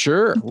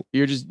 Sure.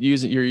 You're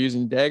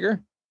using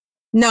dagger?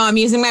 No, I'm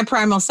using my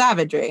primal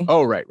savagery.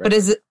 Oh, right. But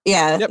is it?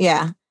 Yeah, Yep.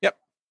 yeah. Yep.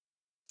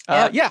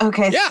 Yeah.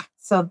 Okay. Yeah.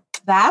 So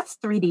that's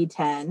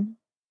 3d10.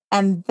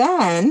 And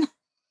then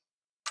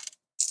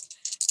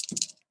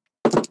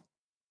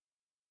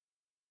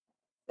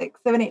 6,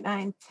 7, 8,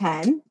 9,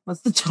 10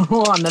 was the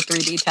total on the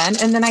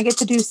 3d10. And then I get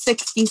to do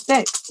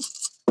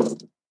 66.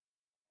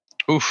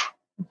 Oof.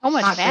 Oh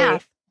my Not math.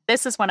 great.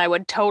 This is when I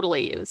would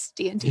totally use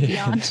D&D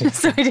Beyond,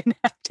 so I didn't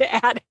have to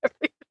add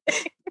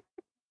everything.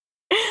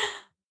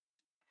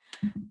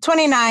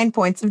 29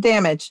 points of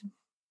damage.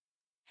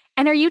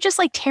 And are you just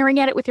like tearing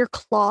at it with your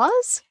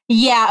claws?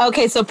 Yeah,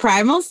 okay, so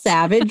primal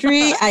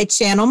savagery, I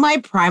channel my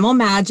primal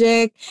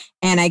magic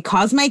and I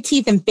cause my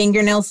teeth and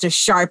fingernails to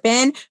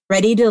sharpen,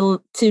 ready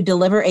to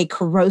deliver a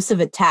corrosive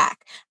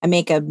attack. I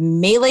make a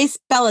melee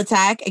spell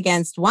attack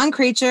against one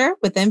creature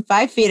within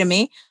 5 feet of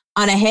me.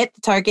 On a hit,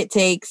 the target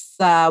takes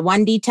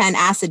 1d10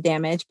 acid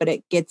damage, but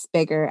it gets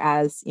bigger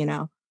as,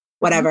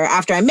 whatever.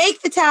 After I make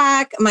the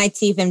attack, my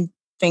teeth and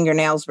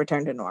fingernails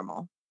return to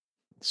normal.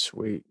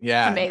 Sweet.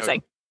 Yeah.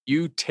 Amazing.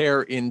 You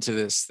tear into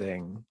this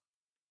thing.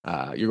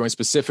 You're going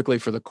specifically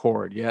for the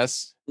cord,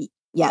 yes?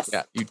 Yes.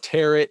 Yeah. You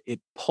tear it. It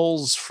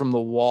pulls from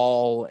the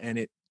wall and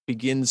it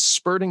begins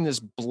spurting this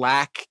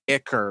black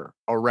ichor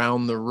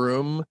around the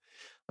room.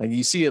 Like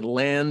you see it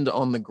land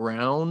on the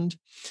ground,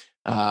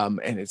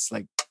 and it's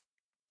like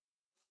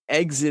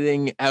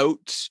exiting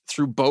out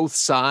through both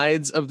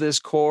sides of this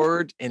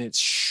cord, and it's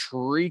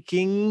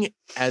shrieking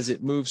as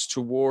it moves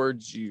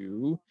towards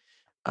you.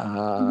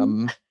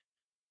 Don't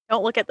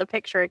look at the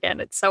picture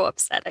again. It's so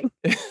upsetting.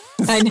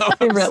 I know,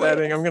 it really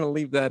upsetting. I'm going to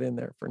leave that in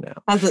there for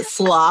now. As it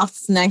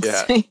sloths next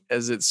to me.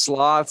 As it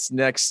sloths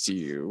next to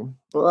you.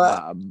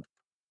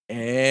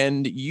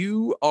 And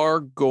you are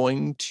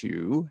going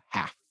to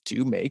have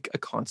to make a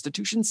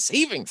Constitution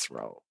saving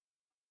throw.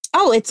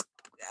 Oh,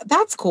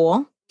 that's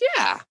cool.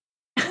 Yeah.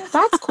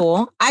 That's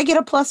cool. I get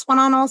a +1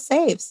 on all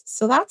saves.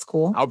 So that's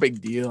cool. How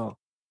big deal?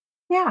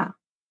 Yeah.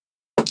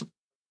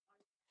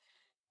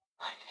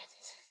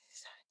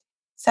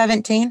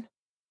 17.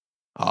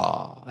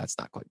 Oh, that's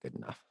not quite good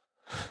enough.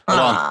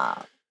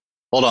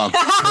 Hold on.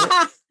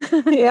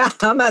 Yeah,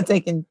 I'm not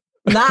taking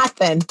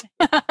nothing.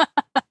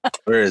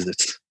 Where is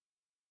it?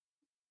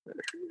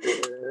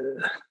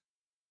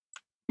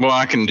 Well,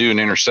 I can do an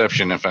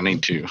interception if I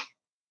need to.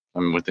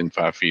 I'm within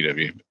 5 feet of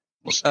you.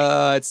 We'll see.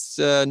 It's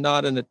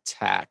not an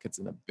attack. It's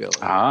an ability.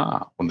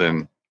 Well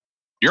then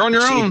you're on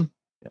your own.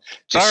 Yeah.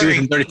 Just shoot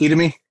from 30 feet of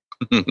me?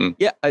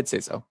 Yeah, I'd say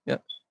so. Yeah.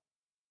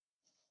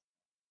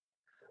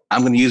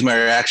 I'm going to use my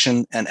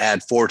reaction and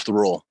add 4 to the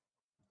roll.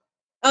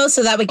 Oh,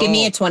 so that would give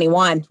me a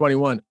 21.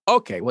 21.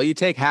 Okay, well, you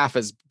take half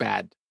as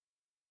bad.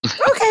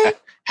 Okay.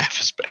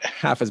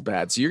 Half as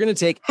bad. So you're going to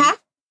take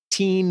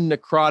 18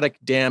 necrotic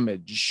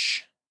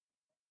damage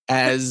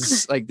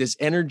as like this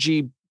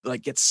energy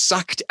like gets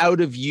sucked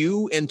out of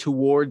you and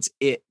towards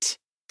it.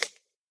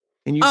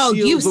 And you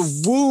feel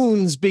the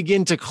wounds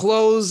begin to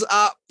close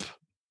up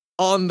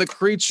on the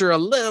creature a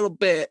little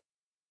bit.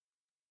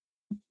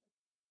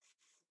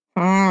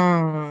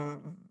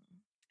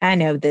 I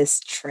know this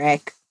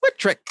trick. What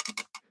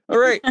trick? All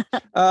right.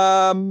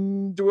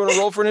 Do we want to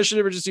roll for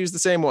initiative or just use the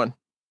same one?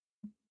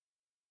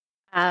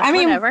 I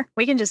mean, whatever.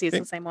 We can just use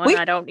the same one.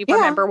 I don't even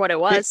remember what it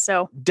was.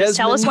 So just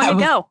tell us when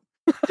to go.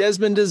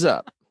 Desmond is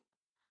up.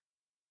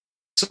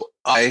 So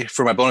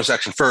for my bonus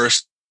action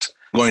first,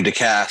 I'm going to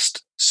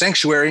cast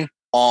Sanctuary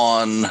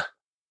on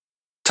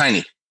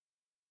Tiny.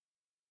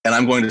 And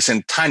I'm going to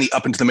send Tiny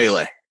up into the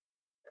melee.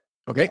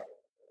 Okay.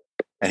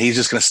 And he's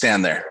just going to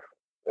stand there.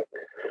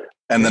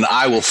 And then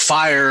I will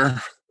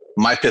fire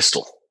my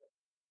pistol.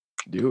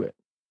 Do it.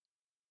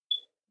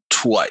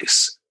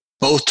 Twice.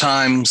 Both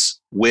times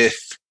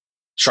with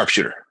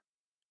sharpshooter.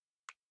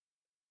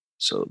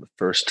 So the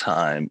first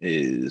time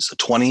is a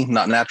 20,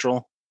 not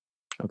natural.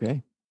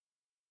 Okay.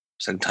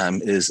 Second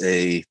time is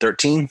a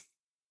 13.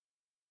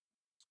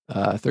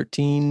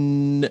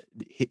 13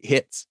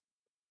 hits.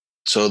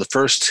 So the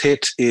first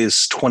hit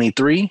is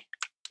 23.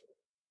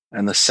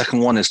 And the second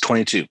one is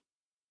 22.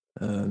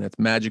 That's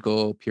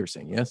magical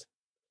piercing, yes?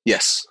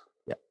 Yes.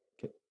 Yeah.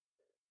 Okay.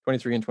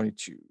 23 and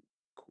 22.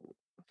 Cool.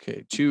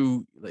 Okay.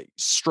 2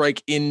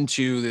 strike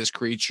into this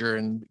creature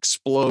and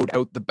explode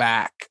out the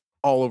back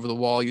all over the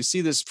wall. You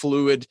see this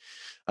fluid.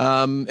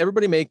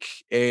 Everybody make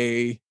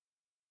a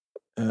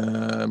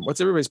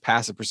what's everybody's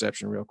passive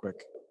perception real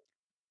quick?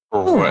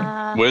 Or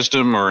what?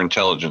 Wisdom or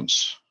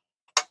intelligence?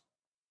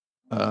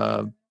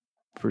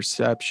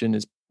 Perception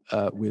is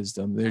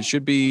wisdom. There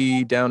should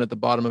be down at the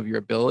bottom of your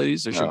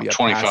abilities. There should be a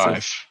 25.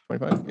 Passive.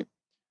 25. Okay.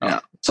 Yeah.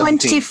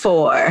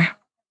 24.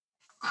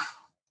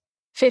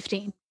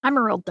 15. I'm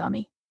a real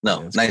dummy.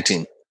 No,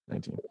 19.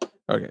 19.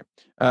 Okay.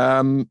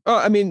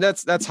 I mean,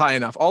 that's high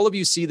enough. All of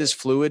you see this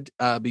fluid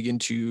begin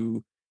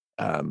to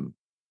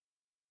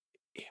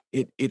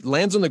it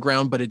lands on the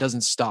ground, but it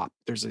doesn't stop.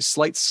 There's a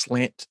slight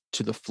slant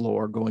to the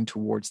floor going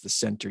towards the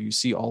center. You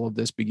see all of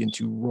this begin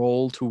to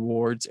roll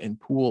towards and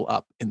pool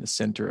up in the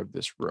center of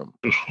this room.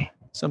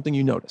 Something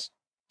you notice.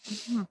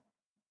 Mhm.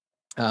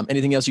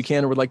 Anything else you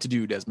can or would like to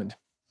do, Desmond?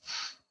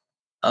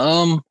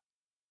 I'm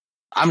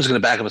just going to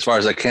back up as far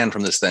as I can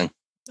from this thing.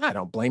 I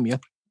don't blame you.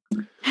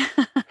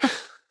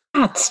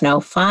 That's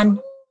no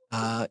fun.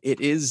 It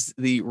is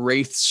the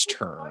Wraith's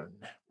turn.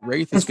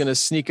 Wraith is going to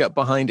sneak up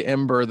behind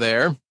Ember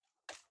there.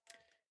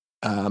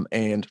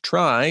 And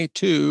try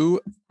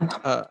to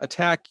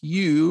attack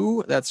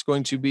you. That's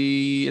going to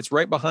be, it's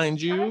right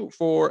behind you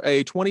for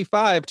a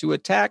 25 to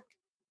attack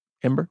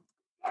Ember.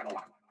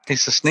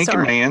 He's a sneaky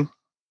Sorry.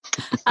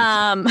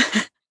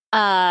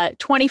 man.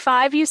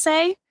 25, you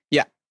say?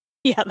 Yeah.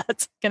 Yeah,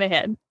 that's going to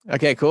hit.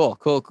 Okay, cool.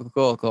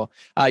 You're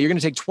going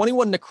to take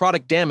 21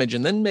 necrotic damage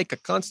and then make a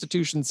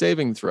Constitution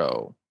saving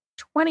throw.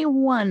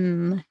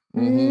 21.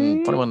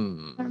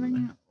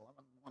 21.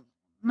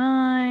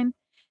 9.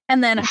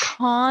 And then a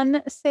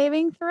con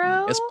saving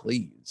throw. Yes,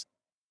 please.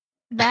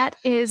 That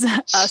is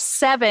a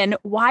 7.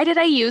 Why did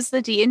I use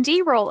the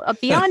D&D roll, a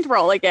beyond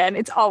roll again?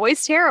 It's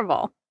always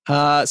terrible.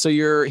 So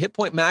your hit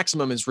point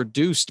maximum is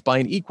reduced by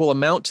an equal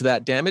amount to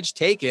that damage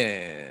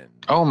taken.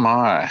 Oh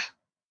my.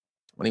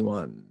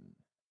 21.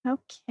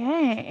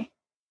 Okay.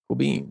 Cool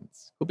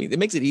beans. It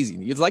makes it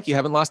easy. It's like you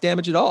haven't lost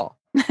damage at all.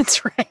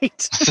 That's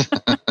right.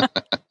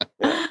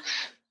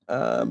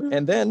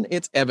 And then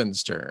it's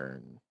Evan's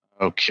turn.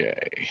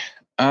 Okay.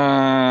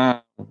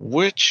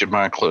 Which am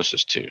I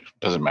closest to?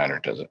 Doesn't matter,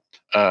 does it?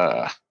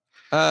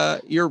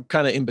 You're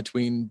kind of in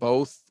between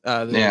both.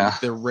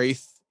 The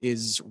Wraith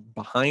is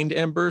behind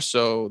Ember,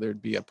 so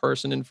there'd be a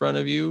person in front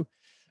of you.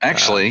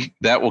 Actually,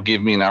 that will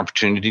give me an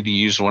opportunity to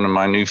use one of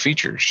my new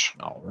features.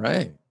 All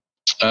right.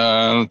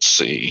 Let's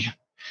see.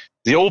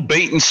 The old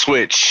bait and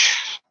switch.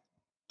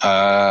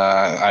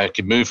 I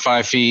could move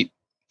 5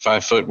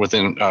 foot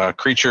within a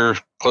creature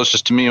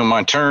closest to me on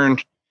my turn.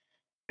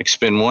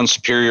 Expend 1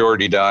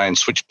 superiority die and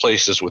switch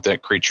places with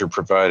that creature,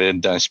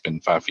 provided I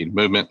spend 5 feet of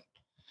movement.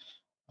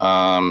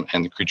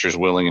 And the creature is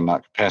willing and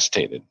not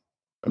capacitated.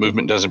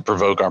 Movement doesn't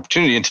provoke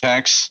opportunity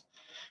attacks.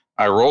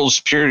 I roll a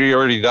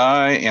superiority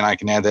die, and I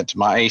can add that to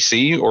my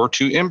AC or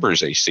to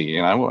Ember's AC,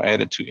 and I will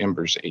add it to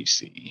Ember's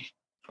AC.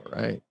 All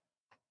right.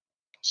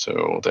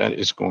 So that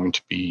is going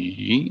to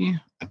be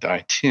a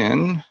die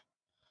 10.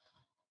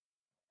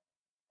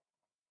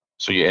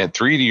 So you add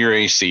 3 to your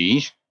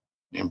AC,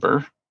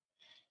 Ember.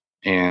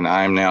 And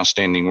I'm now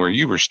standing where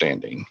you were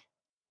standing.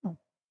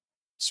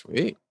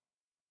 Sweet.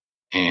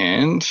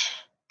 And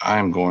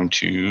I'm going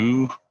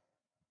to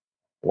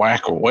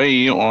whack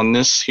away on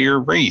this here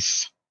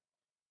Wraith.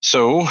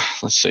 So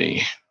let's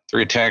see.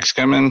 3 attacks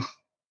coming.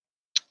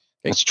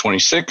 That's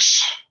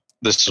 26.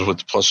 This is with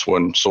the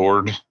 +1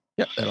 sword.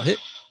 Yep, that'll hit.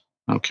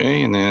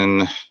 Okay, and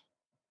then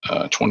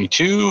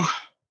 22.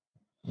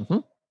 Mm-hmm.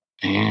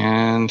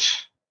 And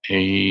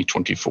a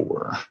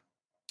 24.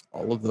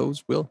 All of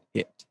those will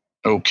hit.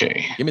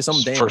 Okay. Give me some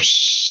damage.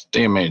 First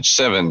damage,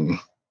 7.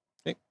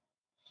 Okay.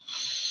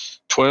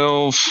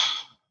 12.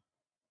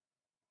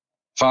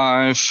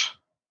 5.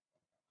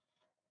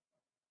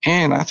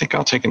 And I think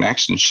I'll take an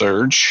action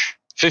surge.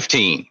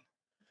 15.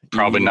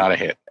 Probably not a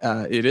hit.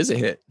 It is a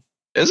hit.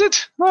 Is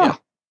it? Oh, yeah.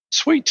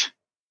 Sweet.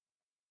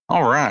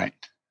 All right.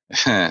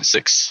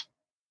 6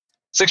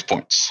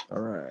 points. All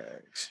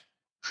right.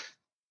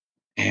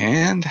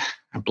 And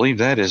I believe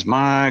that is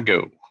my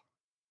go.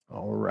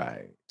 All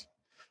right.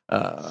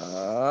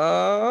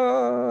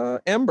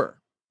 Ember.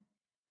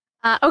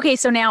 Okay,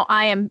 so now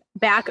I am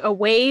back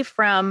away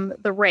from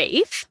the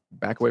Wraith.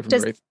 Back away from the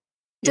Wraith.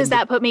 Does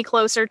that put me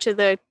closer to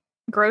the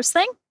gross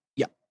thing?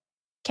 Yeah.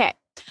 Okay.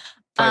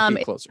 5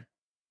 feet closer.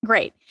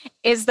 Great.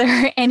 Is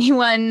there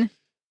anyone,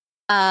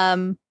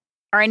 or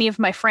any of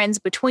my friends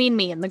between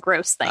me and the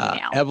gross thing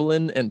now?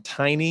 Evelyn and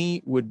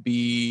Tiny would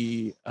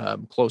be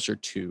closer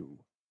to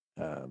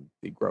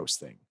the gross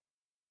thing.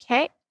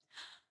 Okay.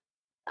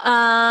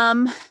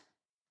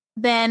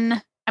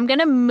 Then I'm going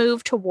to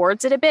move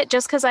towards it a bit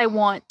just because I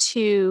want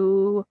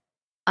to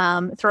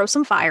throw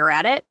some fire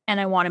at it, and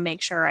I want to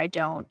make sure I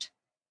don't,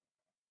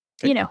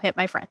 hit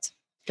my friends.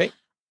 Okay.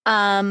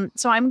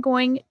 So I'm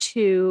going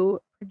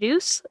to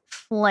produce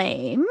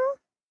flame.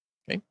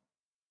 Okay.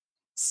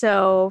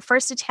 So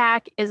first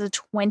attack is a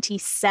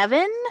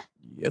 27.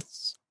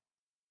 Yes.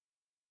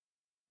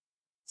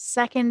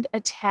 Second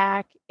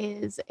attack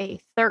is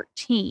a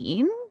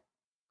 13.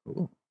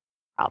 Cool.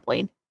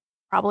 Probably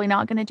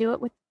not going to do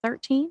it with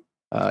 13.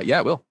 Yeah,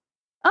 it will.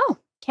 Oh,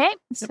 okay.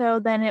 Yep. So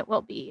then it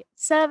will be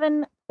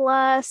 7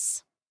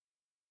 plus.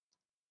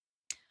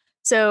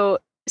 So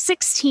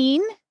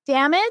 16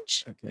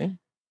 damage. Okay.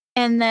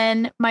 And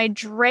then my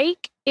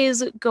Drake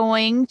is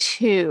going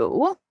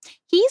to,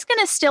 he's going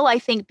to still, I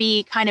think,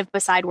 be kind of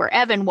beside where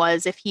Evan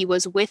was if he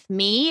was with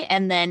me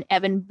and then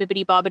Evan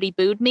bibbity bobbity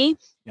booed me.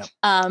 Yep.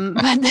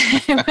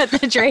 But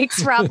the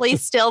Drake's probably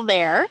still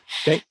there.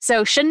 Okay.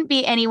 So shouldn't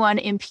be anyone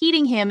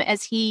impeding him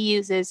as he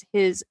uses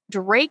his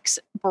Drake's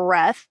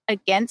breath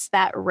against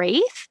that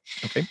Wraith.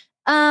 Okay.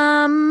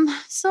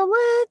 So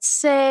let's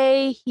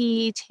say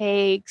he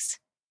takes,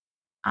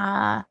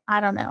 I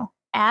don't know,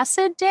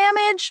 acid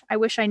damage. I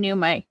wish I knew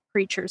my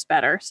creatures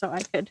better so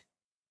I could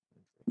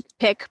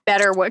pick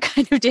better what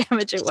kind of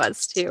damage it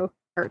was to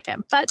hurt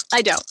him, but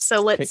I don't. So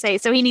let's say,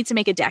 so he needs to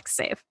make a dex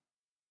save.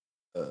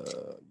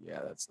 Yeah,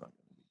 that's not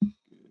going to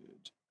be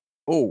good.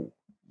 Oh,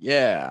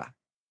 yeah.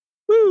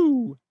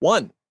 Woo!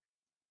 1.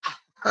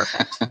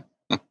 Perfect.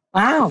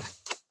 Wow.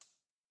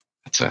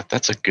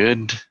 That's a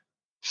good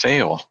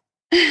fail.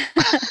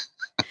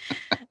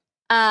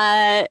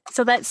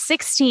 So that's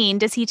 16.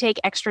 Does he take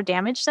extra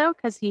damage though?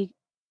 Because he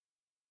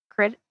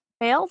crit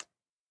failed?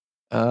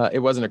 It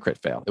wasn't a crit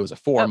fail. It was a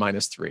 4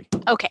 minus 3.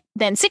 Okay,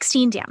 then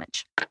 16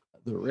 damage.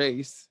 The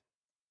Wraith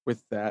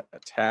with that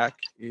attack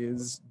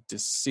is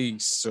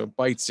deceased. So it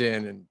bites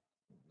in and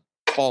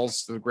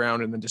falls to the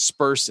ground and then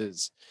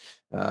disperses.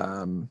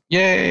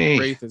 Yay!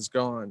 Wraith is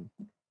gone.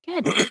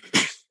 Good.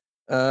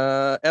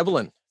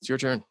 Evelyn, it's your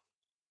turn.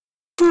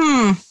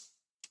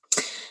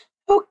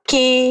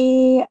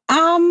 Okay.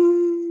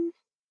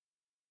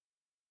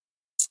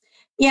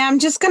 Yeah, I'm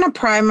just gonna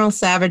primal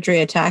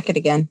savagery attack it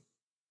again.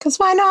 Cause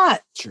why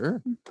not?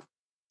 Sure.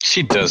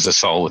 She does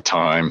this all the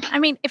time. I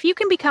mean, if you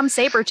can become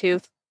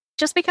Sabretooth,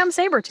 just become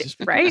Sabretooth,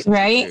 right?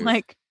 Right.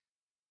 Like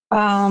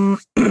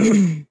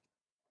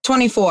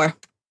 24.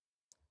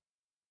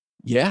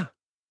 Yeah.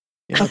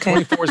 Okay.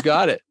 24's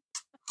got it.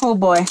 Oh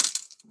boy.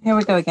 Here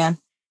we go again.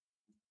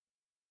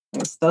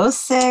 There's those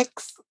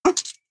 6.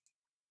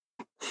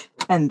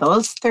 And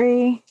those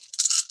 3.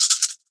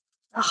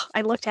 Oh,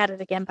 I looked at it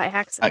again by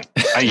accident.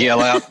 I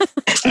yell out.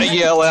 I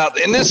yell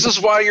out, and this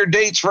is why your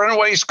dates run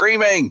away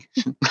screaming.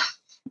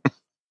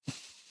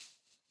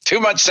 Too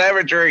much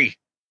savagery.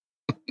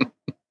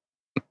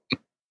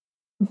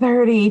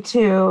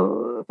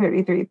 32,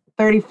 33,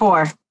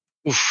 34.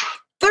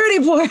 Oof.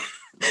 34. Nice.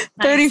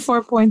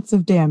 34 points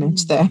of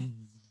damage there.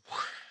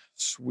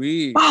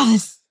 Sweet. Wow,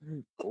 this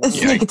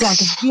sneak attack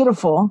is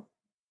beautiful.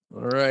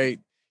 All right.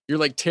 You're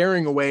like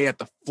tearing away at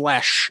the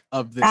flesh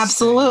of this.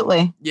 Absolutely.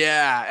 thing.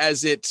 Yeah,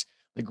 as it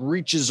like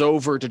reaches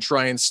over to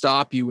try and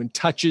stop you and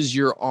touches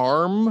your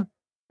arm.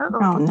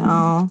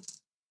 Oh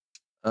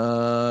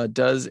no.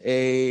 Does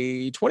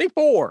a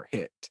 24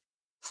 hit?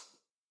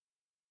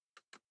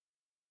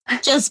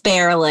 Just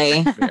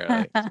barely.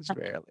 Barely. Just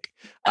barely.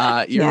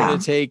 You're going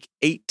to take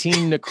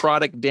 18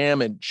 necrotic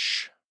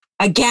damage.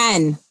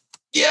 Again.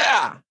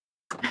 Yeah.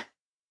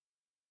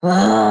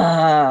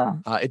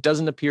 It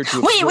doesn't appear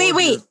to.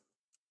 Wait.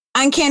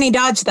 Uncanny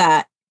dodge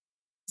that.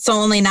 So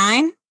only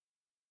 9?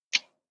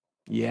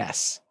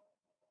 Yes.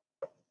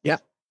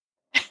 Yep.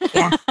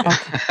 Yeah.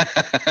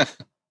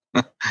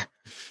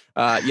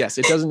 Yes,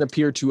 it doesn't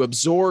appear to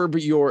absorb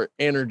your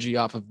energy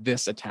off of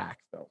this attack,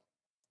 though.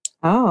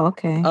 Oh,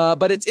 okay.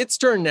 But it's its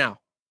turn now.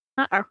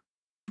 Uh-oh.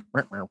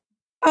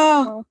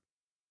 Oh.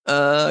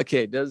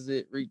 Okay, does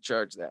it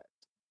recharge that?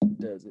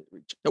 Does it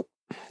recharge? Nope,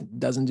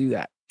 doesn't do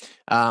that.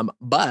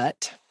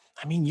 But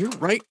I mean, you're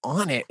right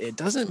on it. It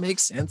doesn't make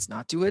sense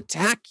not to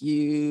attack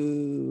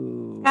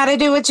you. Gotta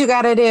do what you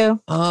gotta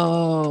do.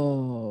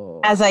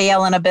 Oh. As I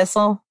yell in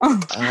Abyssal.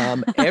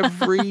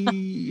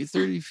 Every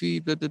 30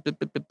 feet.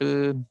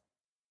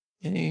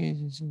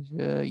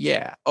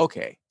 Yeah.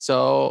 Okay.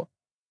 So,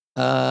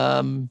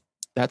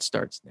 that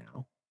starts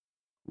now.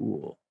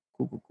 Cool.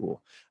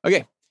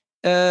 Okay.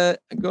 I'm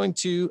going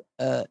to,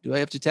 do I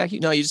have to attack you?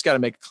 No, you just got to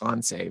make a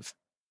con save.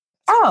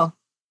 Oh.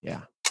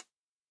 Yeah.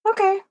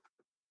 Okay.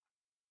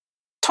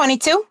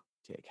 22.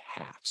 Take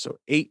half. So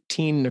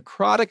 18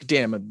 necrotic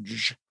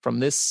damage from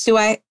this. Do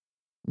I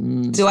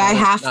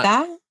half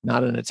that?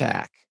 Not an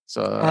attack.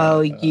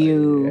 So,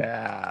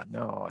 yeah,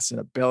 no, it's an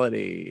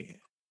ability.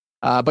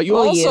 But you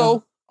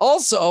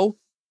also,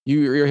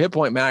 your hit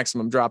point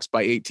maximum drops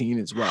by 18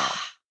 as well.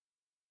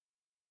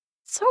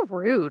 So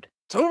rude.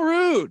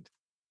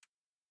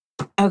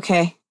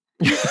 Okay.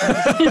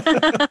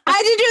 I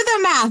had to do the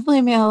math.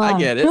 Leave me alone. I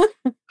get it.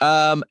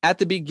 At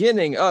the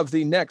beginning of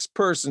the next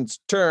person's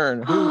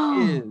turn,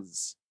 who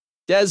is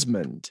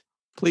Desmond,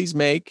 please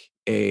make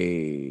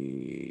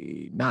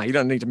a... Nah, you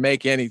don't need to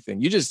make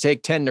anything. You just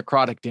take 10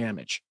 necrotic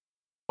damage.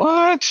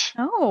 What?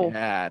 Oh.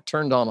 Yeah,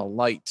 turned on a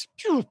light.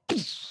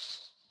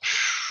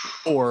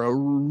 Aura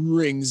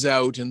rings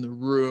out in the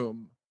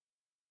room.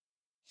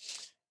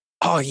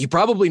 Oh, you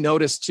probably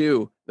noticed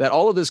too that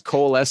all of this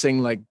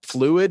coalescing like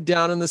fluid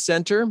down in the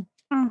center.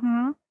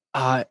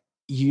 Mm-hmm.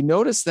 You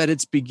notice that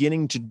it's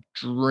beginning to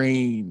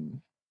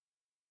drain.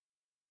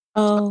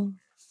 Oh.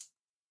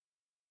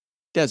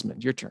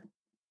 Desmond, your turn.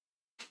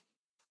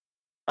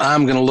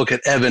 I'm going to look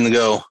at Evan and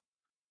go,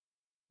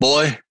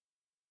 boy,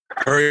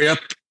 hurry up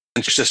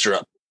and your sister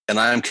up. And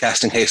I am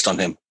casting haste on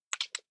him.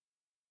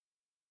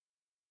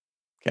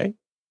 Okay.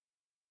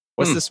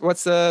 What's this?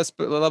 What's the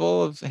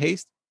level of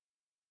haste?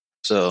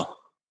 So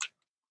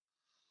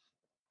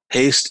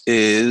haste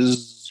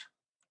is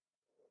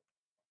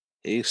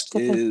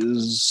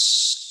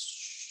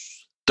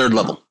third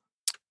level.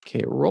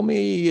 Okay, roll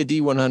me a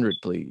D100,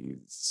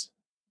 please.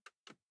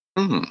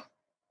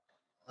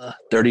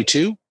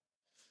 32.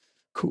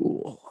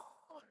 Cool.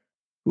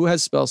 Who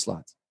has spell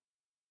slots?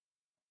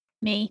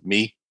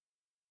 Me.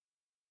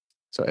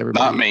 So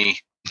everybody. Not me.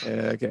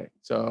 Okay,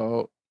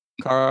 so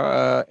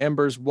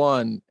Ember's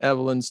 1,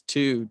 Evelyn's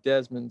 2,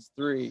 Desmond's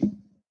 3.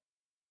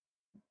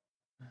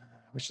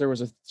 Wish there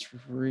was a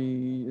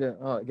 3.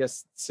 I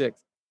guess 6.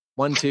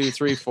 1, 2,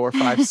 3, 4,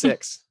 5,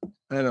 6. I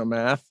don't know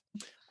math.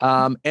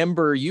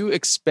 Ember, you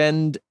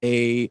expend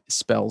a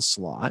spell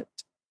slot.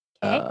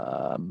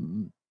 Okay.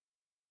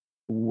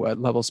 What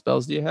level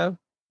spells do you have?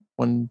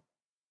 One.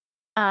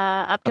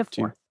 Up to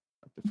 4. Up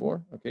to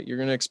 4. Okay, you're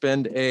going to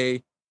expend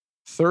a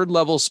third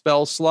level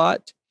spell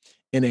slot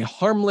in a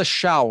harmless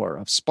shower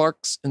of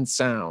sparks and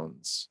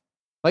sounds,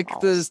 like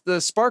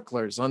the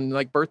sparklers on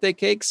like birthday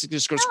cakes. It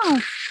just goes,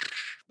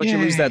 but you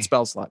lose that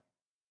spell slot.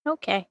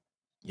 Okay.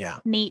 Yeah.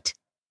 Neat.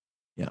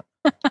 Yeah.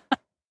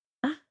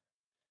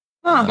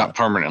 Not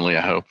permanently,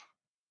 I hope.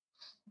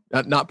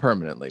 Not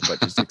permanently, but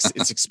just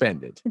it's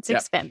expended. It's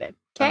expended.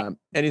 Okay.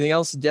 Anything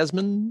else,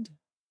 Desmond?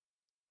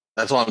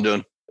 That's all I'm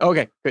doing.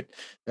 Okay, good.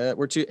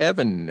 We're to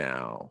Evan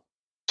now.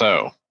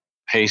 So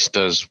haste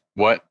does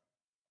what?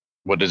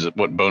 What is it?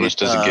 What bonus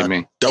does it give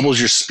me? Doubles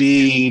your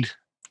speed.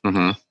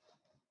 Mm-hmm.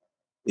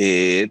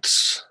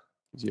 It's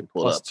you have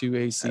plus 2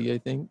 AC, I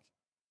think.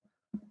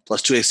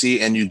 Plus 2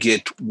 AC, and you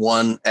get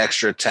 1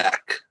 extra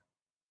attack.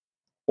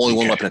 Only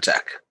 1 weapon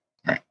attack.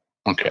 Right.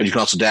 Okay. But you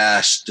can also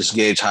dash,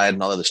 disengage, hide,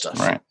 and all other stuff.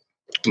 Right.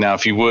 Now,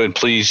 if you would,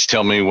 please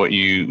tell me what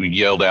you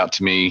yelled out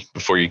to me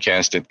before you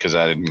cast it, because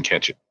I didn't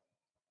catch it.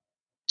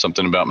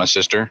 Something about my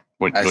sister?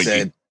 I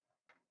said...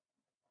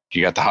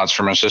 You got the hots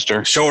for my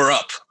sister? Show her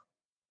up.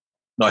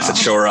 No, I said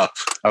show her up.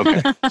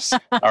 Okay.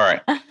 All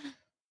right.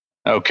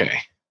 Okay.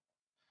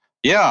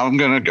 Yeah, I'm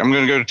gonna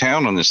go to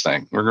town on this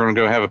thing. We're gonna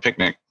go have a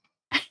picnic.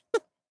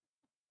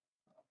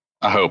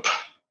 I hope.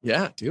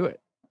 Yeah, do it.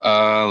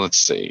 Let's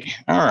see.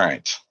 All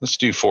right. Let's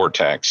do 4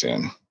 attacks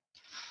in.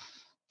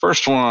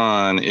 First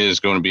one is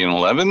going to be an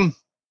 11.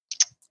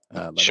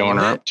 Showing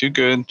her up too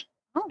good.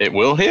 Oh. It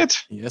will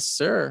hit? Yes,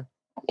 sir.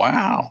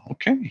 Wow.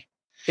 Okay.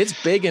 It's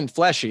big and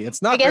fleshy.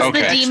 It's not. I guess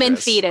the demon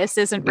fetus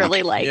isn't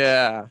really like.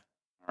 Yeah.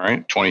 All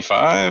right.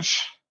 25.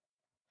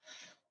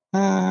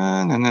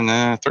 And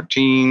then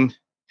 13.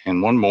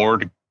 And 1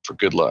 more for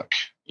good luck.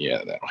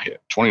 Yeah, that'll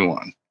hit.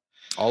 21.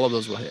 All of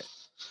those will hit.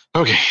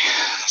 Okay.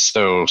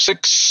 So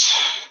 6.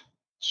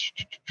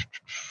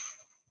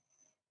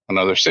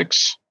 Another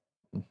 6.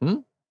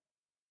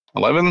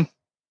 11.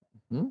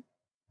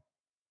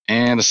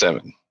 And a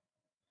 7.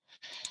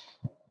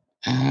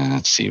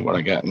 Let's see what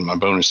I got in my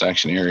bonus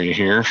action area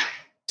here.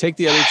 Take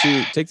the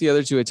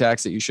other two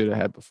attacks that you should have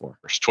had before.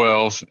 First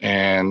 12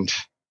 and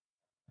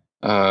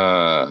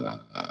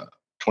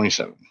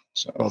 27.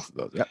 So both of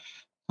those, yeah.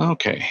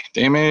 Okay.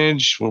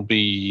 Damage will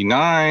be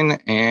 9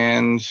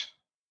 and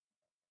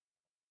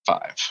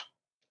 5.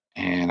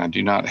 And I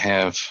do not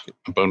have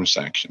a bonus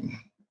action.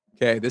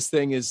 Okay, this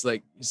thing is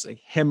like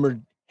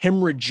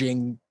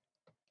hemorrhaging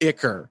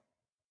ichor.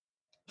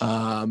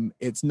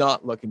 It's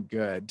not looking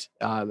good.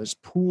 There's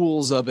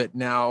pools of it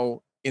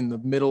now in the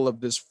middle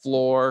of this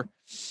floor.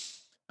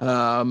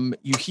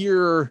 You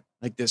hear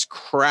like this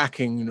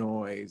cracking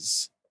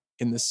noise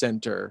in the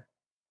center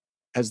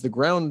as the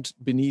ground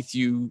beneath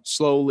you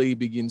slowly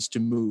begins to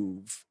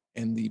move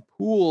and the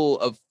pool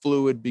of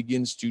fluid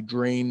begins to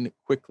drain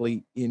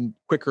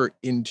quicker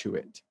into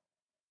it.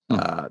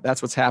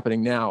 That's what's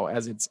happening now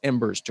as it's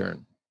Ember's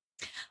turn.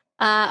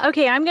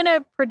 Okay, I'm going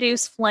to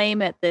produce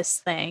flame at this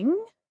thing.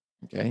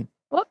 Okay.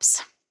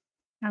 Whoops.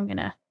 I'm going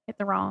to hit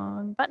the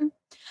wrong button.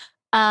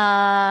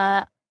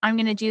 I'm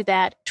going to do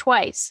that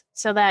twice.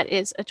 So that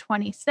is a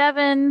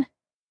 27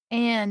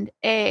 and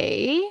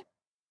a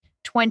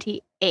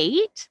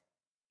 28.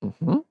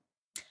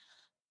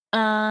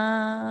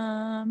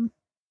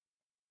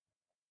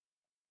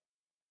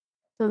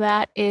 So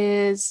that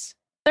is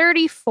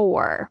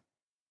 34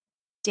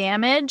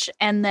 damage.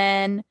 And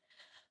then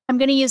I'm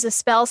going to use a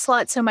spell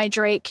slot so my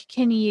Drake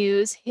can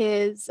use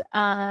his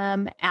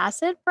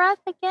acid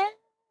breath again.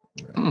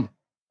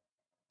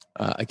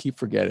 I keep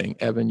forgetting.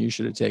 Evan, you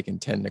should have taken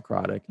 10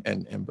 necrotic,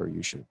 and Ember,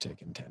 you should have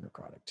taken 10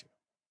 necrotic too.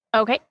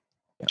 Okay.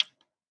 Yeah.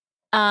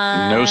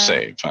 No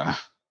save, huh?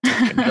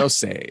 Okay, no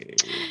save.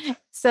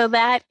 So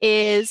that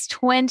is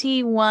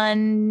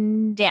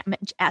 21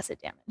 damage, acid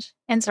damage.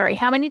 And sorry,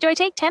 how many do I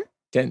take? 10?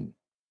 10.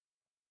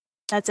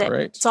 That's it. All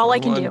right. That's all I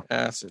can do.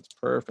 Acids.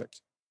 Perfect.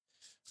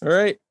 All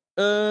right.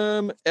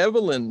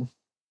 Evelyn.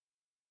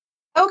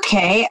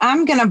 Okay,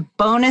 I'm gonna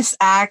bonus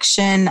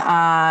action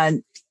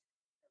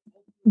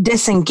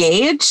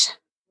disengage.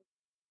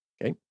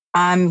 Okay.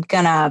 I'm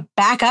gonna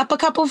back up a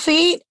couple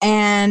feet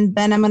and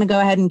then I'm gonna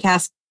go ahead and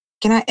cast.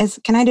 Can I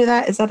do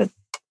that?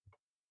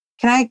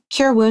 Can I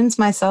cure wounds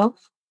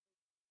myself?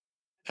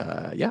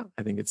 Yeah,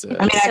 I think it's I mean,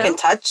 I can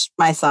touch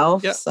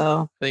myself, Yeah.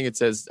 so. I think it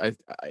says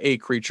a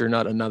creature,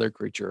 not another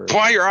creature.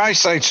 Why your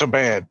eyesight so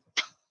bad?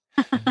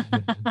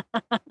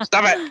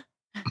 Stop it.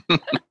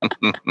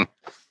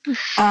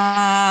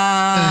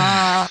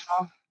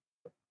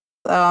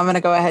 So I'm going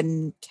to go ahead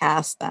and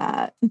cast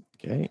that.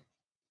 Okay.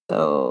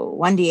 So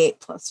 1d8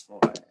 plus 4.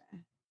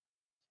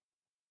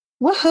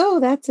 Woohoo,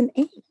 that's an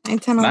 8. 9,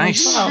 10, 11,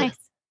 Nice. 12. Nice.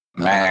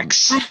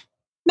 Max.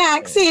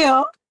 Max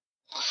heal.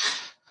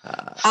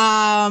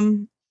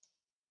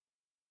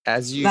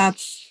 As you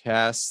That's-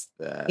 cast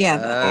that.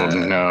 Yeah, Oh,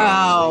 no.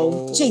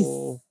 Oh,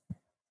 jeez.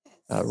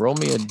 Roll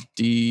me a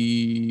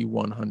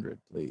D100,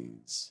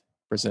 please.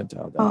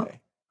 Percentile die.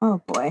 Oh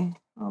boy.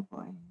 Oh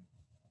boy.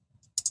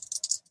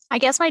 I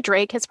guess my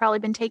Drake has probably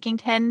been taking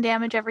 10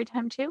 damage every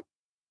time too.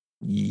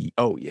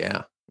 Oh,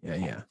 yeah.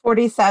 Yeah.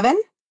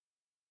 47.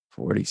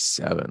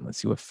 47. Let's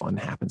see what fun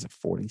happens at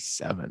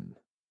 47.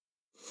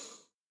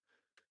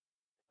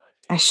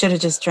 I should have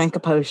just drank a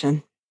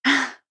potion.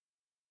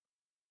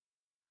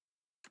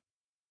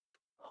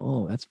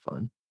 Oh, that's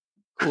fun.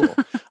 Cool.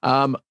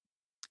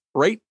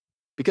 Right?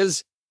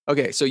 Because,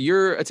 okay, so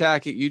you're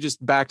attacking, you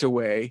just backed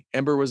away.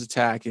 Ember was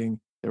attacking.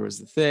 There was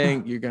the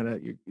thing.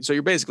 So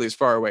you're basically as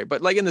far away.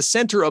 But like in the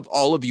center of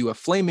all of you, a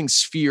flaming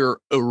sphere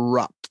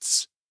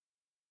erupts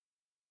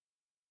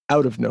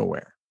out of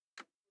nowhere.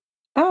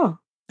 Oh.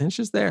 And it's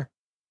just there.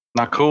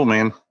 Not cool,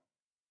 man.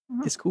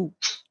 It's cool.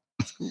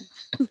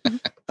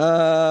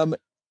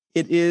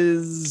 It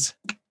is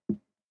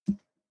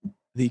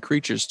the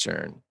creature's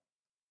turn.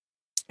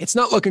 It's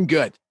not looking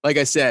good, like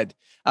I said.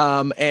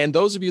 And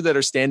those of you that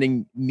are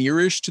standing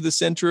nearish to the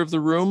center of the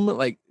room,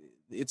 like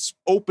it's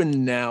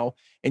open now,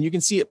 and you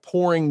can see it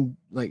pouring,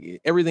 like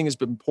everything has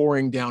been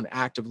pouring down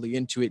actively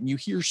into it. And you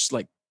hear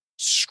like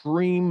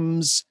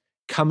screams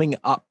coming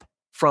up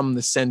from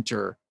the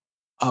center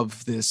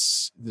of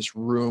this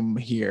room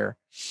here.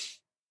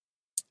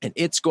 And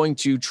it's going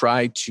to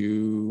try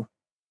to,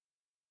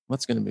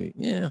 it's going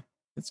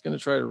to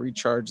try to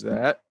recharge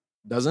that.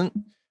 Doesn't.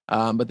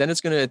 But then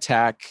it's going to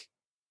attack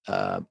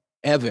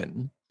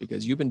Evan,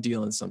 because you've been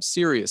dealing some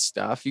serious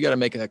stuff. You got to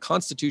make a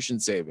Constitution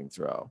saving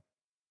throw.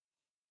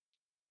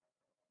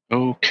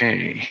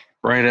 Okay.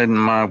 Right in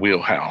my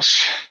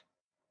wheelhouse.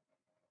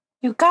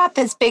 You got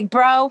this, big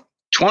bro.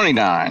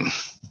 29.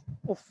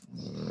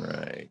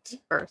 Right.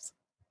 First.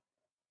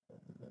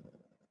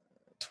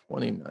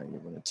 29.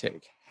 You're going to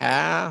take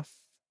half.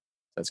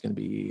 That's going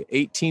to be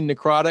 18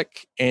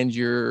 necrotic, and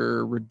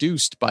you're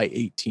reduced by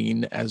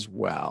 18 as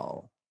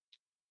well.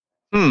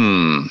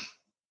 I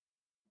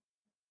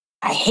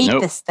hate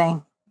this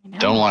thing.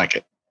 Don't like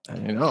it. I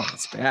know.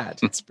 It's bad.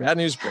 It's bad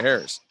news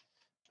bears.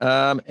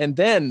 And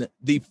then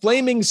the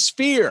flaming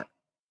sphere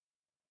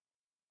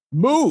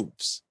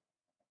moves.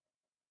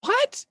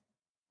 What?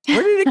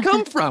 Where did it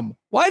come from?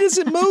 Why does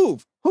it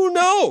move? Who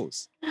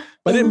knows?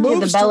 But it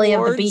moves the belly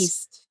towards of the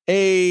beast.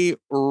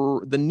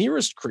 the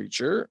nearest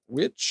creature,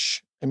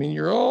 which, I mean,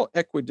 you're all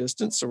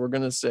equidistant, so we're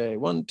going to say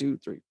 1, 2,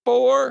 3,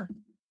 4.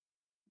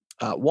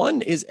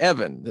 One is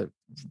Evan that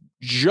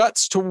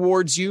juts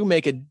towards you.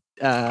 Make a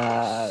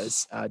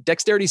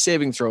dexterity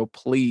saving throw,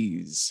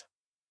 please.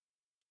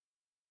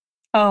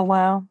 Oh,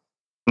 wow.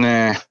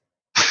 Nah.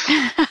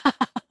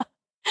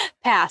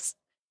 Pass.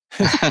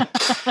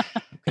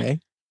 Okay.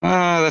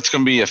 That's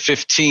going to be a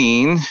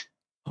 15.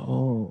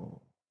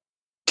 Oh.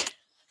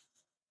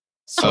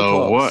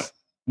 So what?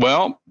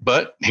 Well,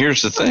 but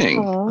here's the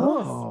thing.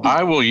 Oh.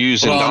 I will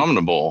use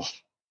Indomitable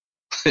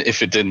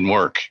if it didn't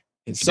work.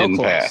 It's It so didn't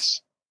close.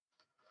 pass.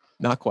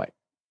 Not quite.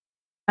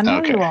 I know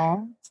Okay. you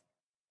all.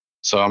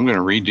 So I'm going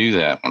to redo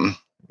that one.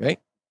 Okay.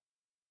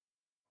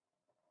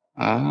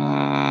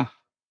 And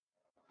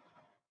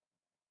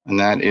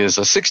that is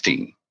a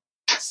 16.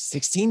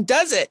 16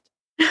 does it.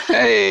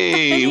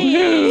 Hey,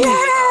 woohoo.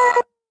 Yeah.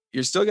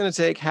 You're still going to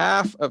take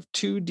half of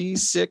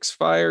 2d6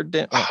 fire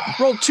damage.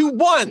 Roll 2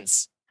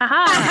 1s.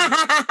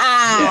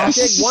 Haha. Yes.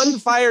 Take 1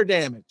 fire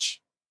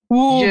damage.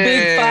 Ooh, Yay.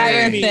 big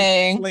fire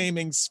thing.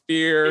 Flaming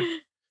spear.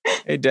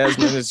 Hey,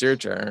 Desmond, it's your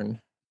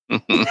turn.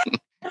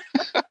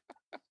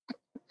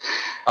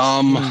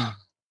 I'll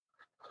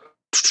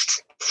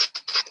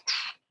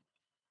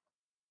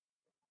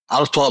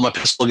just pull out my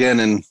pistol again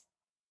and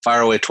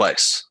fire away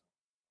twice.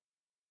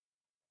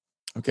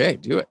 Okay,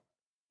 do it.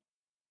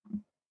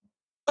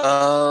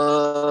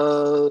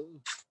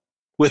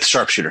 With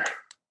sharpshooter.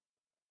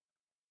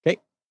 Okay.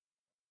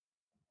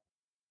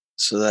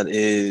 So that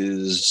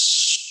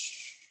is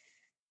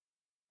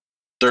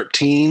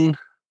 13 for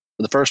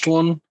the first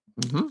one.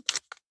 Mm-hmm.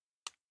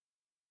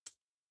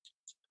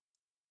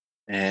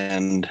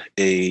 And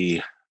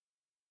a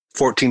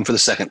 14 for the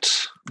second.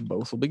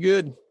 Both will be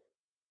good.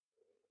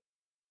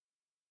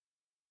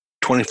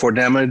 24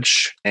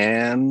 damage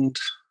and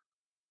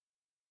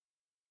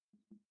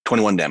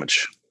 21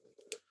 damage.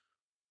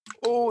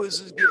 Oh, this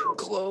is getting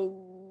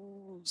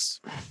close.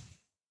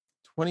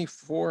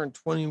 24 and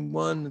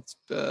 21. It's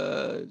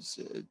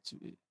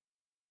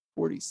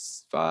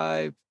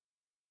 45.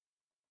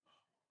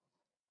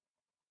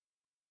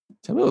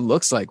 Tell me what it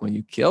looks like when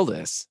you kill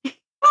this.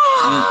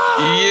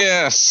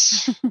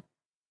 Yes.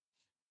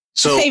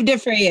 So Saved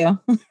it for you.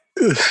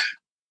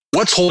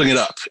 what's holding it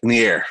up in the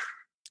air?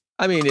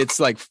 I mean, it's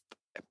like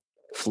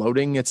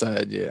floating. It's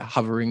a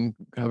hovering.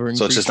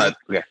 So it's just not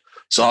okay.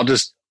 So I'll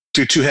just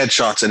do 2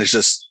 headshots, and it's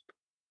just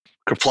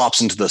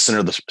kerplops into the center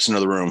of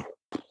the room.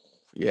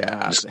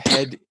 Yeah, the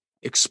head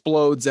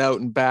explodes out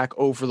and back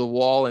over the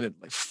wall, and it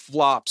like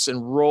flops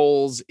and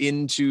rolls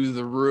into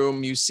the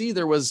room. You see,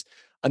 there was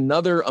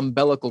another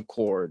umbilical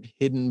cord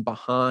hidden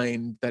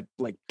behind that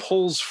like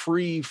pulls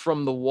free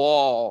from the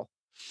wall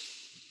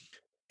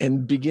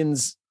and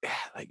begins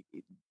like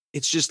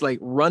it's just like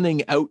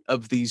running out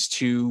of these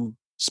 2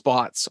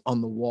 spots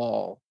on the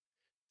wall.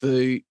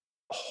 The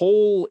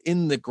hole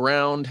in the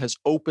ground has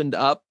opened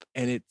up,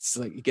 and it's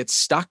like it gets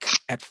stuck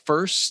at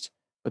first,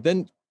 but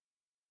then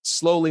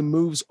slowly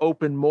moves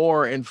open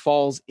more and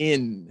falls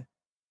in.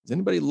 Does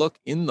anybody look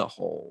in the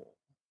hole?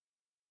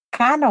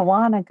 Kind of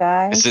wanna,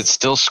 guys. Is it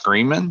still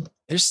screaming?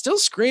 There's still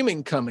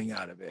screaming coming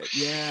out of it.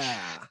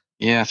 Yeah.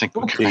 Yeah, I think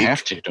we kind of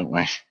have to, don't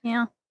we?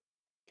 Yeah.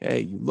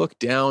 Okay, you look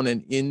down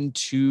and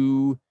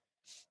into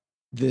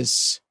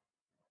this,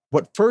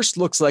 what first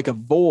looks like a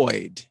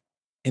void,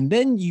 and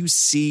then you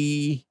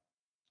see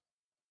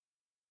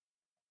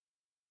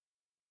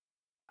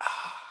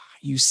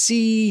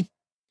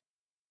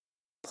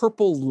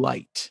purple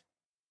light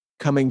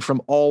coming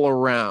from all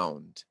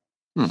around.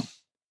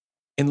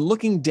 And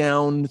looking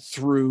down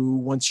through,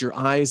 once your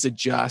eyes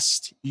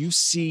adjust, you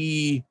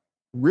see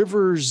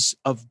rivers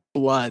of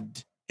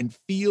blood and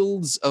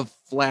fields of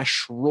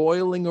flesh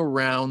roiling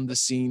around the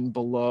scene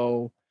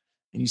below.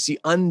 And you see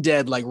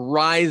undead like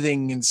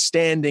writhing and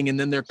standing, and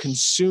then they're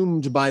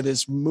consumed by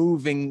this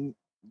moving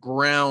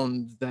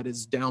ground that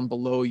is down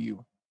below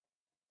you.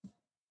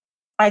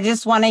 I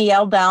just want to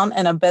yell down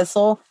an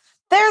abyssal.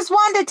 There's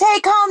one to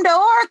take home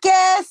to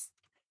Orcus.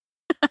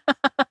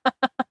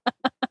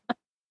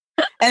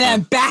 And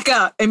then back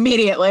up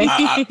immediately.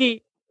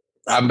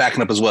 I'm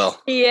backing up as well.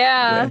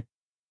 Yeah. Okay.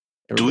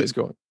 Everybody's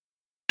going.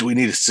 Do we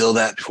need to seal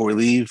that before we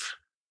leave?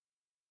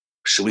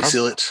 Should we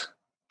seal it?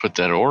 Put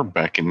that orb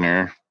back in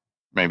there,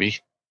 maybe.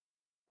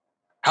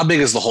 How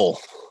big is the hole?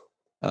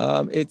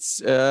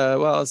 It's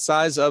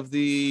size of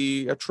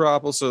the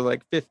Atropos, so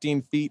like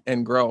 15 feet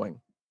and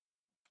growing.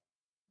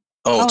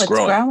 Oh, it's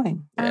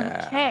growing.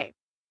 Yeah. Okay.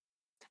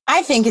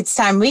 I think it's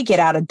time we get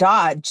out of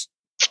Dodge.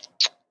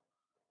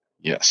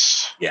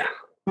 Yes. Yeah.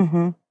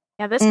 Mm-hmm.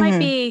 Yeah, this might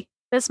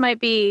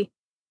be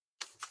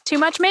too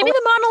much. Maybe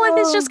the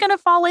monolith is just going to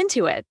fall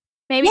into it.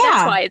 Maybe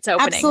that's why it's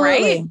opening,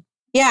 absolutely. right?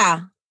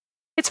 Yeah.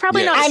 It's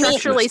probably not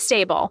structurally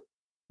stable.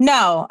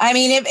 No, I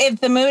mean, if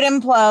the mood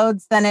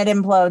implodes, then it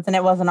implodes, and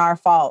it wasn't our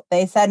fault.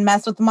 They said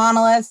mess with the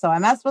monolith, so I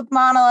messed with the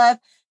monolith.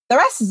 The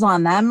rest is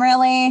on them,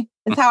 really.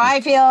 That's how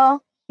I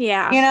feel.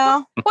 Yeah. You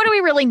know? What do we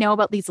really know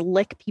about these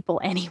L.I.C.K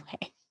people anyway?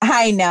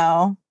 I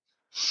know.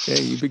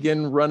 Okay, you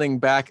begin running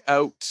back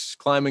out,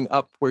 climbing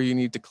up where you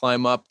need to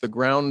climb up. The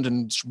ground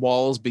and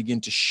walls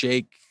begin to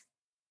shake.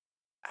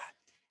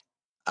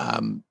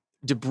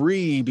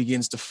 Debris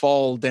begins to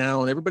fall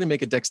down. Everybody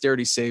make a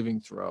dexterity saving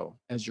throw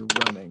as you're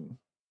running.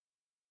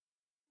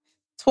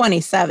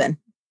 27.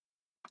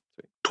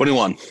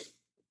 21.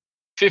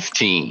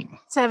 15.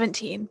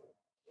 17.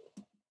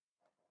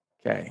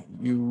 Okay,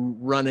 you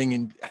running,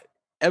 and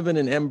Evan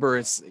and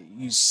Ember,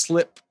 you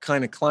slip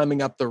kind of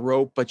climbing up the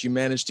rope, but you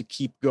manage to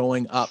keep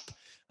going up.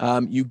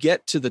 You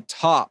get to the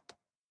top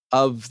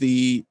of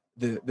the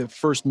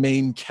first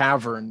main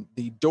cavern.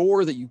 The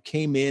door that you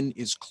came in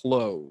is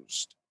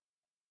closed.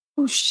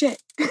 Oh,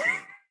 shit.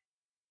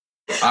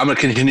 I'm going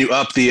to continue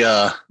up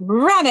the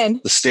running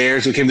the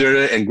stairs we came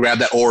through and grab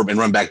that orb and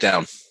run back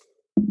down.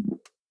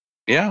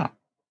 Yeah.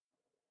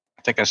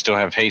 I think I still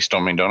have haste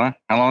on me, don't I?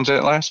 How long does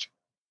that last?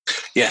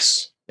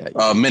 Yes.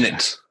 A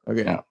minute.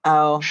 Okay. Yeah.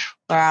 Oh,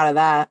 we're out of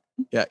that.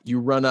 Yeah, you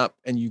run up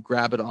and you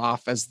grab it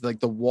off as like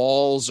the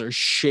walls are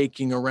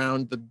shaking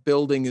around. The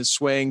building is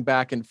swaying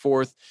back and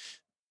forth.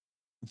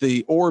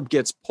 The orb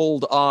gets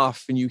pulled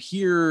off and you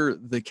hear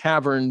the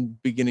cavern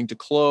beginning to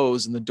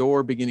close and the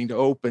door beginning to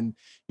open.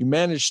 You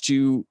manage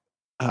to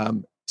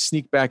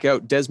sneak back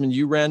out. Desmond,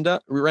 you ran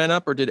up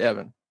or did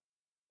Evan?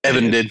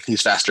 Evan did.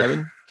 He's faster.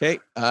 Evan? Okay.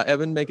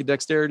 Evan, make a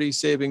dexterity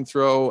saving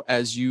throw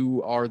as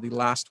you are the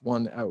last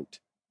one out.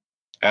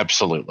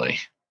 Absolutely.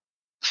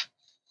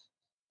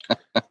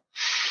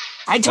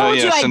 I told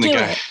you I'd do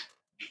it.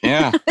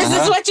 Yeah. This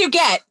is what you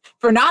get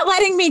for not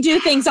letting me do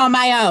things on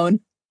my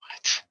own.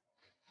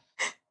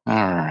 All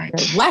right.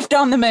 You're left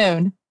on the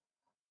moon.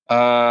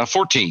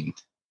 14.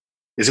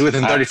 Is he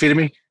within 30 feet of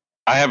me?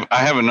 I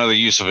have another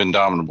use of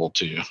Indomitable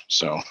too.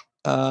 So.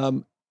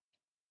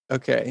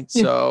 Okay.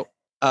 So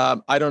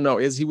I don't know.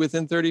 Is he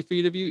within 30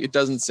 feet of you? It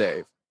doesn't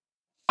save.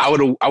 I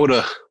would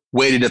have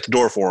waited at the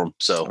door for him.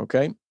 So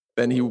okay.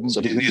 Then he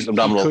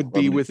could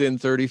be within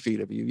 30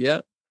 feet of you.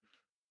 Yeah.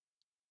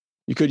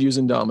 You could use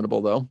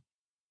Indomitable though.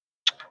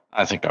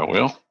 I think I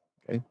will.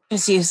 Okay.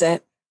 Just use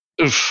it.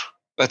 Oof.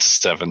 That's a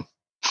 7.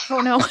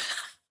 Oh no.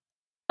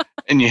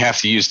 And you have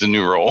to use the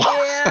new roll.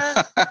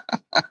 Yeah.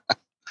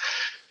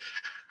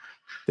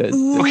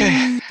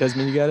 Okay.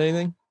 Desmond, you got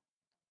anything?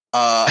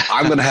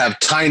 I'm going to have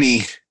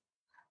Tiny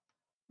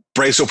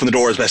brace open the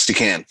door as best he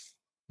can.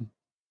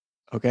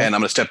 Okay. And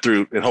I'm going to step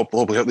through and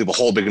hopefully leave a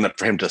hole big enough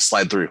for him to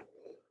slide through.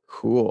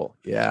 Cool.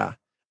 Yeah.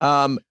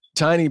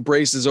 Tiny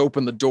braces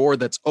open the door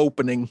that's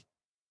opening.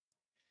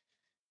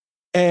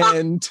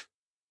 And,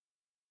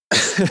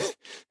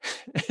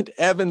 and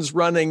Evan's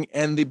running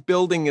and the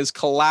building is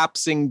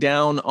collapsing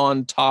down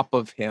on top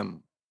of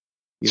him.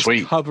 He's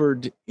Sweet.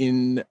 covered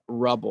in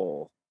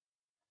rubble.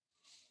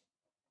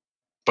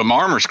 But my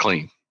armor's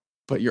clean.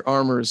 But your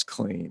armor is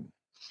clean.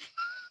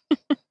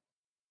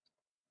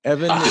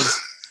 Evan is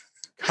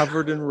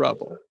covered in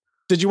rubble.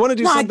 Did you want to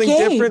do something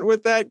different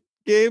with that,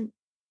 Gabe?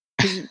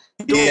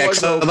 Yeah,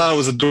 because I thought it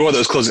was a door that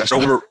was closing.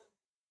 So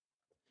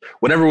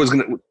whatever was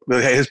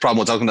his problem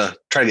was, I was going to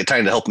try to get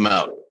Tiny to help him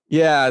out.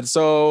 Yeah,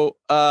 so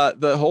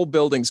the whole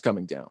building's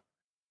coming down.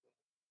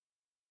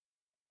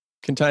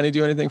 Can Tiny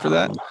do anything for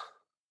that?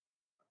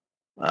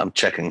 I'm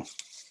checking.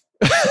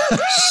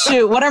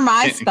 Shoot, what are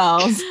my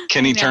spells?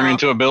 Can he turn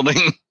into a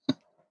building?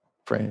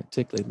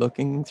 Frantically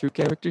looking through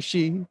character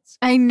sheets.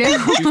 I know.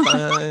 To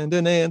find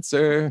an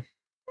answer.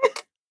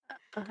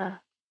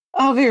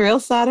 I'll be real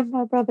sad if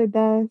my brother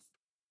dies.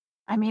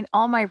 I mean,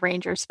 all my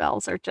ranger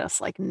spells are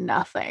just like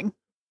nothing.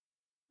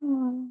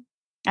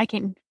 I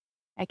can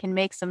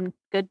make some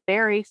good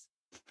berries.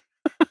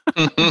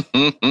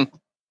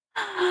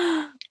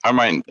 I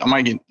might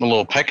get a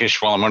little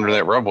peckish while I'm under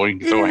that rubble. You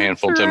can throw a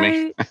handful to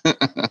me.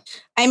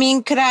 I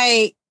mean, could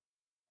I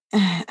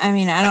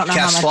don't know how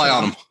Cast much. fly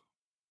on him.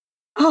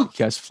 Oh, You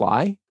guys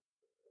fly?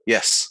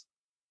 Yes.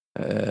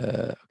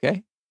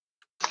 Okay.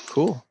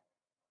 Cool.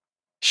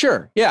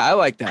 Sure. Yeah, I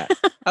like that.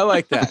 I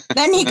like that.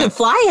 then he could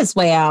fly his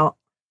way out.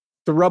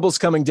 The rubble's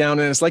coming down,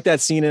 and it's like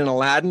that scene in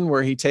Aladdin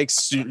where he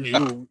takes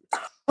you.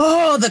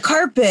 Oh, the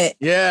carpet.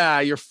 Yeah,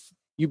 you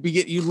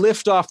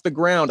lift off the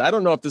ground. I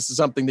don't know if this is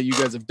something that you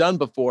guys have done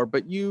before,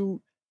 but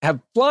you have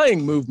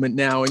flying movement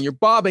now, and you're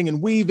bobbing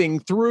and weaving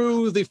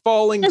through the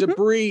falling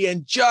debris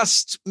and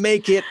just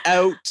make it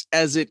out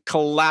as it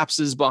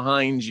collapses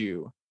behind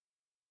you.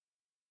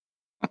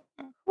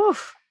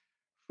 Oof.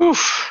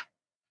 Oof.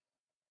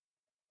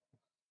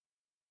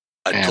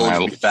 I told you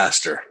to be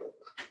faster.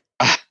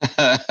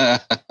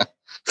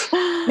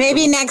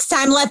 Maybe next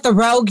time let the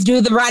rogue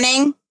do the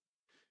running.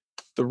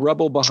 The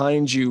rubble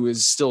behind you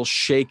is still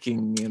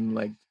shaking and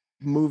like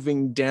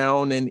moving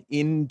down and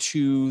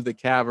into the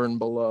cavern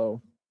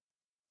below.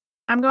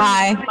 I'm going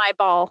to use my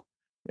ball.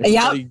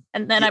 Yep.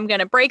 And then I'm going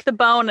to break the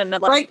bone and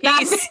then Break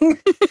that thing.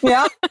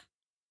 Yep.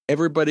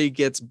 Everybody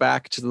gets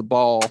back to the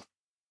ball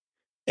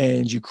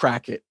and you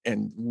crack it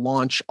and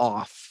launch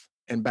off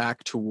and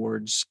back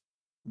towards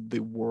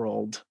the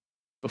world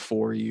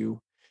before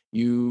you.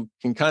 You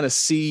can kind of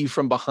see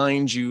from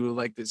behind you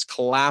like this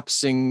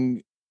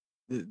collapsing.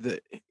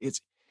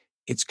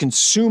 It's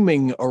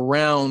consuming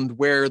around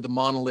where the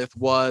monolith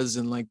was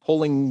and like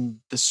pulling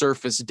the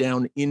surface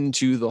down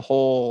into the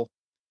hole.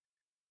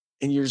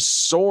 And you're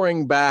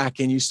soaring back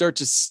and you start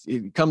to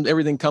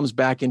everything comes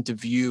back into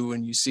view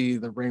and you see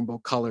the rainbow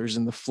colors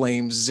and the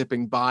flames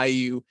zipping by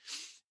you.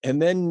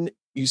 And then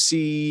you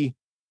see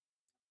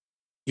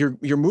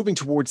you're moving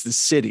towards the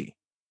city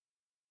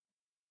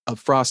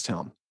of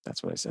Frosthelm.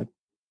 That's what I said.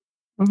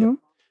 Mm-hmm.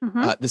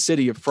 Mm-hmm. The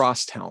city of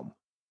Frosthelm.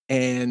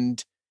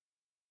 And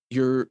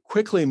you're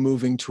quickly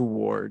moving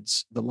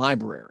towards the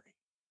library.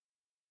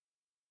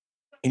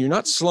 And you're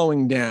not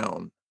slowing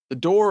down. The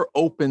door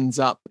opens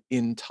up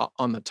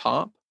on the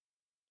top.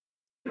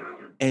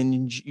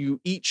 And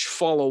you each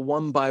follow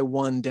one by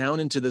one down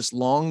into this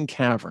long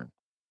cavern.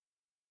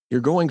 You're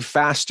going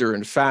faster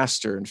and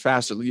faster and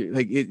faster.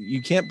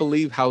 You can't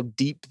believe how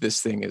deep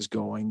this thing is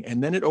going.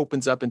 And then it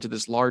opens up into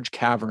this large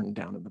cavern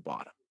down at the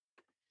bottom.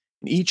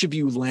 And each of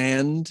you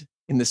land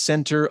in the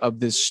center of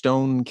this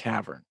stone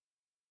cavern.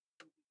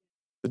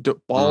 The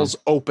balls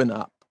open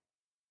up.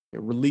 A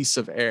release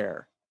of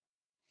air.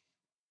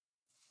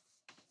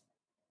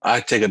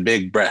 I take a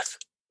big breath.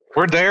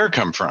 Where'd the air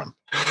come from?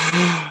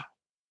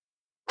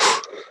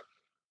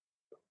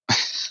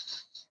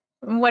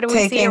 What do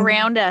we see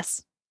around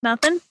us?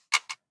 Nothing?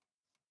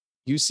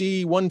 You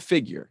see one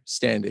figure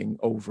standing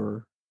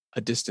over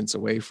a distance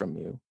away from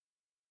you.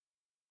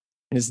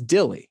 And it's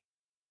Dilly.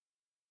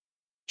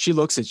 She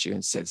looks at you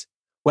and says,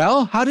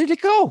 "Well, how did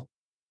it go?"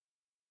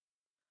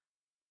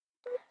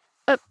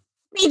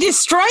 He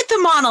destroyed the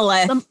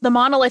monolith. The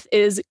monolith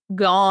is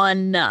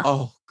gone.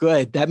 Oh,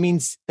 good. That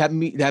means,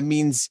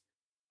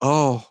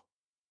 oh,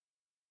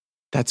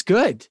 that's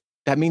good.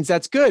 That means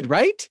that's good,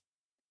 right?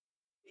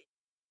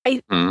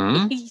 Can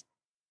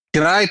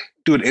I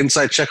do an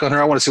insight check on her?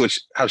 I want to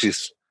see how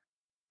she's.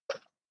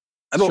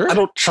 I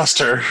don't trust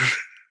her.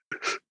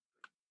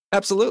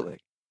 Absolutely.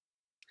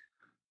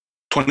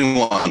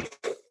 21.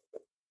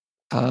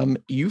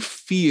 You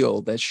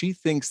feel that she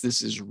thinks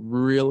this is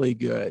really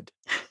good.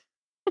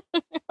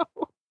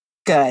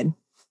 Good.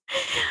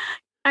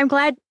 I'm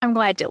glad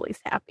Dilly's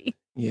happy.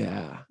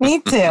 Yeah. Me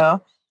too.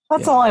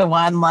 That's only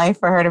one life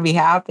for her to be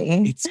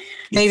happy.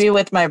 Maybe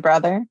with my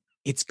brother.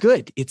 It's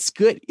good. It's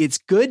good. It's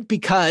good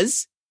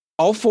because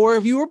all 4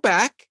 of you are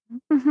back.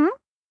 Mm-hmm.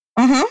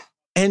 Mm-hmm.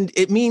 And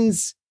it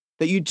means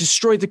that you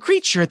destroyed the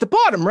creature at the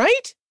bottom,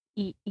 right?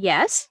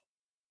 Yes.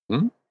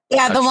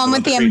 Yeah, the one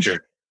with the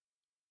creature.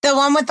 the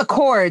one with the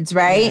cords,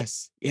 right?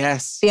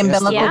 Yes. The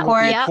umbilical one with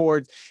cord? the Yep.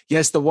 cord.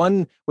 Yes, the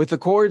one with the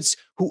cords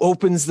who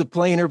opens the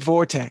planar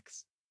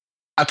vortex.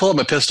 I pull up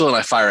my pistol and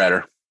I fire at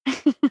her.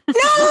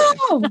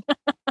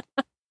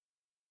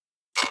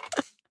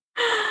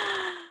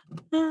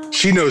 No.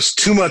 She knows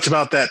too much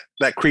about that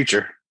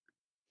creature.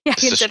 Yeah,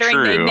 This is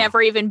considering they'd true.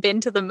 never even been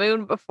to the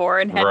moon before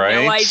and had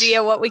Right. no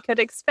idea what we could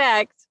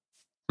expect.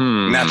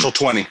 Natural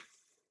 20.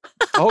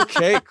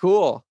 Okay,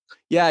 cool.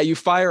 Yeah, you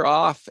fire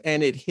off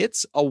and it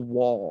hits a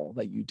wall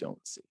that you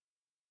don't see.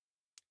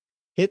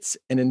 Hits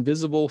an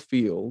invisible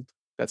field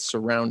that's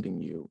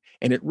surrounding you,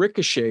 and it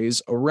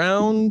ricochets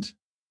around.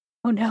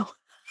 Oh no.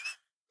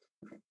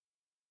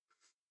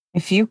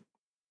 If you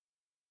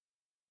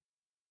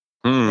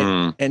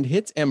and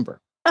hits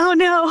Ember. Oh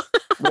no.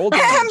 Roll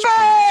damage.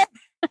 Amber!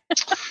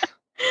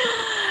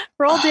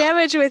 Roll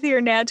damage with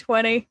your nat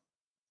 20.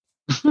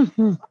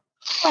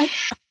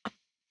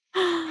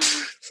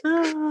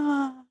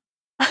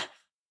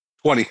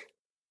 20.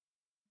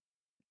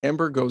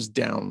 Ember goes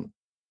down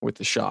with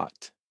the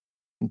shot.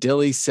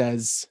 Dilly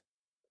says,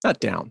 not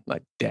down,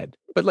 like dead,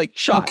 but like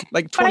shot, Okay.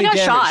 like But I 20 got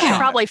damage. shot. I Yeah.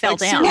 probably fell Like,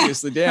 down.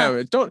 seriously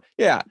damage. Don't,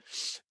 yeah.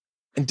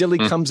 And Dilly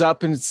comes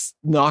up and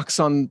knocks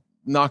on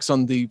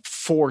the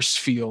force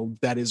field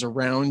that is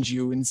around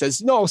you and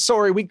says, "No,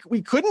 sorry, we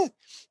couldn't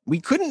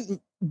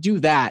do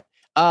that.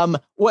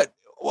 What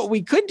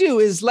we could do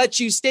is let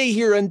you stay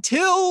here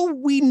until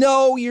we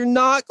know you're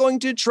not going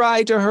to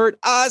try to hurt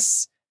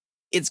us.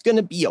 It's going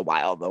to be a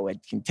while, though, I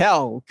can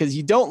tell, because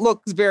you don't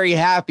look very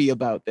happy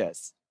about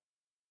this."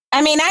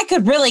 I mean, I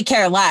could really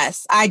care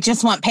less. I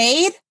just want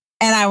paid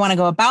and I want to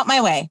go about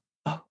my way.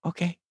 Oh,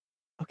 okay.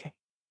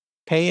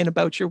 Pay and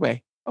about your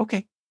way.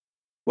 Okay.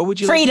 What would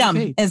you like to Freedom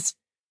be paid? is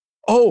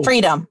Oh,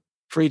 freedom.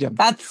 freedom.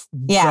 That's,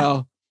 yeah.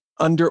 Well,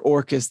 under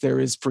Orcus, there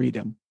is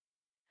freedom.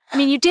 I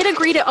mean, you did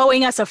agree to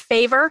owing us a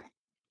favor.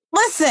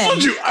 Listen,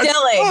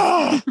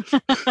 Dilly,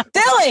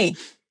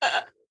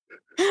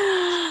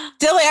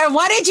 Dilly, I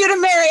wanted you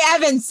to marry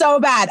Evan so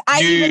bad.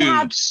 I You even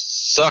have.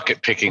 suck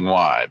at picking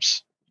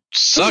wives.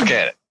 Suck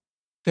at it.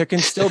 There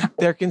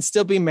can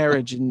still be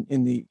marriage with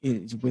the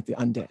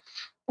undead.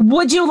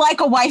 Would you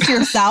like a wife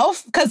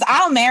yourself? Because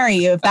I'll marry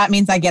you if that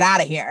means I get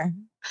out of here.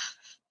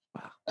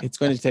 Wow. It's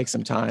going to take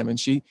some time. And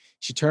she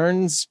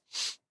turns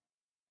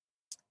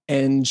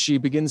and she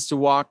begins to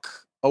walk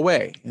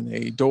away, and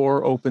a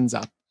door opens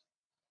up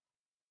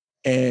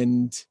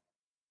and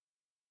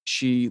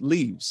she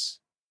leaves.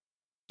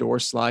 Door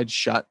slides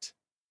shut.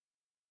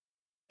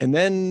 And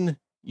then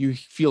you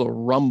feel a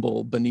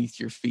rumble beneath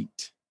your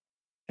feet,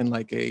 and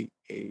like a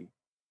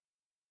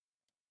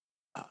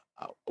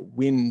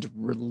wind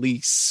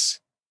release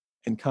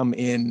and come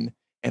in,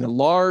 and a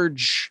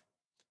large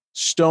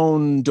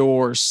stone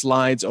door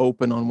slides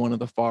open on one of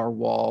the far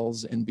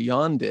walls, and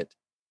beyond it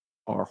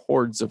are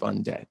hordes of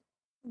undead.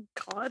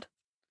 God.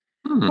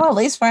 Well, at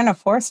least we're in a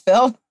force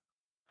field.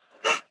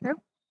 I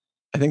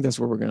think that's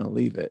where we're going to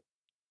leave it.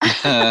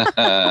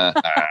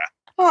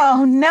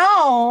 Oh,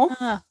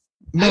 no.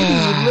 Maybe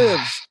you live,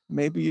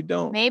 maybe you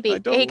don't. Maybe. I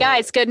don't Hey know.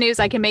 guys, good news.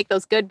 I can make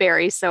those good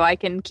berries so I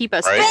can keep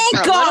us Right. fit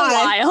for Thank a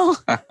little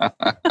while.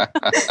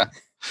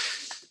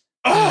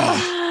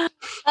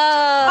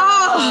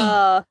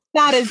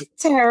 That is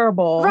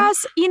terrible.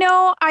 Russ,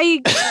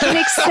 I can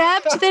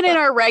accept that in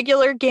our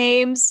regular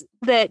games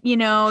that,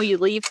 you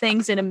leave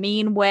things in a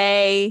mean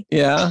way.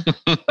 Yeah.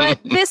 But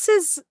this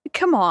is,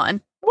 come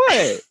on.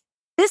 What?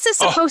 This is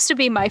supposed to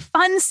be my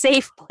fun,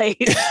 safe place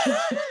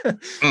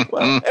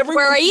Well,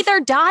 where I either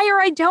die or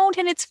I don't,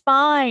 and it's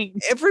fine.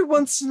 every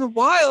once in a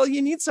while,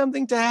 you need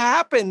something to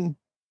happen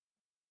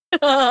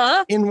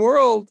in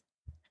world.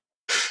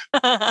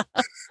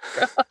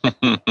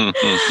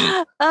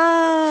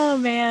 Oh,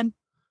 man.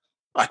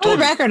 I For the told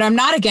you. record, I'm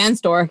not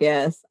against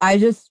Orcus. I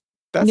just,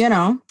 That's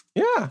yeah.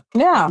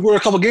 yeah. We were a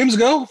couple games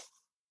ago.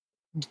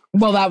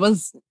 Well, that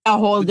was a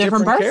whole A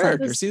different person.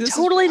 character. See, this is-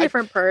 Totally I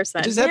different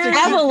person. just have to Yeah.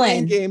 keep playing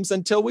Evelyn. games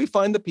until we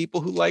find the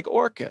people who like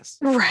Orcus.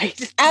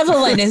 Right.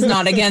 Evelyn is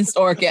not against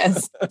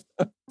Orcus.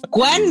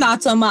 Gwen,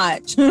 not so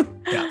much. Yeah,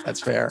 that's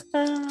fair.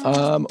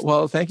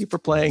 Well, thank you for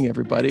playing,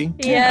 everybody.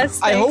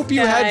 Yes. I thanks, hope you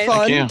had guys.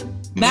 fun. Thank you.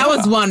 That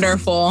was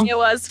wonderful. It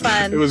was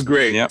fun. It was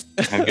great. Yep.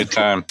 Had a good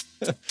time.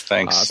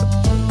 Thanks.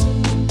 Awesome.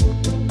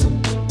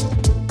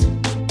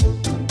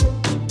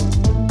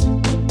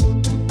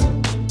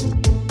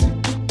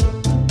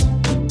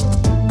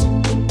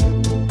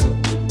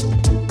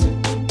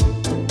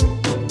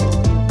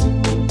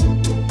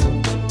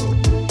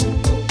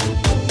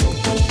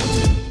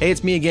 Hey Hey,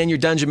 it's me again, your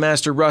Dungeon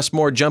Master, Russ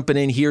Moore, jumping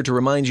in here to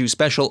remind you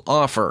special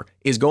offer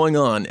is going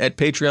on at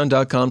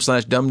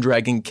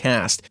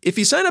patreon.com/dumbdragoncast. If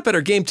you sign up at our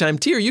Game Time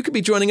tier, you could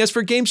be joining us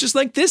for games just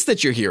like this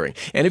that you're hearing.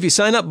 And if you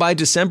sign up by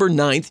December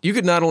 9th, you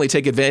could not only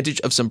take advantage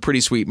of some pretty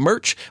sweet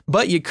merch,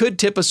 but you could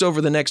tip us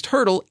over the next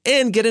hurdle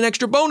and get an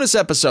extra bonus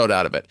episode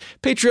out of it.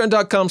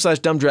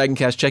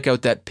 Patreon.com/dumbdragoncast. Check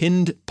out that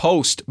pinned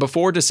post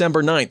before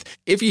December 9th.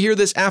 If you hear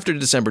this after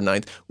December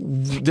 9th,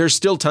 there's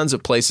still tons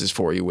of places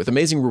for you with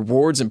amazing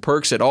rewards and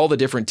perks at all the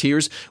different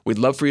tiers. We'd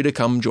love for you to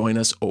come join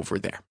us over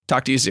there.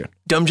 Talk to you soon.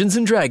 Dungeons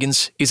 &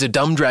 Dragons is a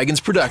Dumb Dragons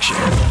production.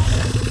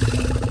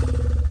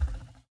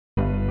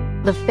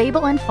 The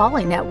Fable and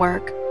Folly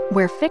Network,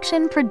 where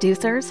fiction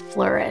producers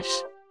flourish.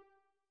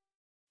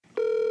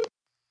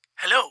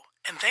 Hello,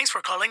 and thanks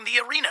for calling the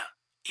Arena.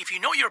 If you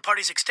know your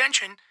party's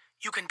extension,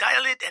 you can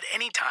dial it at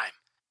any time.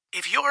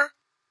 If your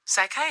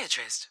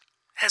psychiatrist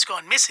has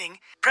gone missing,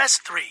 press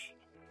 3.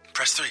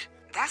 Press 3.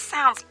 That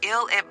sounds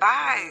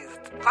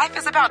ill-advised. Life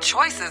is about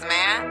choices,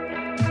 man.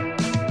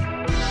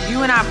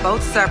 You and I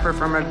both suffer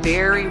from a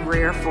very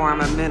rare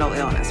form of mental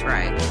illness,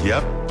 right?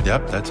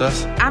 Yep, that's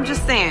us. I'm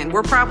just saying,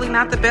 we're probably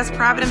not the best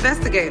private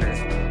investigators,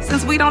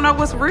 since we don't know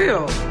what's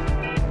real.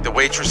 The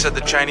waitress at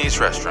the Chinese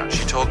restaurant,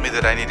 she told me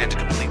that I needed to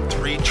complete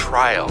 3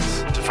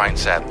 trials to find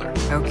Sadler.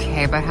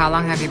 Okay, but how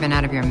long have you been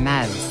out of your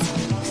meds?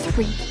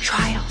 3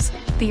 trials.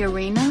 The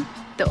arena,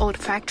 the old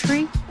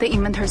factory, the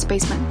inventor's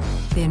basement.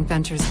 The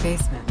inventor's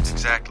basement.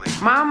 Exactly.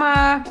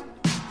 Mama,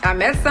 I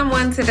met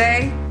someone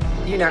today.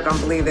 You're not gonna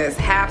believe this.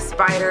 Half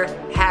spider,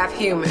 half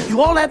human.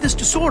 You all have this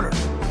disorder.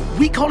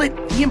 We call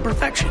it the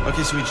imperfection.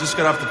 Okay, so we just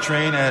got off the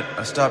train at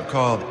a stop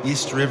called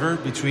East River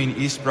between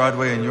East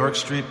Broadway and York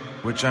Street,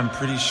 which I'm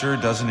pretty sure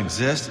doesn't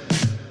exist.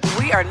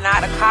 We are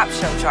not a cop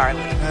show,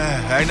 Charlie.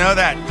 I know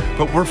that,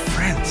 but we're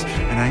friends,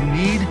 and I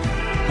need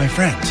my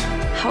friends.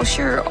 How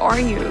sure are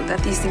you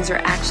that these things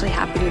are actually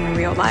happening in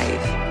real life?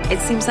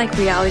 It seems like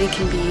reality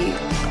can be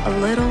a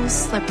little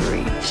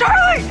slippery.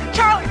 Charlie!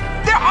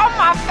 They're on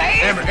my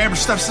face! Amber,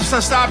 stop it,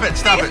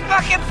 These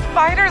fucking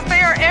spiders,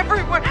 they are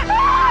everywhere.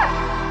 Ah!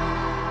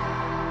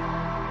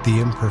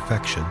 The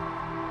Imperfection,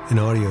 an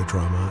audio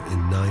drama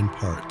in 9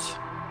 parts,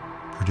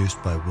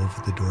 produced by Wolf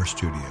at the Door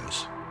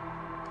Studios.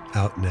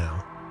 Out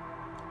now.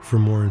 For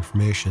more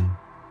information,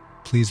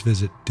 please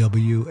visit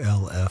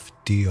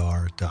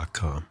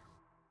WLFDR.com.